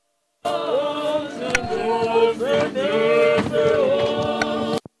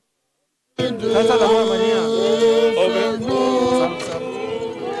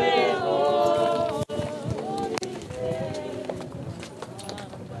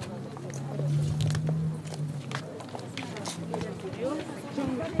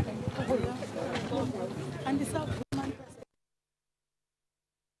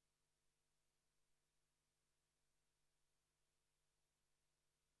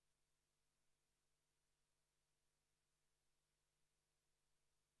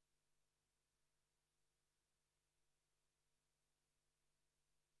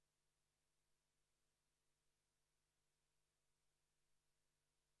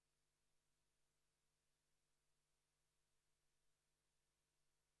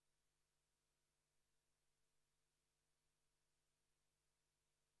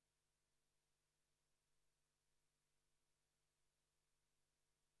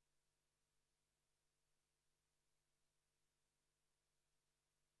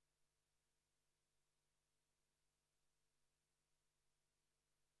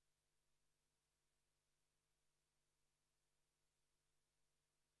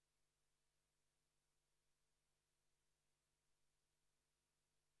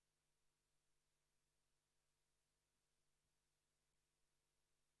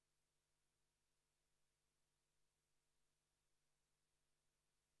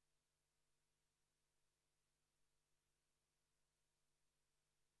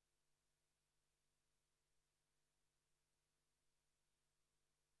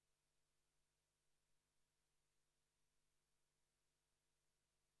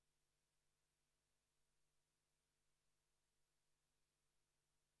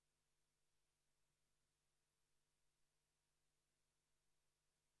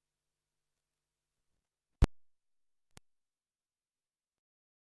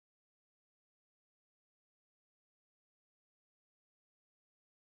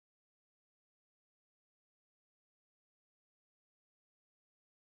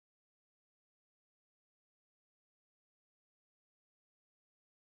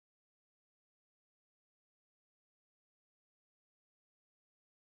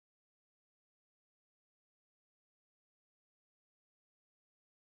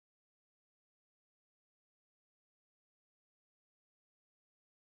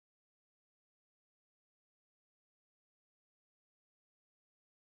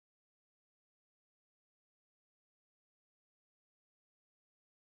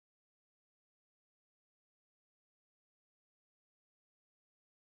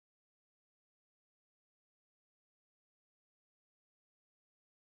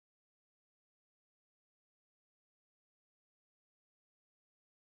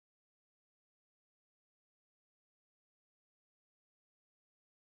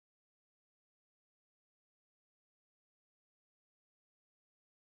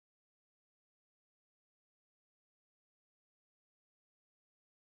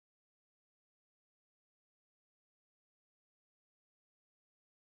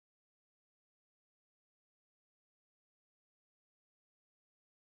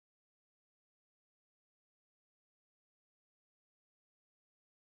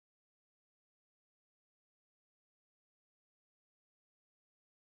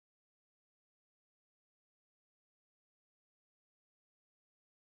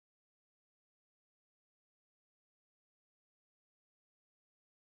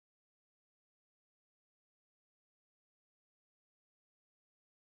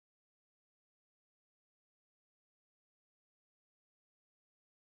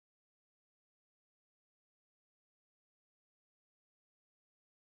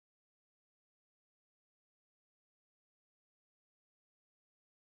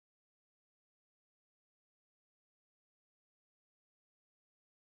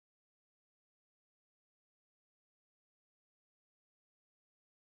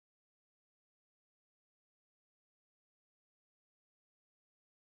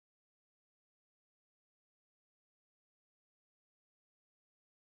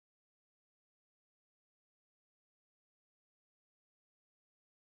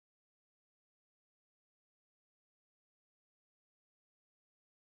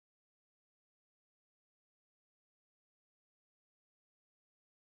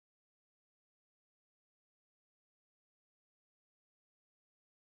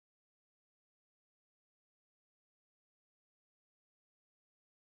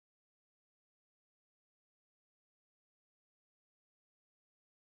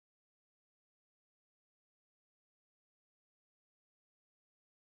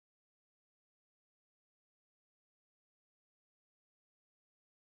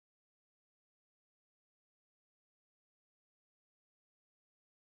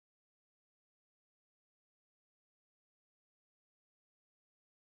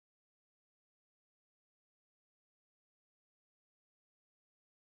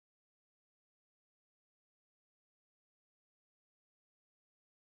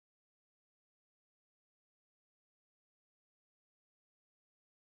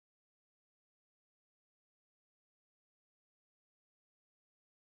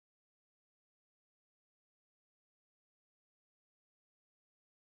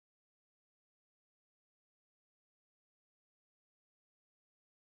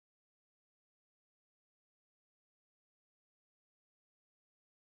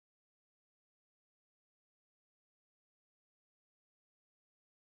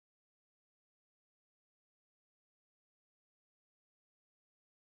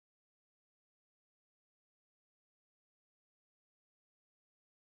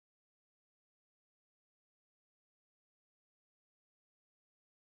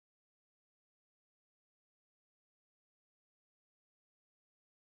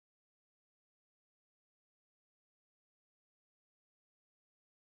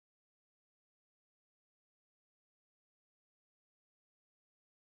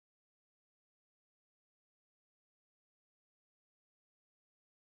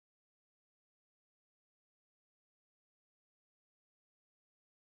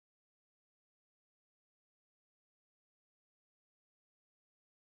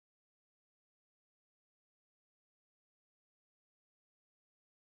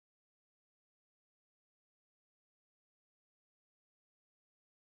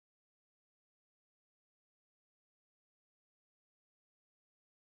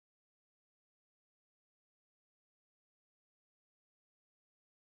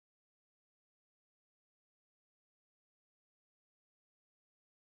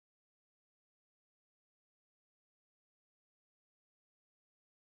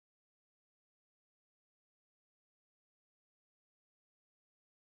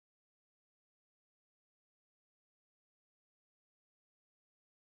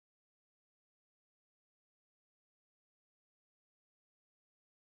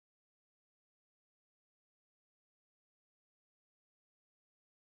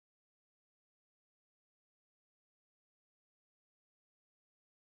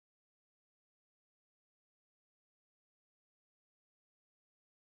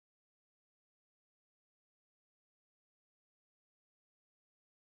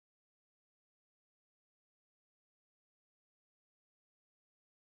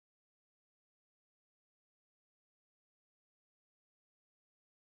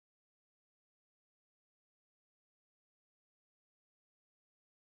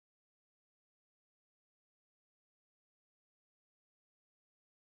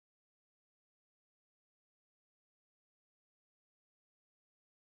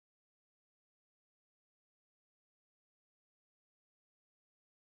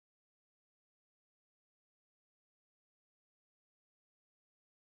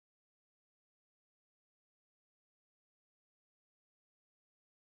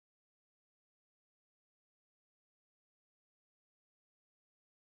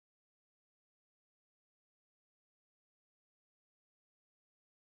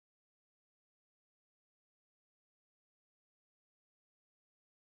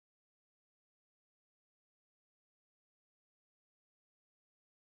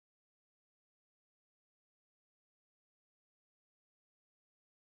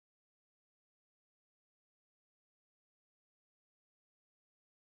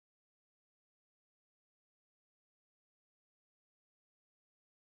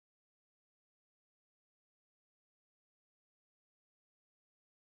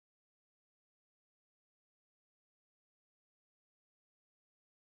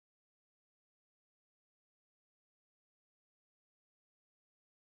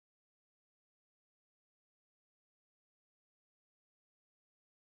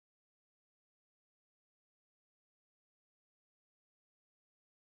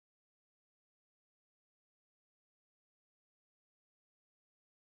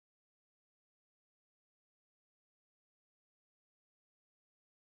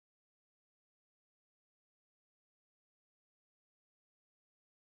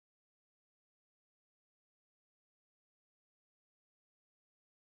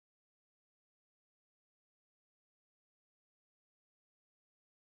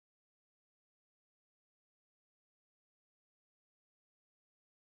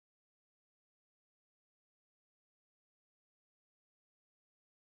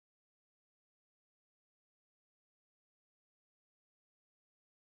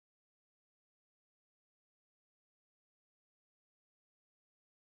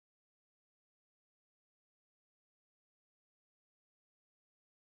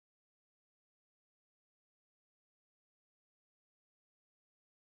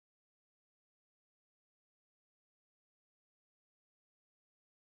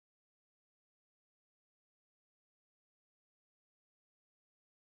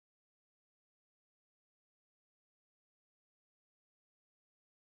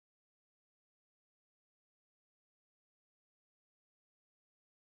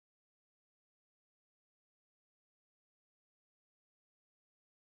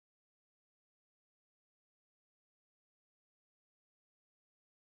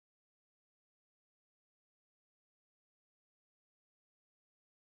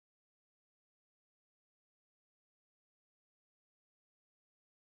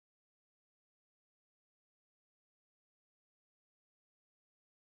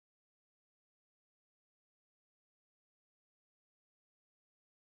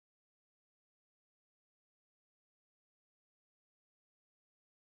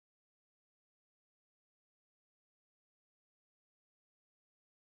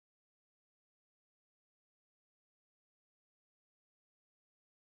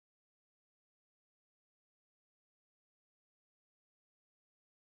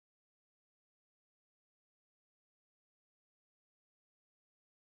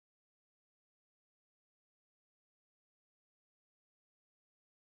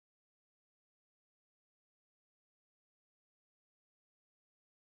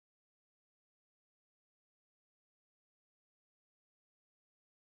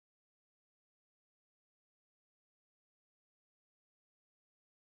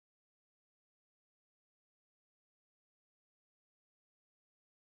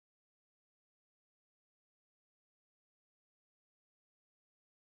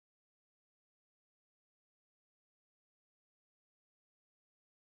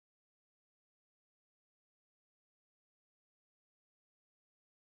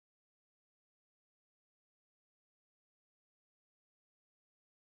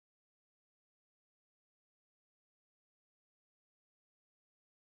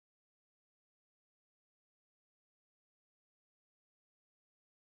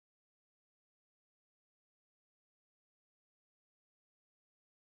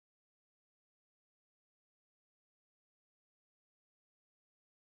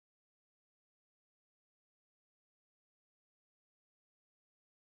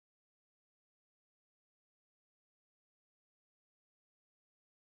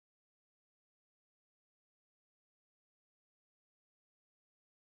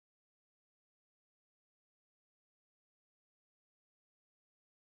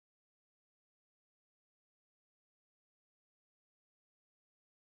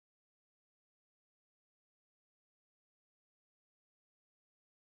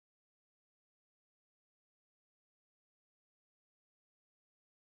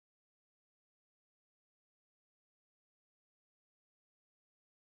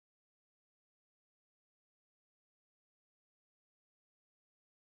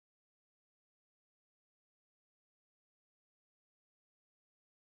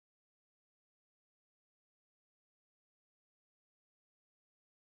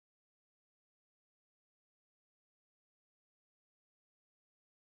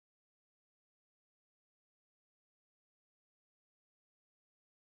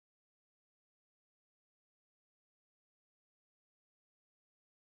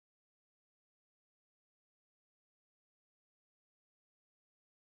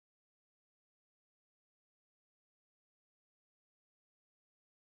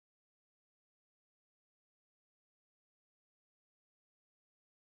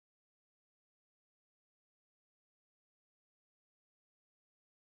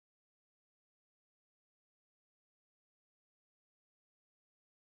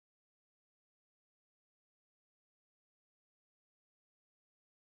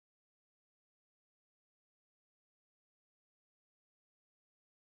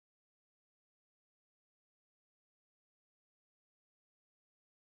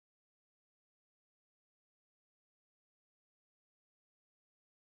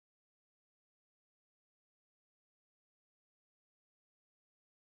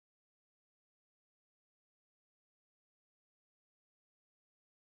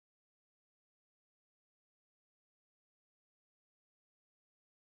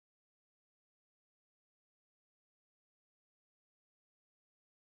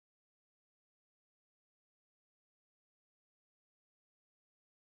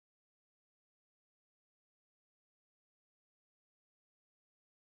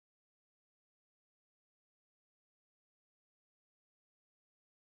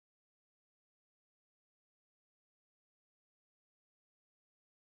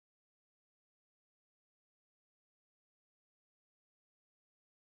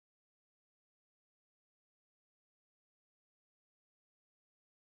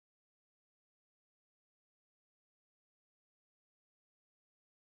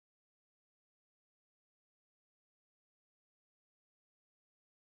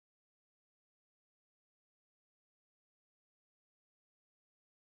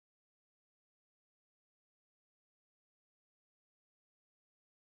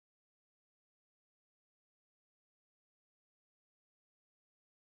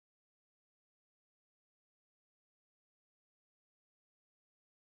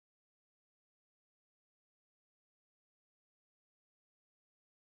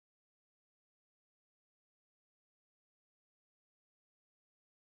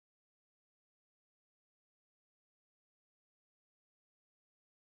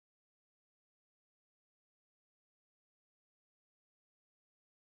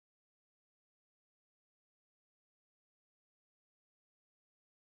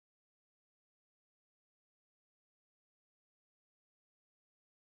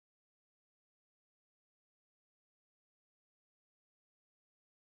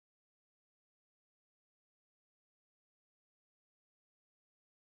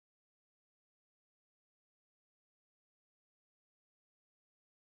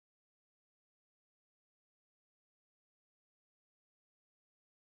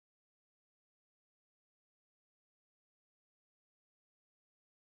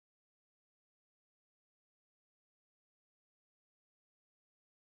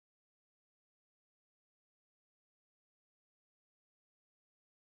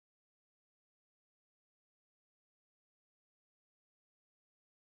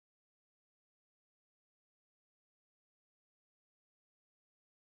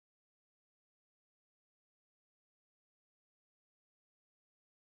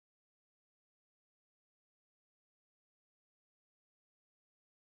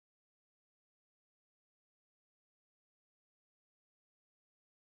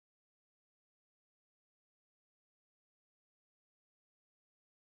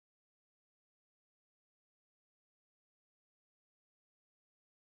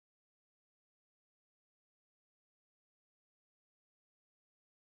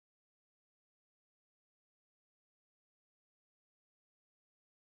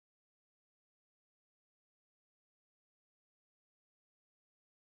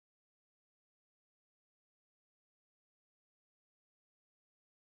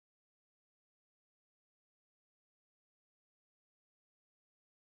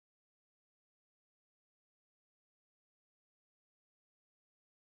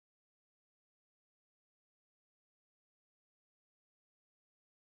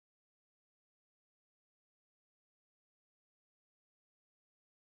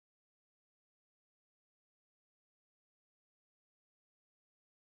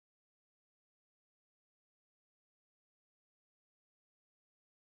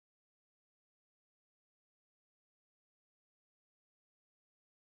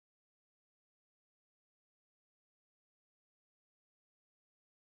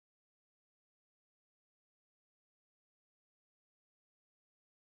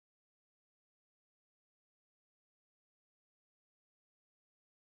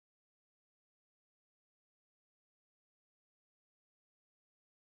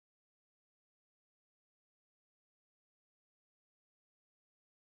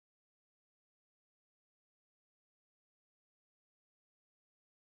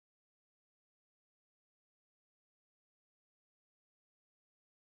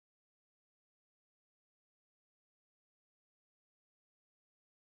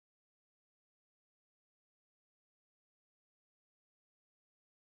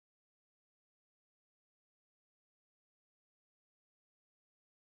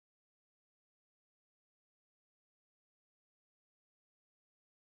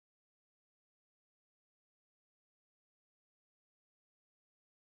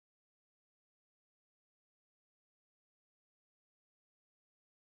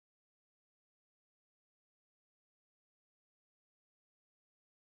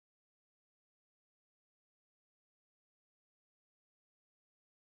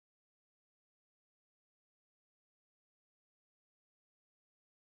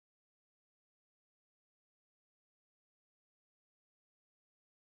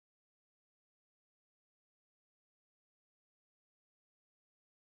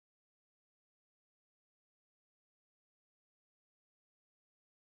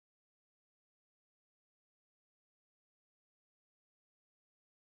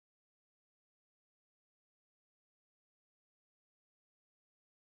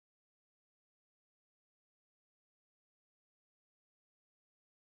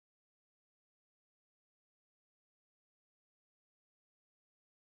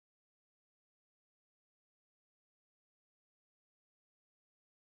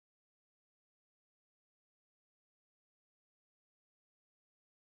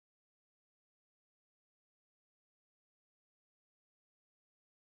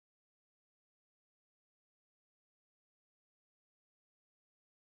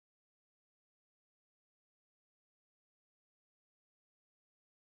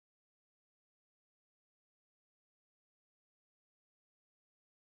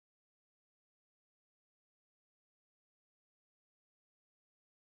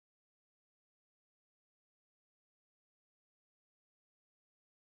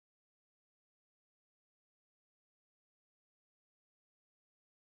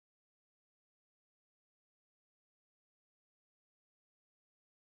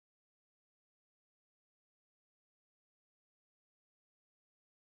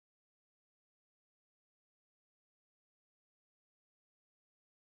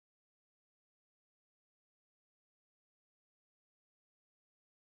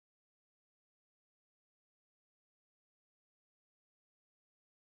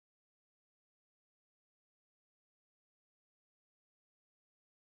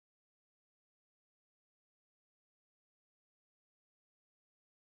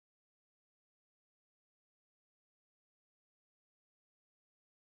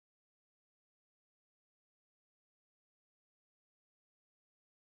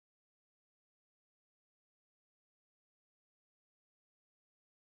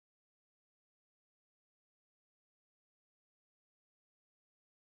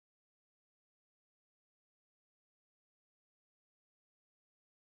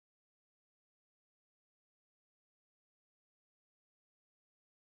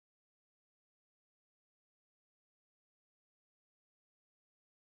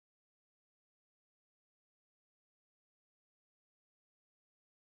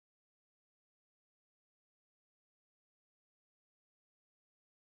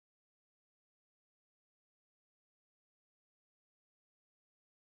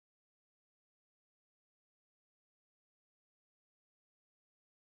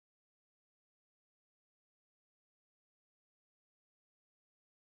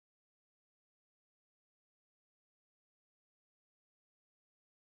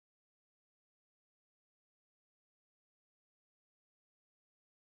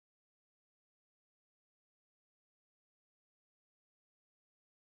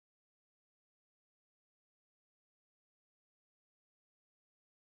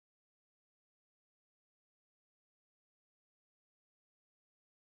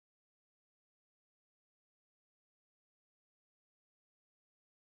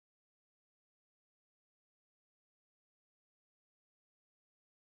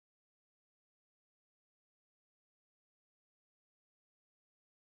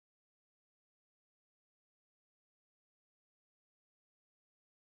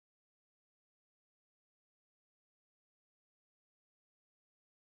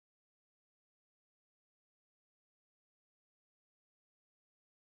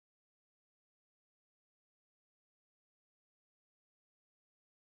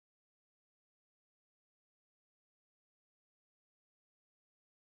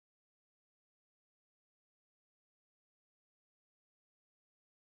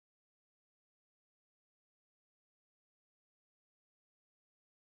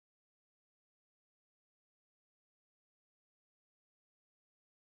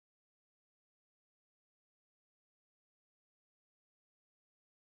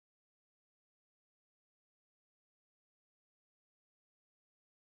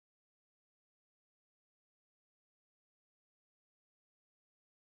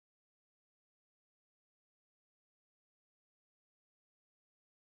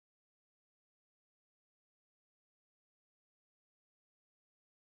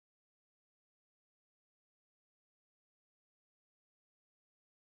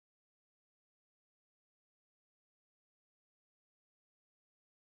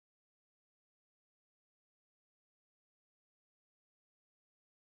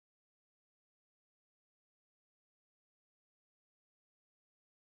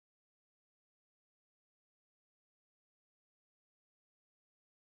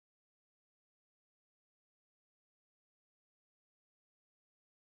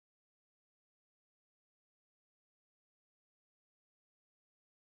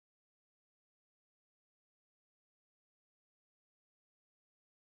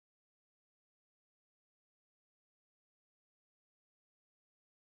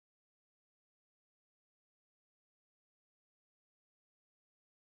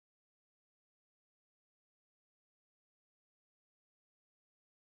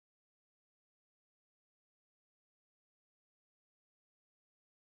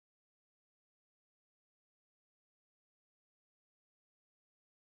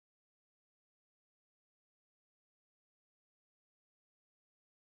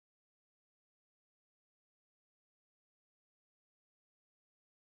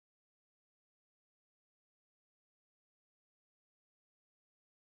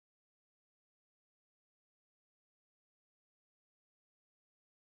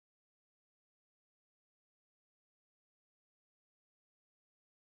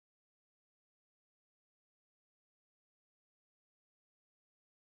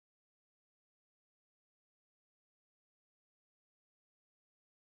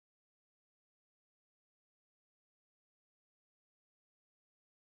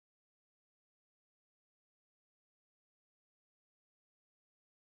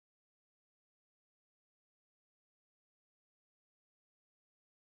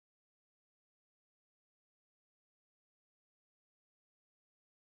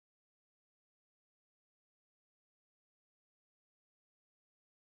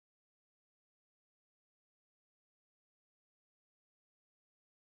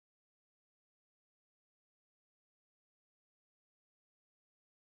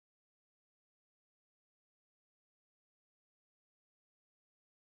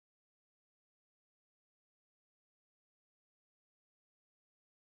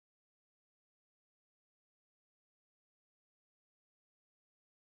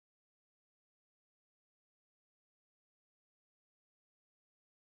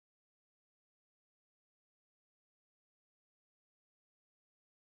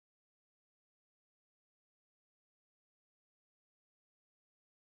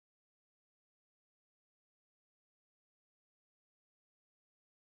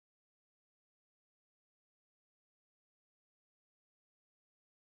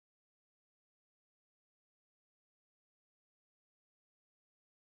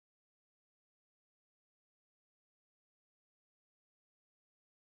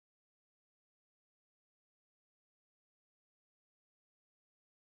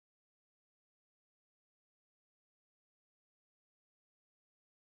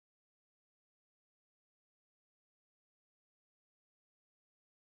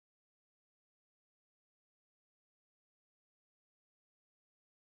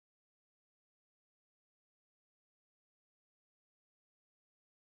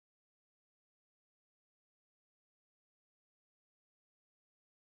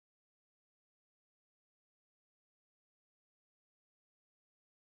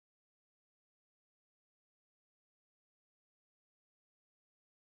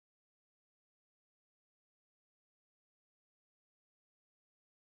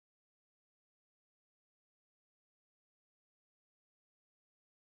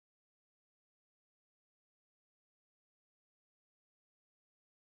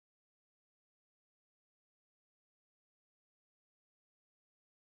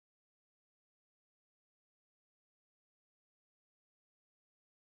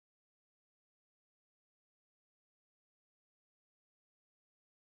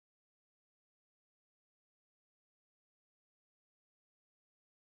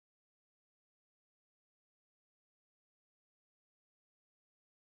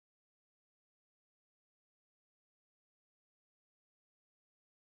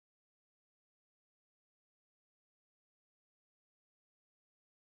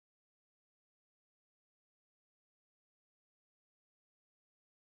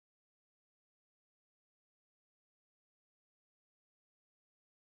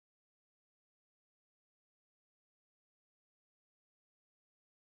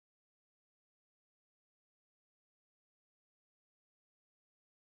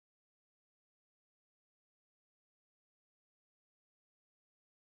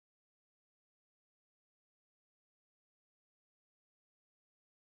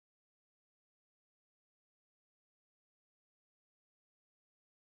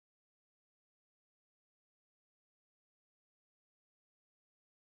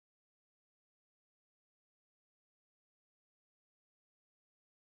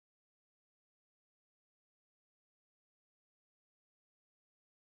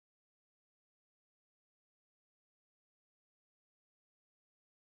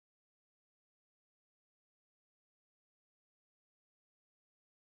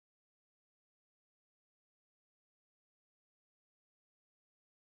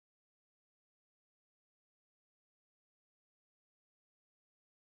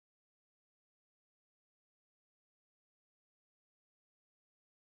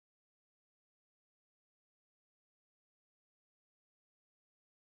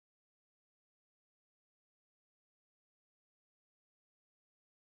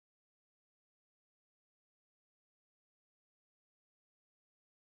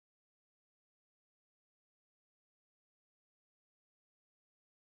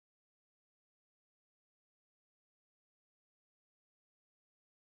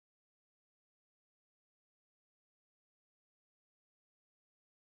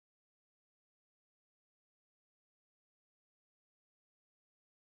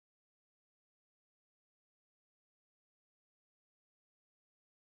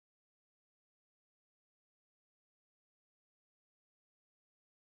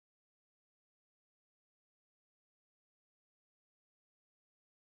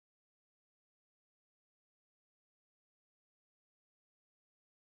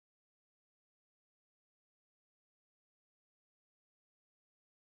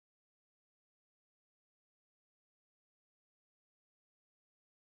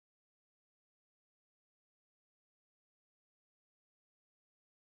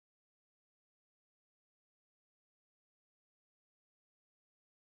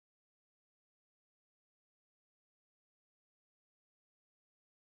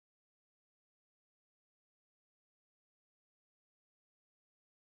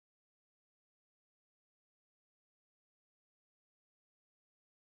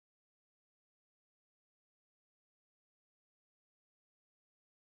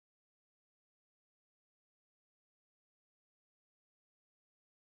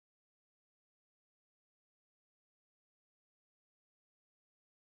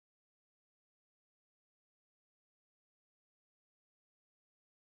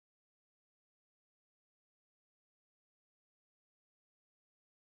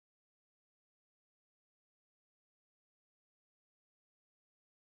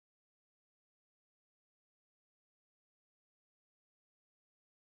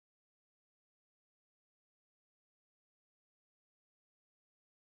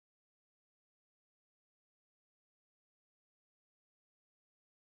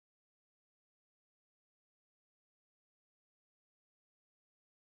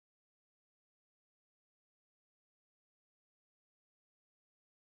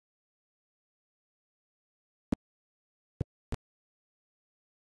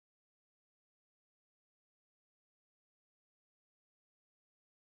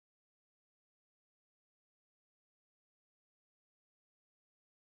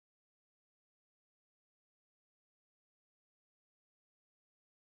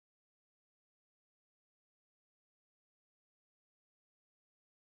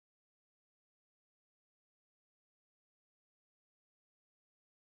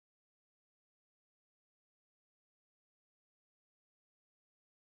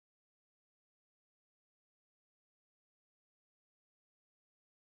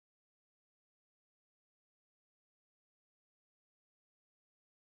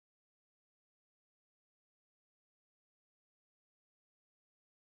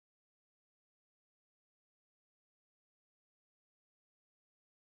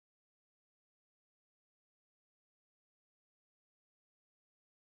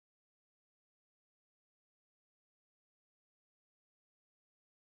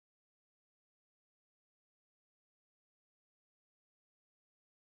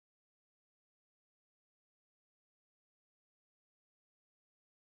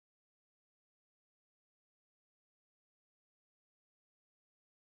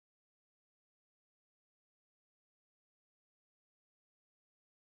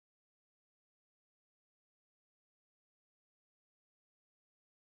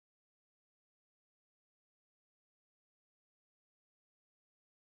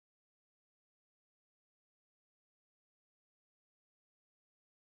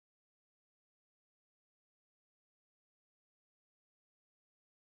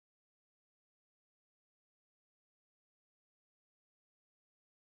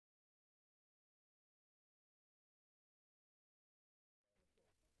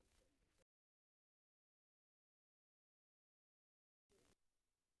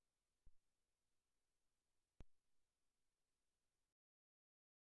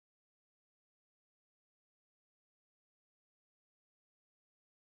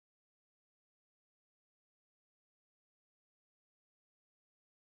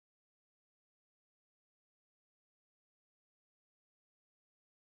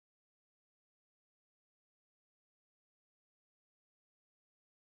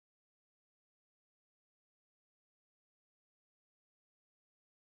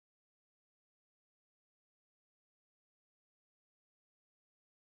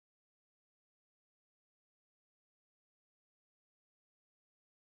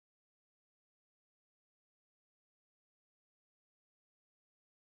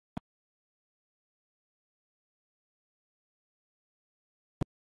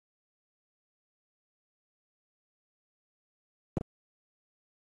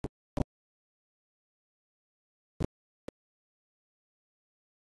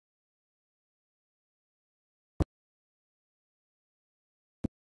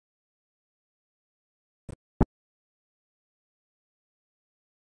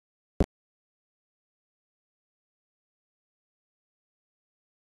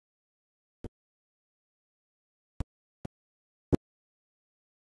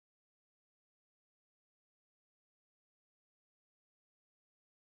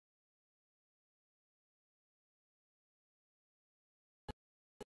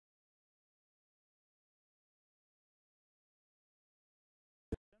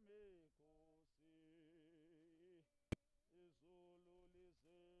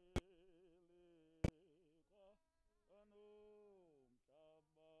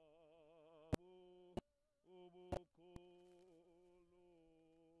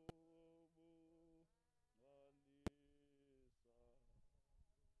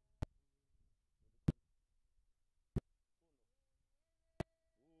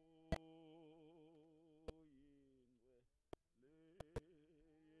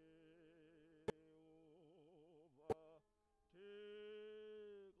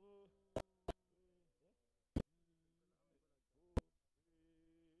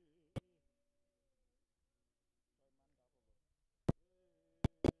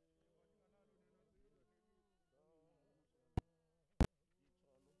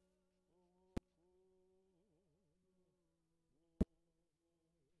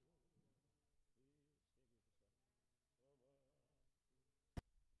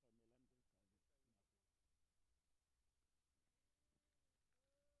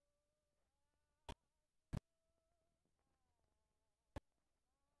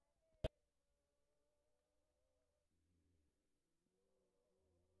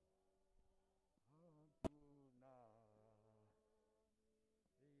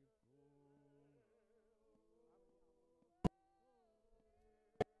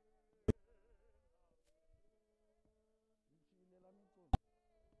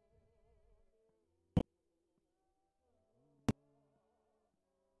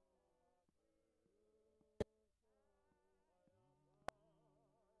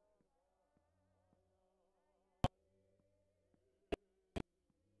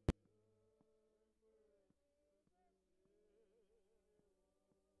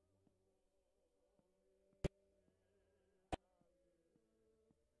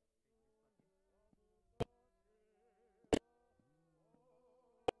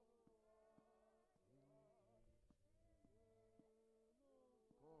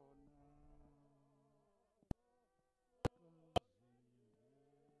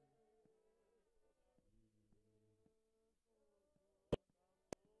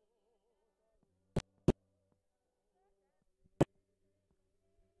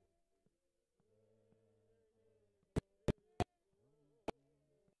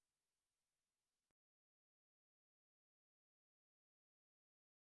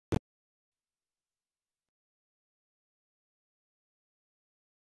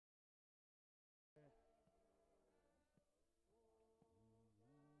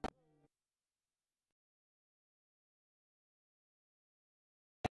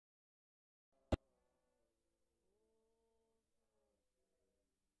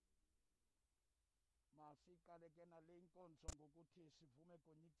 siqale ke nale inkonzo ngokuthi sivume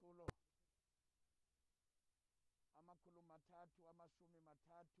khona iculo amakhulu mathathu amashumi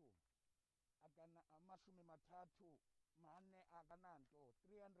mathathu amashumi mathathu mane akananto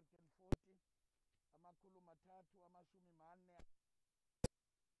 340 amakhulu mathathu amashumi mane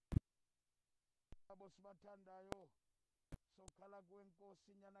abo sibathandayo sokhala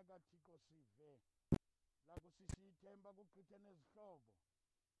kwenkosi nyana kaThixo sive la kusisithemba kugqithe nezihlobo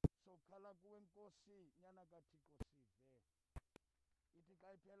sokhala kwenkosi nyana kaThixo sive ithi xa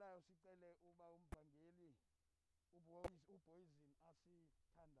iphelayo sicele uba umvangeli uBoyzin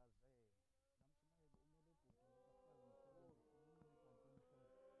asithandazele namshumayeli umele ebhotweni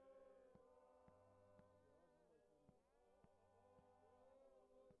kafazi msebenzi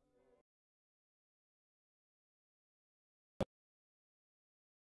unqule kanti emhlophe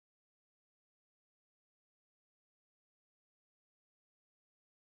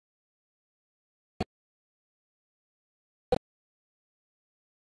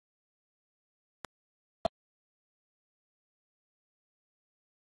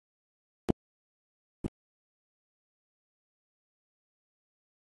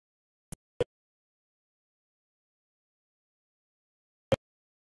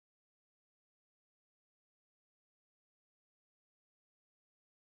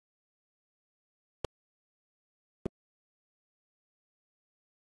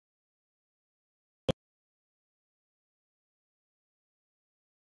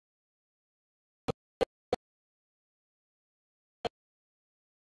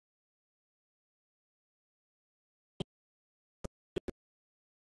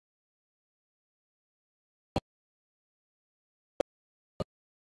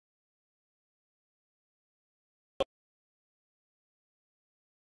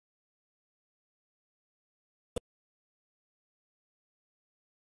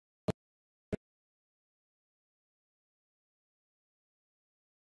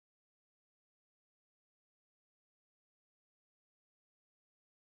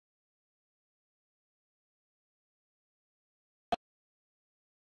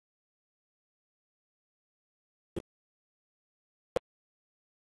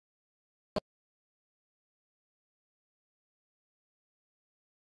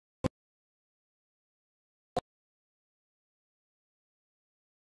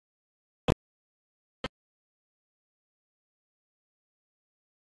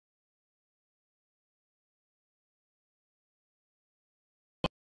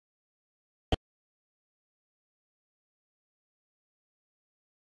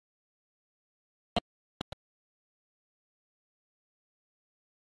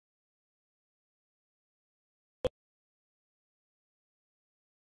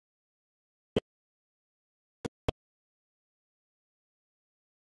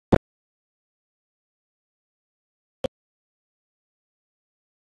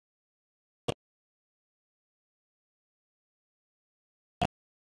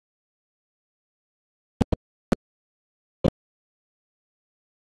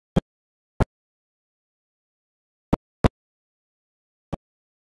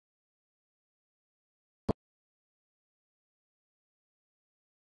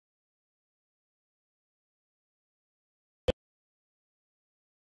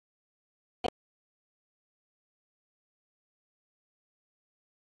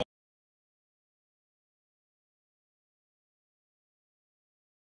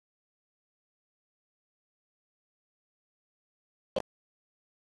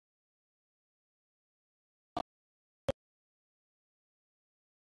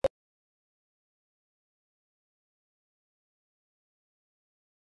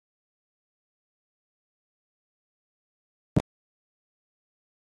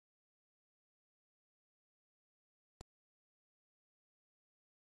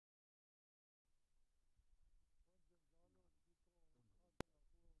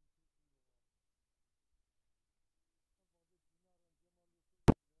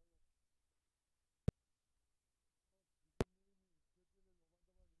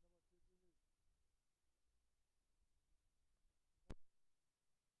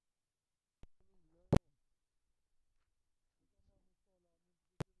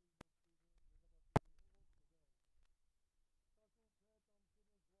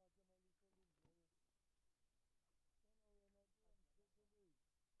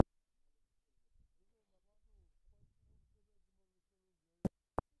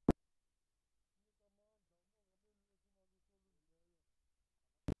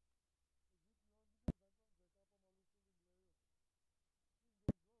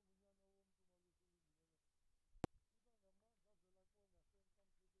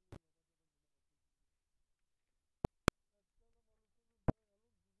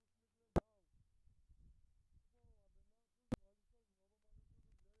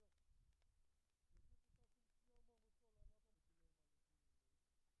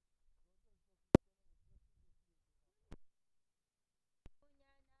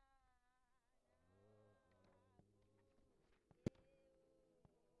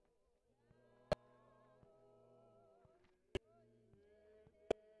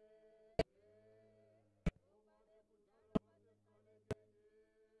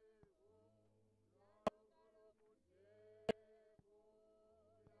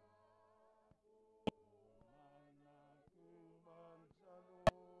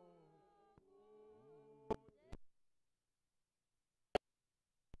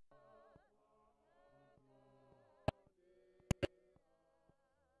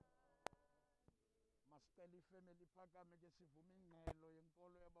sicela ifemeli iphakame ke sivume ingxelo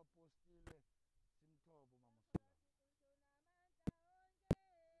yenkolo yabapostile simthobo mama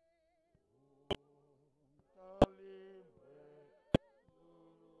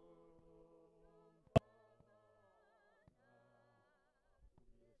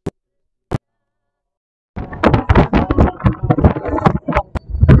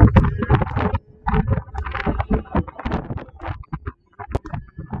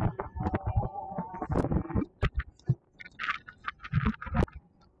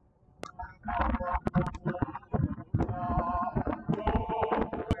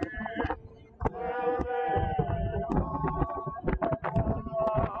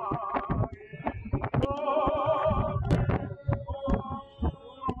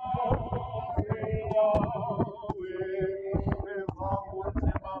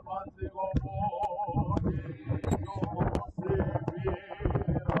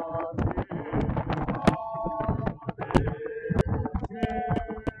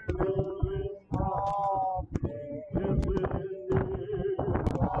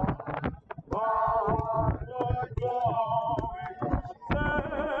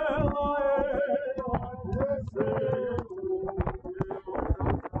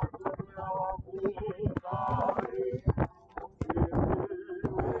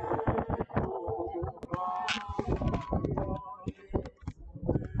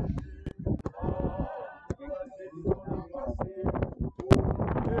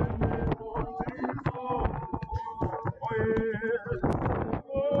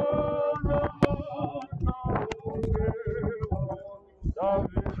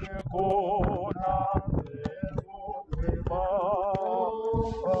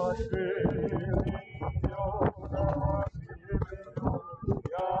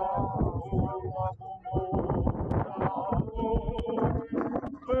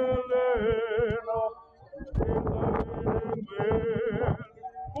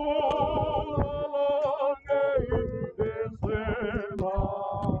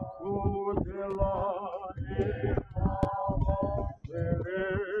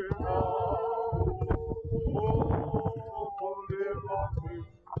Solani.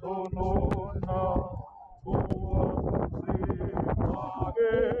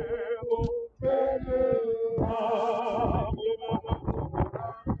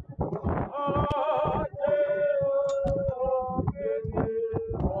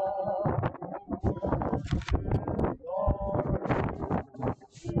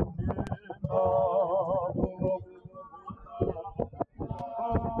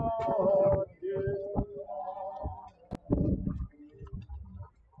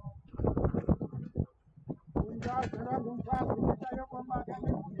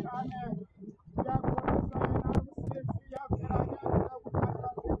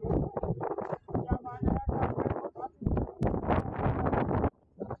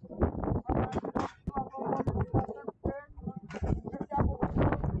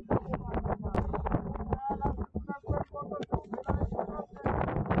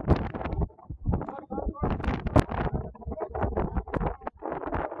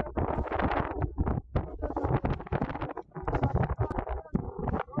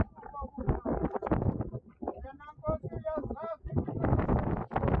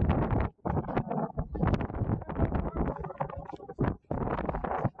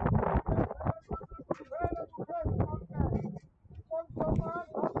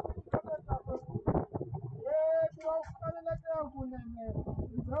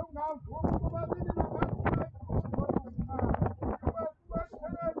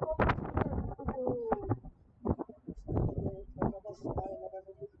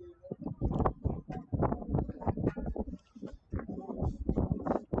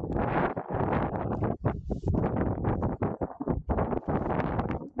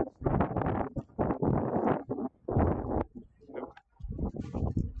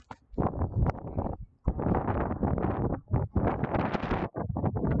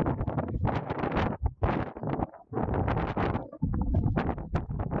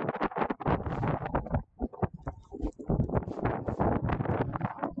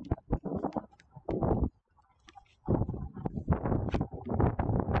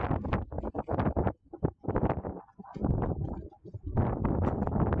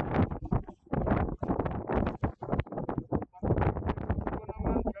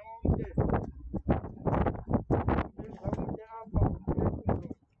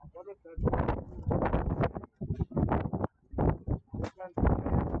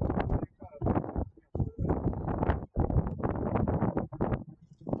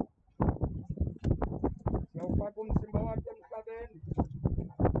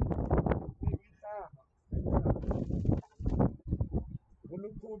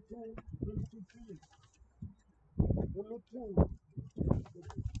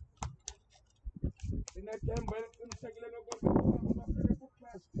 Sinethemba eliqinisekile lokuthi bafike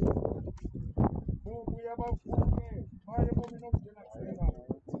kuKristu. Bubuye bavuke baye ebomini obungena kusela.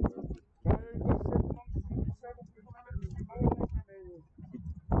 Ngayo inkosi yethu nomsindiseko uphefumula emzimba onekileyo.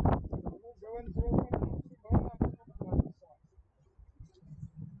 Ukuze wenziwe khona nomzimba ongaphumelelisa.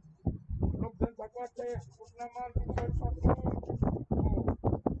 Nokuzenza kwakhe kunamandla ukwenza konke isipho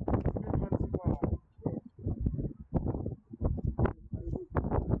ngaphansi kwayo.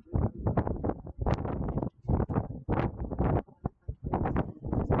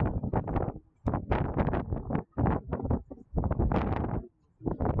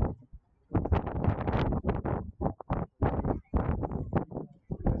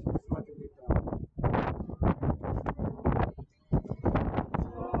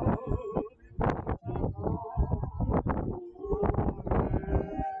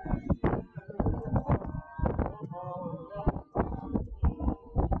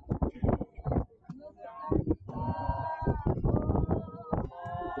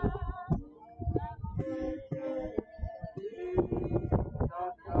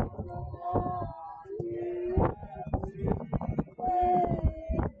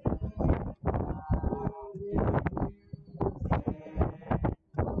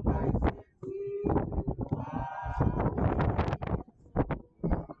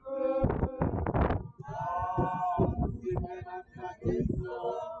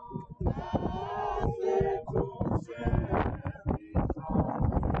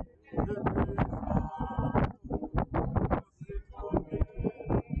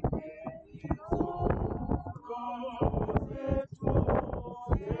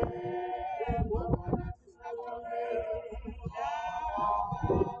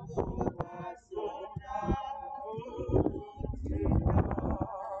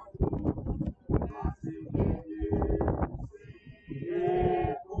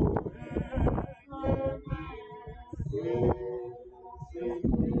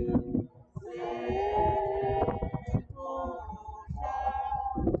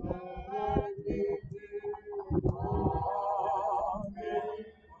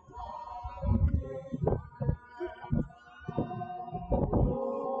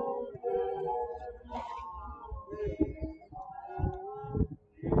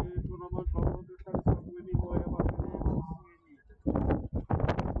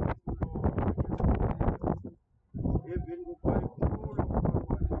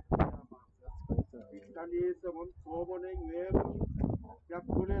 Ngomgcobo nenyweba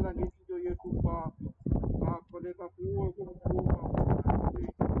siyakubulela ngempilo yethu Baba, bakholeka kuwe kumkhulu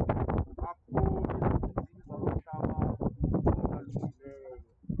akhona ezizini zalomhlaba ongalungileyo.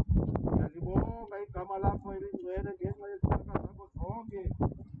 Siyalibonga igama lakho elingcwele ngenxa yezithaka zakho zonke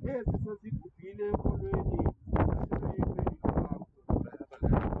ezi sezigubhile emholweni naseloyekweni lwakho.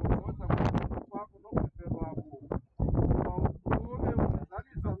 Kodwa ngokukhulu kwakho nobuhle bakho mawukhulume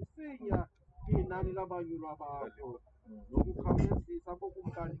ungazalisa msinya inani labanyulwa bakho nokukhawulezisa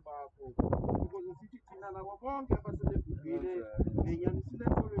bokumkani bakho ukuze sithi thina nabo bonke abasebebhubhile benyanisile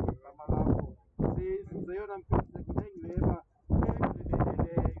empolweni igama lakho sizuze yona mfezeko nenyweba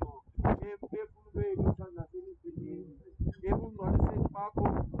egqibeleleyo emphefumulweni nasemizimbeni ebungcwaliseni bakho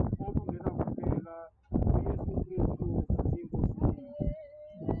obungenakuphela uYesu Kristu inkosi yethu.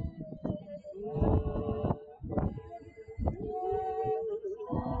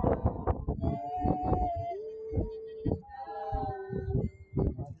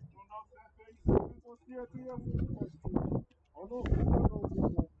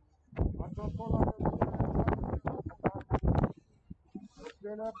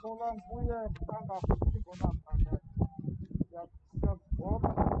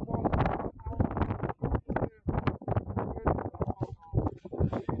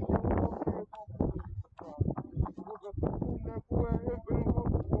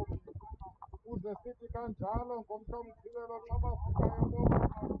 Uze sithi kanjalo ngomhla womgqibelo xa bafikayo bonke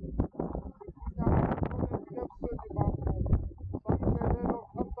ebusweni bakho samkelelo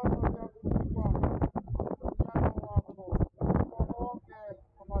kamsana yakunikwa unyana wakho bonke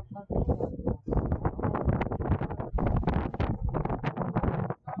abathandiweyo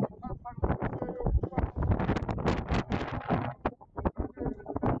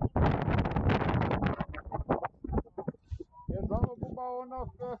yenzanga ukuba wona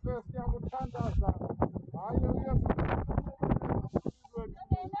fefe siyakuthandaza hayi uyesu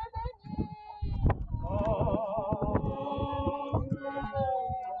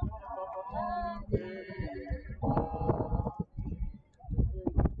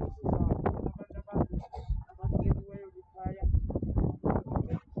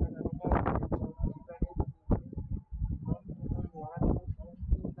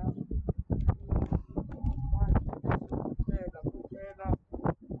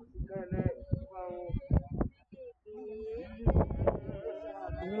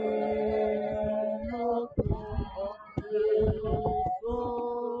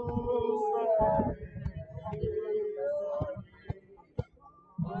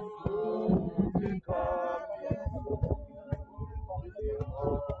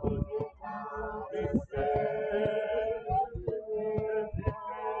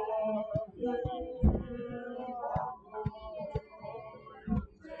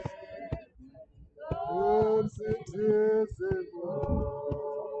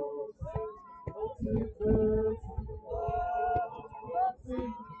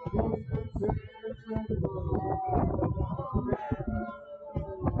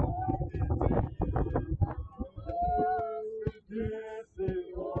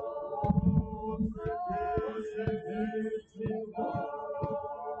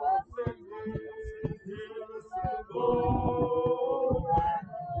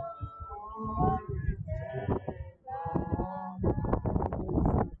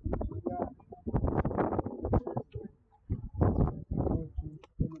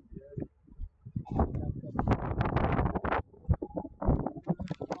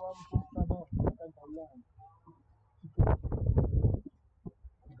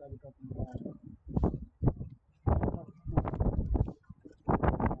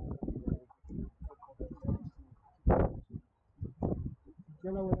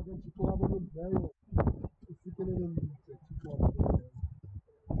Kela wena ke Thixo wabo olungileyo ufikelele elide Thixo wabo olungileyo.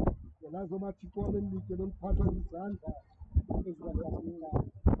 Yalazi omathixo wabo elide loliphathwa izandla ezingahlanganyelanga.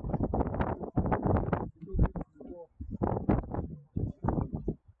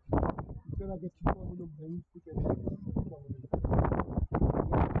 Kela ke Thixo wabo olungileyo ufikelele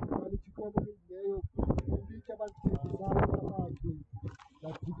Thixo wabo olungileyo ilitye abalithengisayo abakhe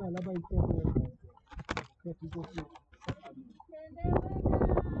lajika laba yintloko yemoto. Thixo wethu.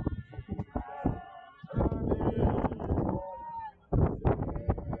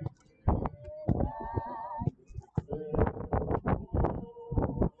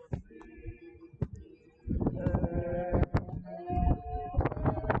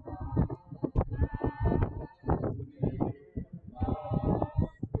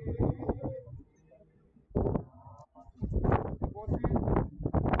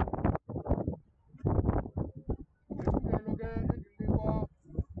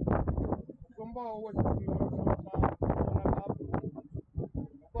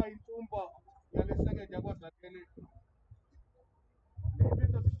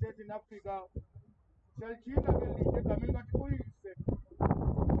 Africa siyalitshintsha ke lihle egameni kathi uyise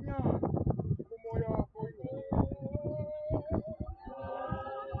unyana umoya wakho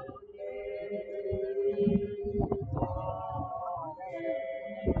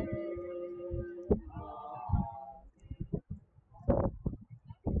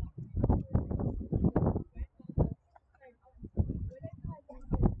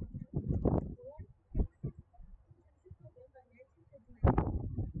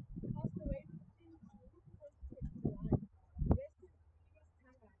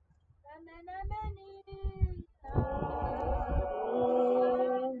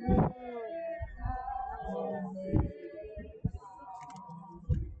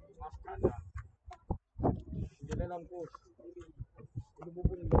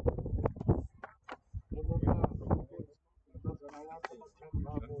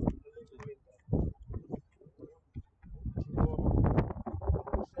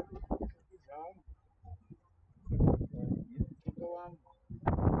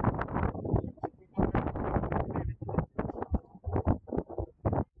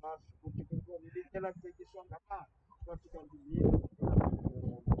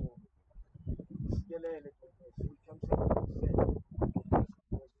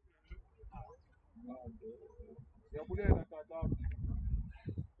siyabulela tata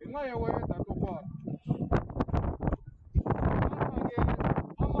ngenxa yewena tatokwabo ke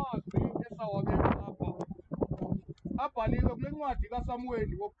amazwi esawabeka apha abhaliwe kule ncwadi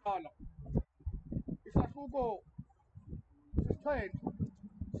kaSamuweli wokuqala isahluko sisithethe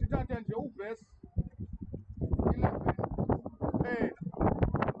sithathe nje uvesi 11 kuphela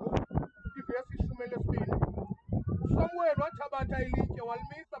ivesi 12 uSamuweli wathabatha ilitye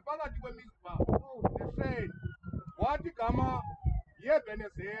walimisa phakathi kwemizipha neSheni wathi igama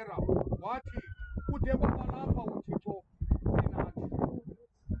yeBhenezera wathi kude kwabalapha uThixo enathi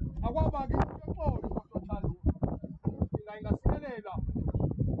akwaba ke intoxolo kodwa ingayingasikelela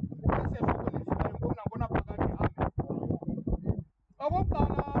ukwesehlukwenisibayo ngokungabona phakathi ame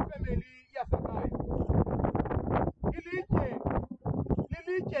okokuqala family yasekhaya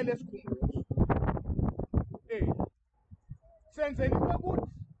lilitye lesikhumbuzo senzela into yokuthi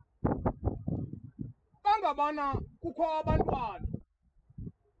bangabana kukho abantwana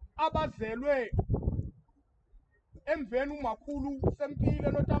abazelwe emveni umakhulu Sempile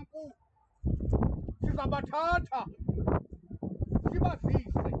noTamkhulu sizabathatha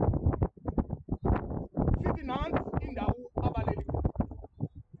sibazise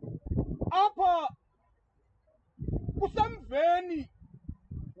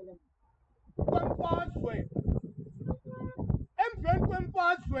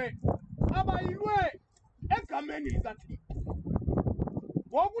bemfazwe abayilwe egameni likaThixo.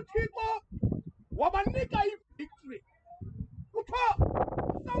 Ngokuthixo wabanika ivictory. Kuthiwa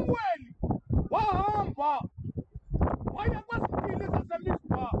uSamuweli wahamba waya kwizithili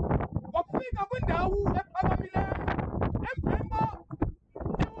zaseMizpa, wafika kwindawo ephakamileyo emva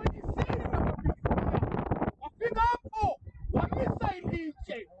ewoyisiwe ngamaFilistiya. Wafika apho wamisa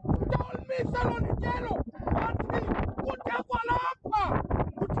ilitye. Ntalimisa loo lityelo wathi kude kwalapha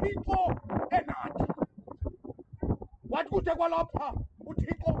uThixo enathi. Wathi kude kwalapha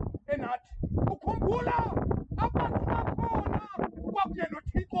uThixo enathi. Ukhumbula abantu bakhona kwakunye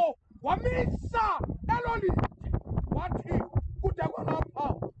noThixo wamisa elo litye. Wathi kude kwalapha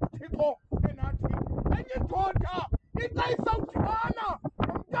uThixo enathi. Enye indoda ixa isawuthana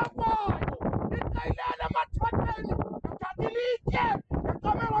nomntawayo, ixa ilele emathatheni yathatha ilitye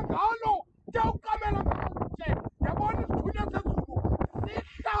yaqamela ngalo, yawuqamela ngalo nje. Yabona izithunywa zezulu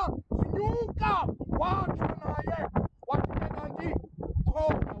zihla zinyuka, watsho naye wathi ke kanti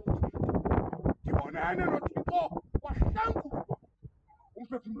ukhona uThixo. Ndibonene noThixo wahlangulwa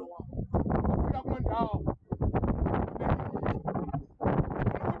umphefumlo wakho. Wafika kuloo ndawo ukuthi ke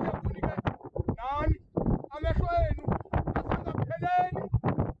nani amehlo enu azangapheleli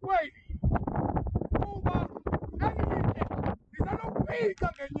kweli, kuba eli litye liza nokufika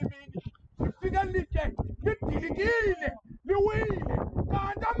ngenye imini. Lifike litye lidilikile liwile,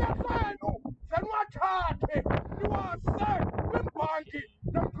 kanti amehlo enu zeniwathathe niwase kwimbangi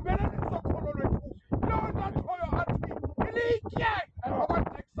nomgqibeleliso kholo lwethu. Loo nto atshoyo athi ilitye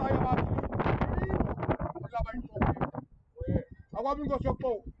akwandixekisayo abaphiliyo laba intloko. Akwaba inkosi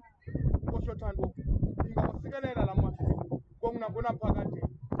yoxolo, inkosi yothando, ingawasikelela la mafili ngokunaphakade.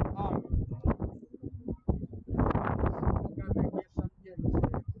 Amen.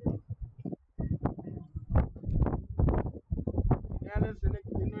 Yalezele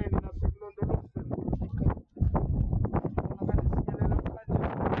ekugcinweni nasekulondolozweni kuThixo. Makalisikelela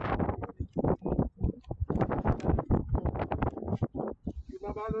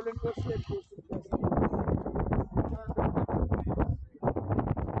ibabalo lenkosi yethu Yesu Kristu.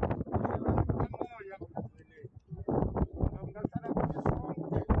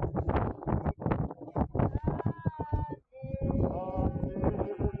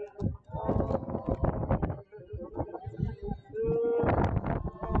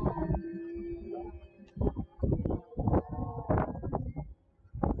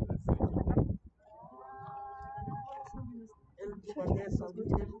 Elibonesa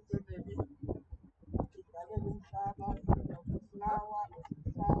ukuthi elufemeni idalela umhlaba, umhlaba,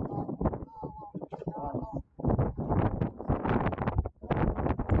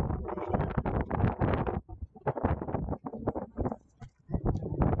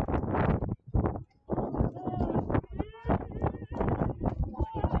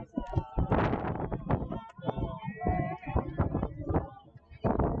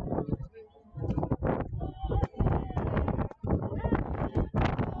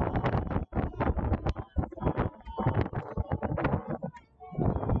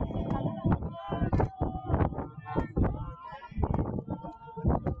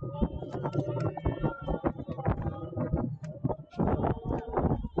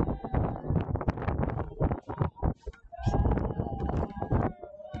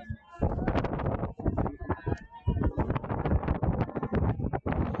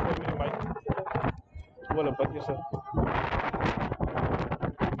 Voilà, pas que ça.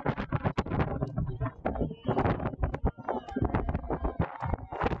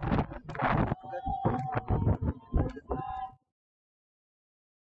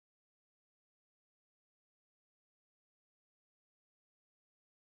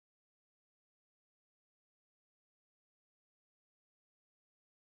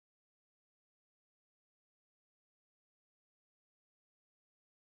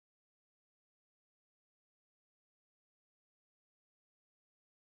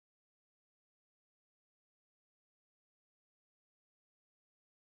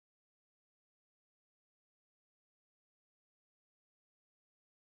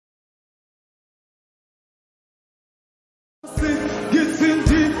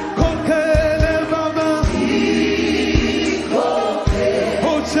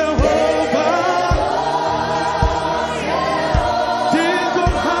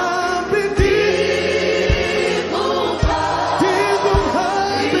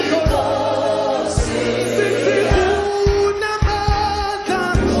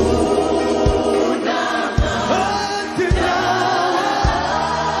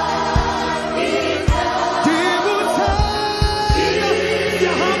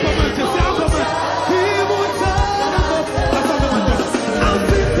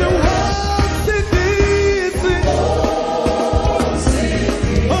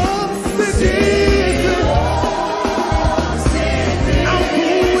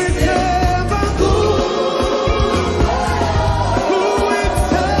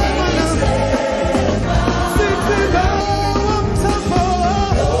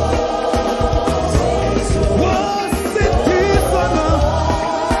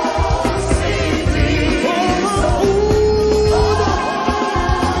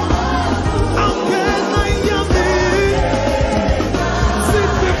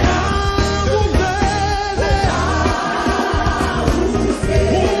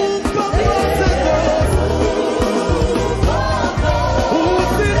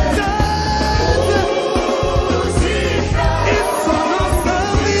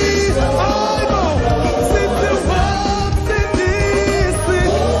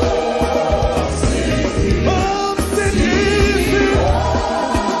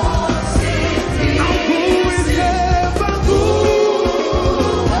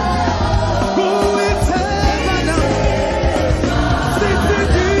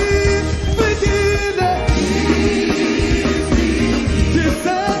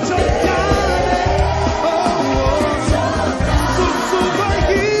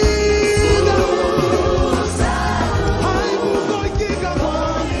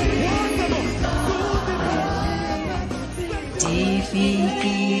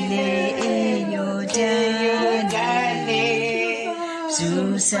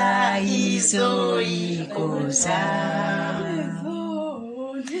 sayizoyikoza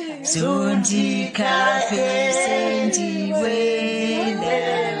zondikaphe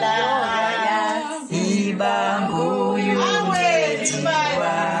sendiwelela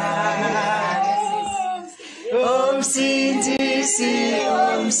ibanguyungetiwa omsindisi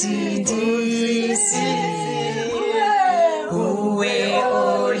omsindisi